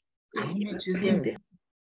 teacher. Oh, she's there.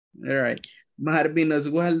 All right. Marvin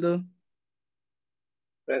Oswaldo.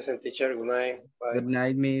 Present, teacher. Good night. Bye. Good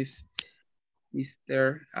night, Miss.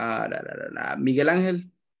 Mr. Miguel Ángel.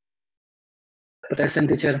 Present,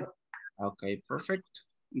 teacher. Okay, perfect.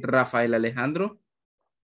 Rafael Alejandro.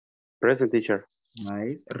 Present, teacher.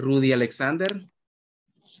 Nice. Rudy Alexander.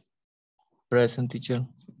 Present, teacher.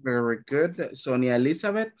 Very good. Sonia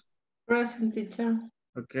Elizabeth. Present, teacher.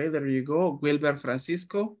 Okay, there you go. Wilber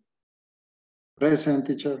Francisco. Present,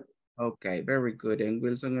 teacher. Okay, very good. And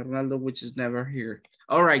Wilson Arnaldo, which is never here.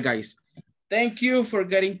 All right, guys. Thank you for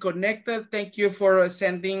getting connected. Thank you for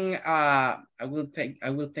sending, I will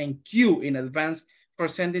thank you in advance for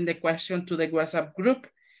sending the question to the WhatsApp group.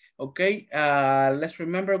 Okay, let's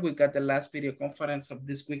remember we got the last video conference of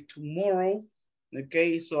this week tomorrow.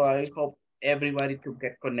 Okay, so I hope everybody to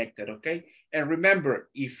get connected, okay? And remember,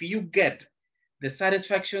 if you get the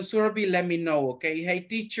satisfaction survey, let me know, okay? Hey,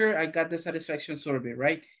 teacher, I got the satisfaction survey,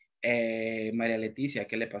 right? María Leticia,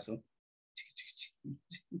 ¿qué le pasó?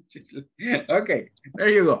 Okay, there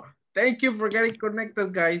you go. Thank you for getting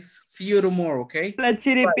connected, guys. See you tomorrow, okay? La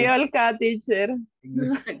chiripiolca, teacher.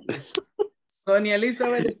 Sonia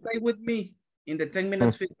Elizabeth, stay with me in the 10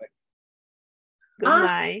 minutes feedback. Good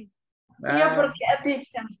night. ¿Yo por qué,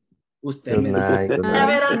 teacher? Usted Good me night. Good A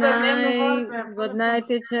ver, night. al bebé mejor. Good night,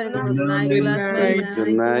 teacher. Good Good night, night. classmates. Good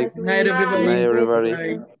night. Good night, everybody. Good night, everybody.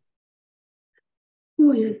 Bye.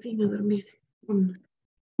 Uy, al fin a dormir.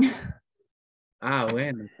 Ah,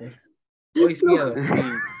 bueno, pues. Hoy sí a dormir.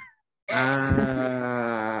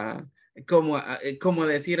 Como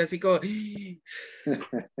decir así como del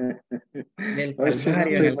Hoy sí no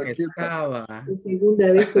calvario se en el lo que quita. estaba. La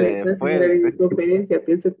segunda vez que Se me pasa fue, en la dice. videoconferencia,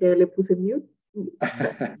 pienso que ya le puse mute.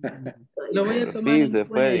 Lo voy a tomar Sí, en se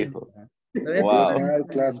fue, cuenta. dijo. Lo voy a Wow. tomar en Good night,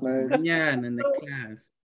 cuenta classmate. mañana en la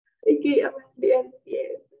clase. Es que ya me olvidé el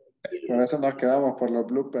tiempo. Con eso nos quedamos por los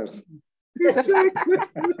bloopers. Exacto.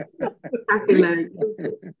 Ah, que la de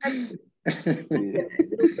Sí.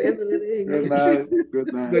 Good night. Good night.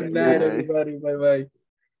 Good night, Good night. everybody. Bye bye.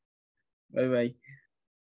 Bye bye.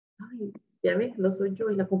 Ay, ya ves, no soy yo,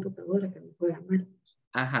 es la computadora que me juega mal.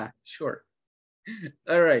 Ajá, sure.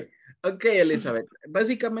 All right. Ok, Elizabeth.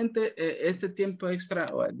 Básicamente, este tiempo extra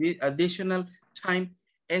o additional time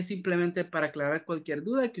es simplemente para aclarar cualquier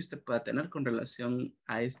duda que usted pueda tener con relación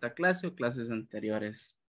a esta clase o clases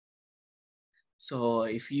anteriores. So,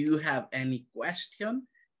 if you have any question,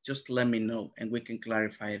 just let me know and we can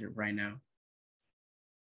clarify it right now.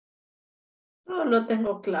 No lo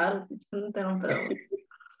tengo claro, no tengo preguntas.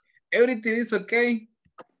 Everything is okay.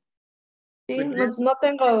 Sí, With no, this? no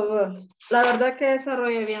tengo dudas. La verdad que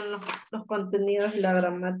desarrollé bien los contenidos y la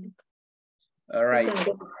gramática. All right. No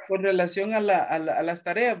tengo- Con relación a las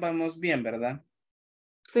tareas, vamos bien, ¿verdad?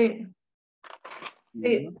 Sí.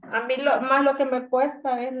 Sí, a mí más lo que me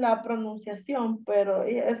cuesta es la pronunciación, pero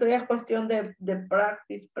eso ya es cuestión de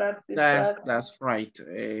practice. That's right.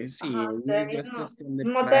 Sí, Ajá, de ahí es cuestión de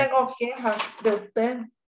no práctica. tengo quejas de usted.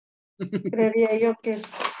 Creería yo que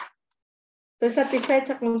Estoy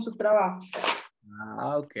satisfecha con su trabajo.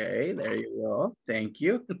 Ah, okay, there you go. Thank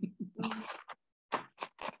you.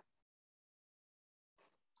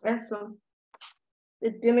 Eso.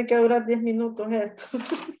 Y tiene que durar 10 minutos esto.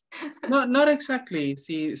 No, not exactly.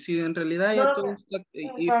 Si en realidad ya No, todo está,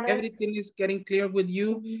 me if parece. everything is getting clear with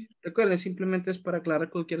you, recuerden, simplemente es para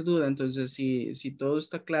aclarar cualquier duda. Entonces, si todo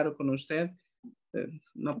está claro con usted,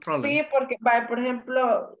 no problem. Sí, porque, vaya, por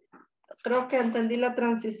ejemplo, creo que entendí la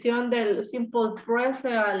transición del simple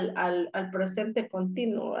present al presente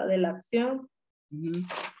continuo, de la acción.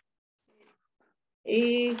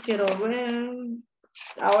 Y quiero ver,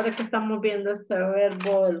 ahora que estamos viendo este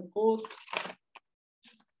verbo, el could,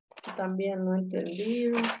 también lo he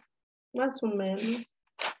entendido, más o menos.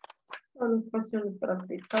 Solo es cuestión de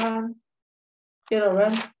practicar. Quiero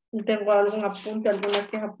ver, tengo algún apunte, alguna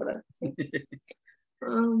queja por aquí.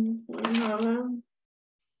 A ver.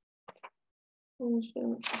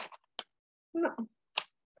 No.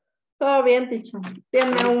 Todo bien, teacher.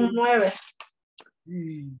 Tiene un 9.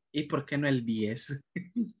 ¿Y por qué no el 10?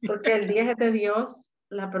 Porque el 10 es de Dios,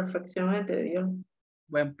 la perfección es de Dios.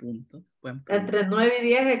 Buen punto, buen punto. Entre 9 y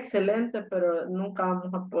 10 excelente, pero nunca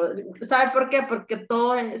vamos a poder. ¿Sabe por qué? Porque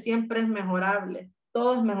todo siempre es mejorable.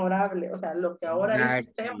 Todo es mejorable. O sea, lo que ahora hizo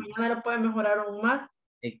usted, mañana lo puede mejorar aún más.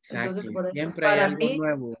 Entonces, Exactly. por eso, Siempre hay para algo mí,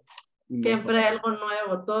 nuevo. siempre hay algo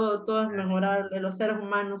nuevo. Todo es mejorable. Los seres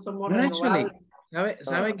humanos somos No, actually, renovables.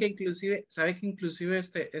 sabe que inclusive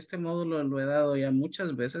este módulo lo he dado ya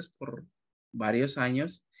muchas veces por varios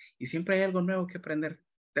años y siempre hay algo nuevo que aprender.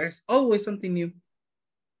 There's always something new.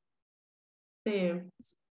 Sí.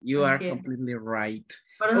 You are Así es. completely right.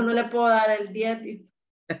 Por eso no le puedo dar el 10.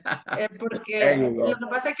 Porque lo que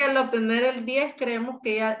pasa es que al obtener el 10 creemos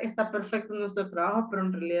que ya está perfecto nuestro trabajo, pero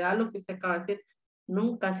en realidad lo que se acaba de decir,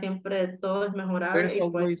 nunca, siempre todo es mejorable. There's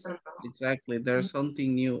always, exactly, there's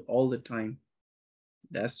something new all the time.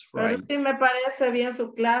 That's right. Pero sí me parece bien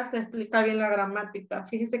su clase, explica bien la gramática.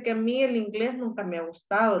 Fíjese que a mí el inglés nunca me ha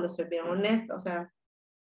gustado, le soy bien honesta, o sea,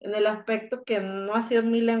 en el aspecto que no ha sido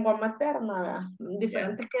mi lengua materna, ¿verdad?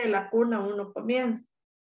 Diferente que de la cuna uno comienza.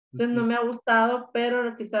 Entonces no me ha gustado,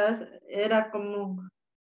 pero quizás era como,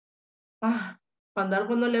 cuando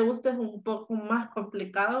algo no le gusta es un poco más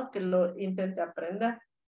complicado que lo intente aprender.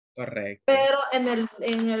 Correcto. Pero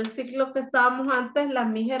en el ciclo que estábamos antes, la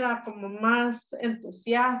mía era como más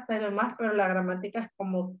entusiasta y demás, pero la gramática es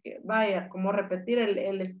como que, vaya, como repetir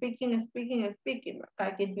el speaking.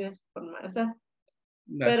 Cada quien tiene su forma de hacer.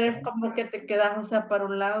 Pero es como que te quedas, o sea, para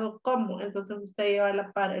un lado, ¿cómo? Entonces usted lleva a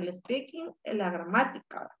la par el speaking y la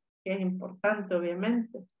gramática, que es importante,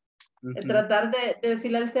 obviamente. Tratar de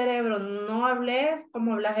decirle al cerebro, no hables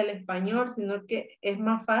como hablas el español, sino que es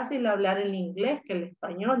más fácil hablar el inglés que el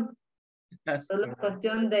español. Solo es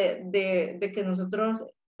cuestión de que nosotros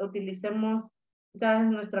utilicemos, ¿sabes?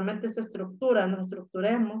 Nuestra mente se estructura, nos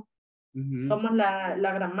estructuremos. Como la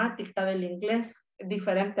gramática del inglés es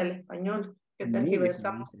diferente al español, que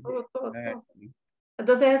tergiversamos todo.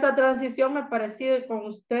 Entonces esa transición me pareció, y con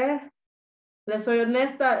usted, le soy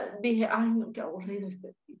honesta, dije, ay, no, qué aburrido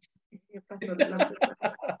este teacher.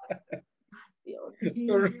 Dios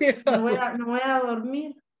mío, me voy a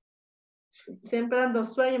dormir. Siempre ando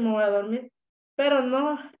sueño, me voy a dormir. Pero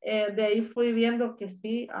no, de ahí fui viendo que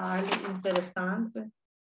sí, interesante.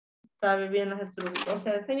 Sabe bien las estructuras, o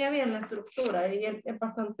sea, enseña bien la estructura y es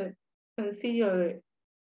bastante sencillo de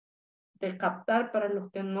captar para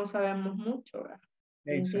los que no sabemos mucho, ¿verdad?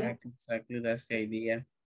 Exactly, that's the idea.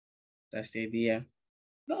 That's the idea.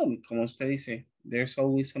 No, como usted dice, there's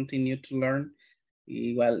always something new to learn. Y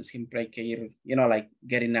igual siempre hay que ir, you know, like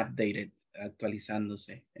getting updated,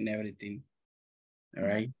 actualizándose and everything. All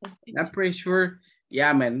right. I'm pretty sure,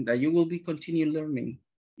 yeah, man, that you will be continue learning.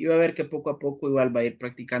 Y va a ver que poco a poco igual va a ir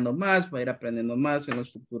practicando más, va a ir aprendiendo más en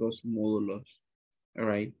los futuros módulos. All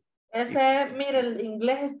right. Mire, el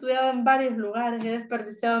inglés he estudiado en varios lugares, he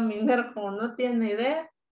desperdiciado mi dinero como no tiene idea.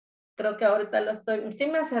 Creo que ahorita lo estoy, sí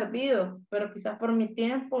me ha servido, pero quizás por mi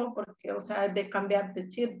tiempo, porque, o sea, de cambiar de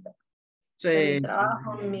chip, de mi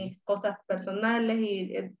trabajo, mis cosas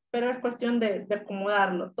personales, pero es cuestión de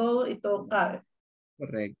acomodarlo todo y todo cabe.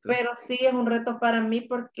 Correcto. Pero sí es un reto para mí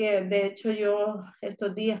porque de hecho yo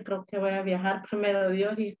estos días creo que voy a viajar primero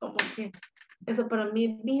Dios y como que eso para mí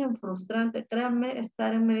es bien frustrante. Créanme,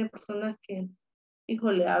 estar en medio de personas que,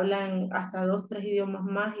 híjole, hablan hasta 2, 3 idiomas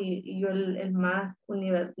más y yo el más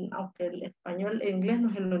universal, aunque el español, el inglés no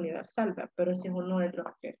es el universal, ¿verdad? Pero sí es uno de los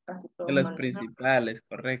que casi todos De los manejan. principales,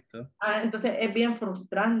 correcto. Entonces es bien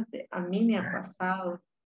frustrante, a mí me ha pasado.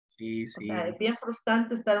 Sí. O sea, es bien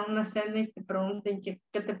frustrante estar en una cena y te pregunten qué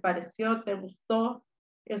te pareció, te gustó.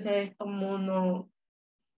 O sea, es como uno,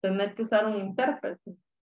 tener que usar un intérprete.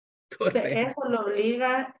 Entonces, eso lo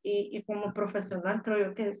obliga y como profesional creo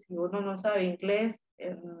yo que si uno no sabe inglés,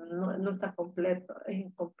 no está completo, es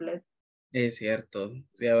incompleto. Es cierto.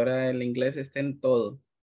 Si ahora el inglés está en todo.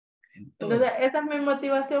 Entonces, esa es mi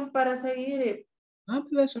motivación para seguir.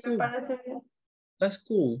 That's cool. Me parece bien. That's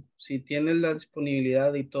cool. Si tienes la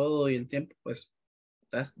disponibilidad y todo y el tiempo, pues,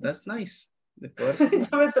 that's nice. De poder.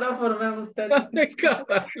 Yo me transformé en usted.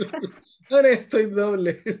 Ahora estoy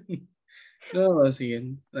doble. No,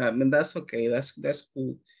 sí. That's okay. That's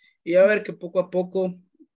cool. Y a ver que poco a poco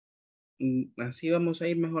así vamos a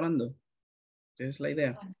ir mejorando. Esa es la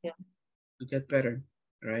idea. To get better,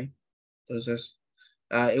 right? Entonces,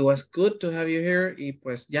 it was good to have you here y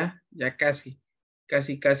pues ya casi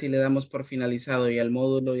le damos por finalizado ya el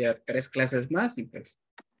módulo, ya 3 clases más y pues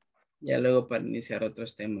ya luego para iniciar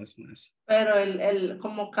otros temas más. Pero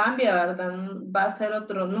como cambia, ¿verdad? Va a ser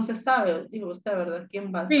otro, no se sabe, dijo usted, ¿verdad?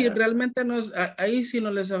 ¿Quién va a ser? Sí, realmente ahí sí no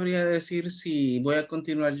les sabría decir si voy a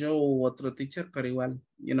continuar yo u otro teacher, pero igual,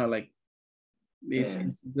 you know, like,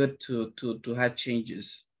 it's good to have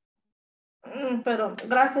changes. Pero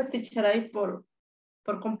gracias, teacher, ahí por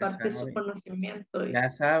compartir su conocimiento. Ya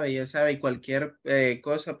sabe, y cualquier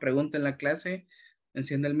cosa, pregunte en la clase,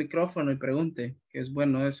 enciende el micrófono y pregunte, que es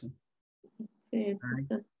bueno eso. Sí,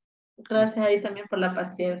 gracias ahí también por la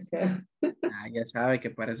paciencia. Ya sabe que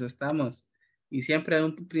para eso estamos. Y siempre a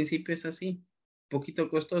un principio es así, un poquito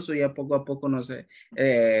costoso, y a poco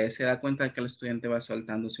se da cuenta que el estudiante va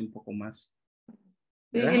soltándose un poco más.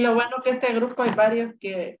 Y lo bueno que este grupo hay varios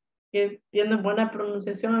que tienen buena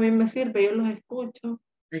pronunciación, a mí me sirve, yo los escucho.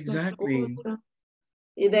 Exactly.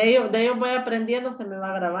 Y de ellos voy aprendiendo, se me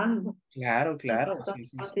va grabando. Claro, sí,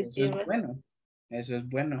 eso es bueno. Eso es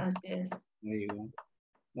bueno. Así es.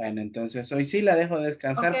 Bueno, entonces hoy sí la dejo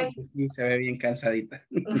descansar porque sí se ve bien cansadita.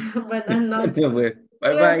 Buenas noches. Bye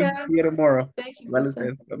bye. See you tomorrow.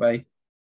 Bye, bye.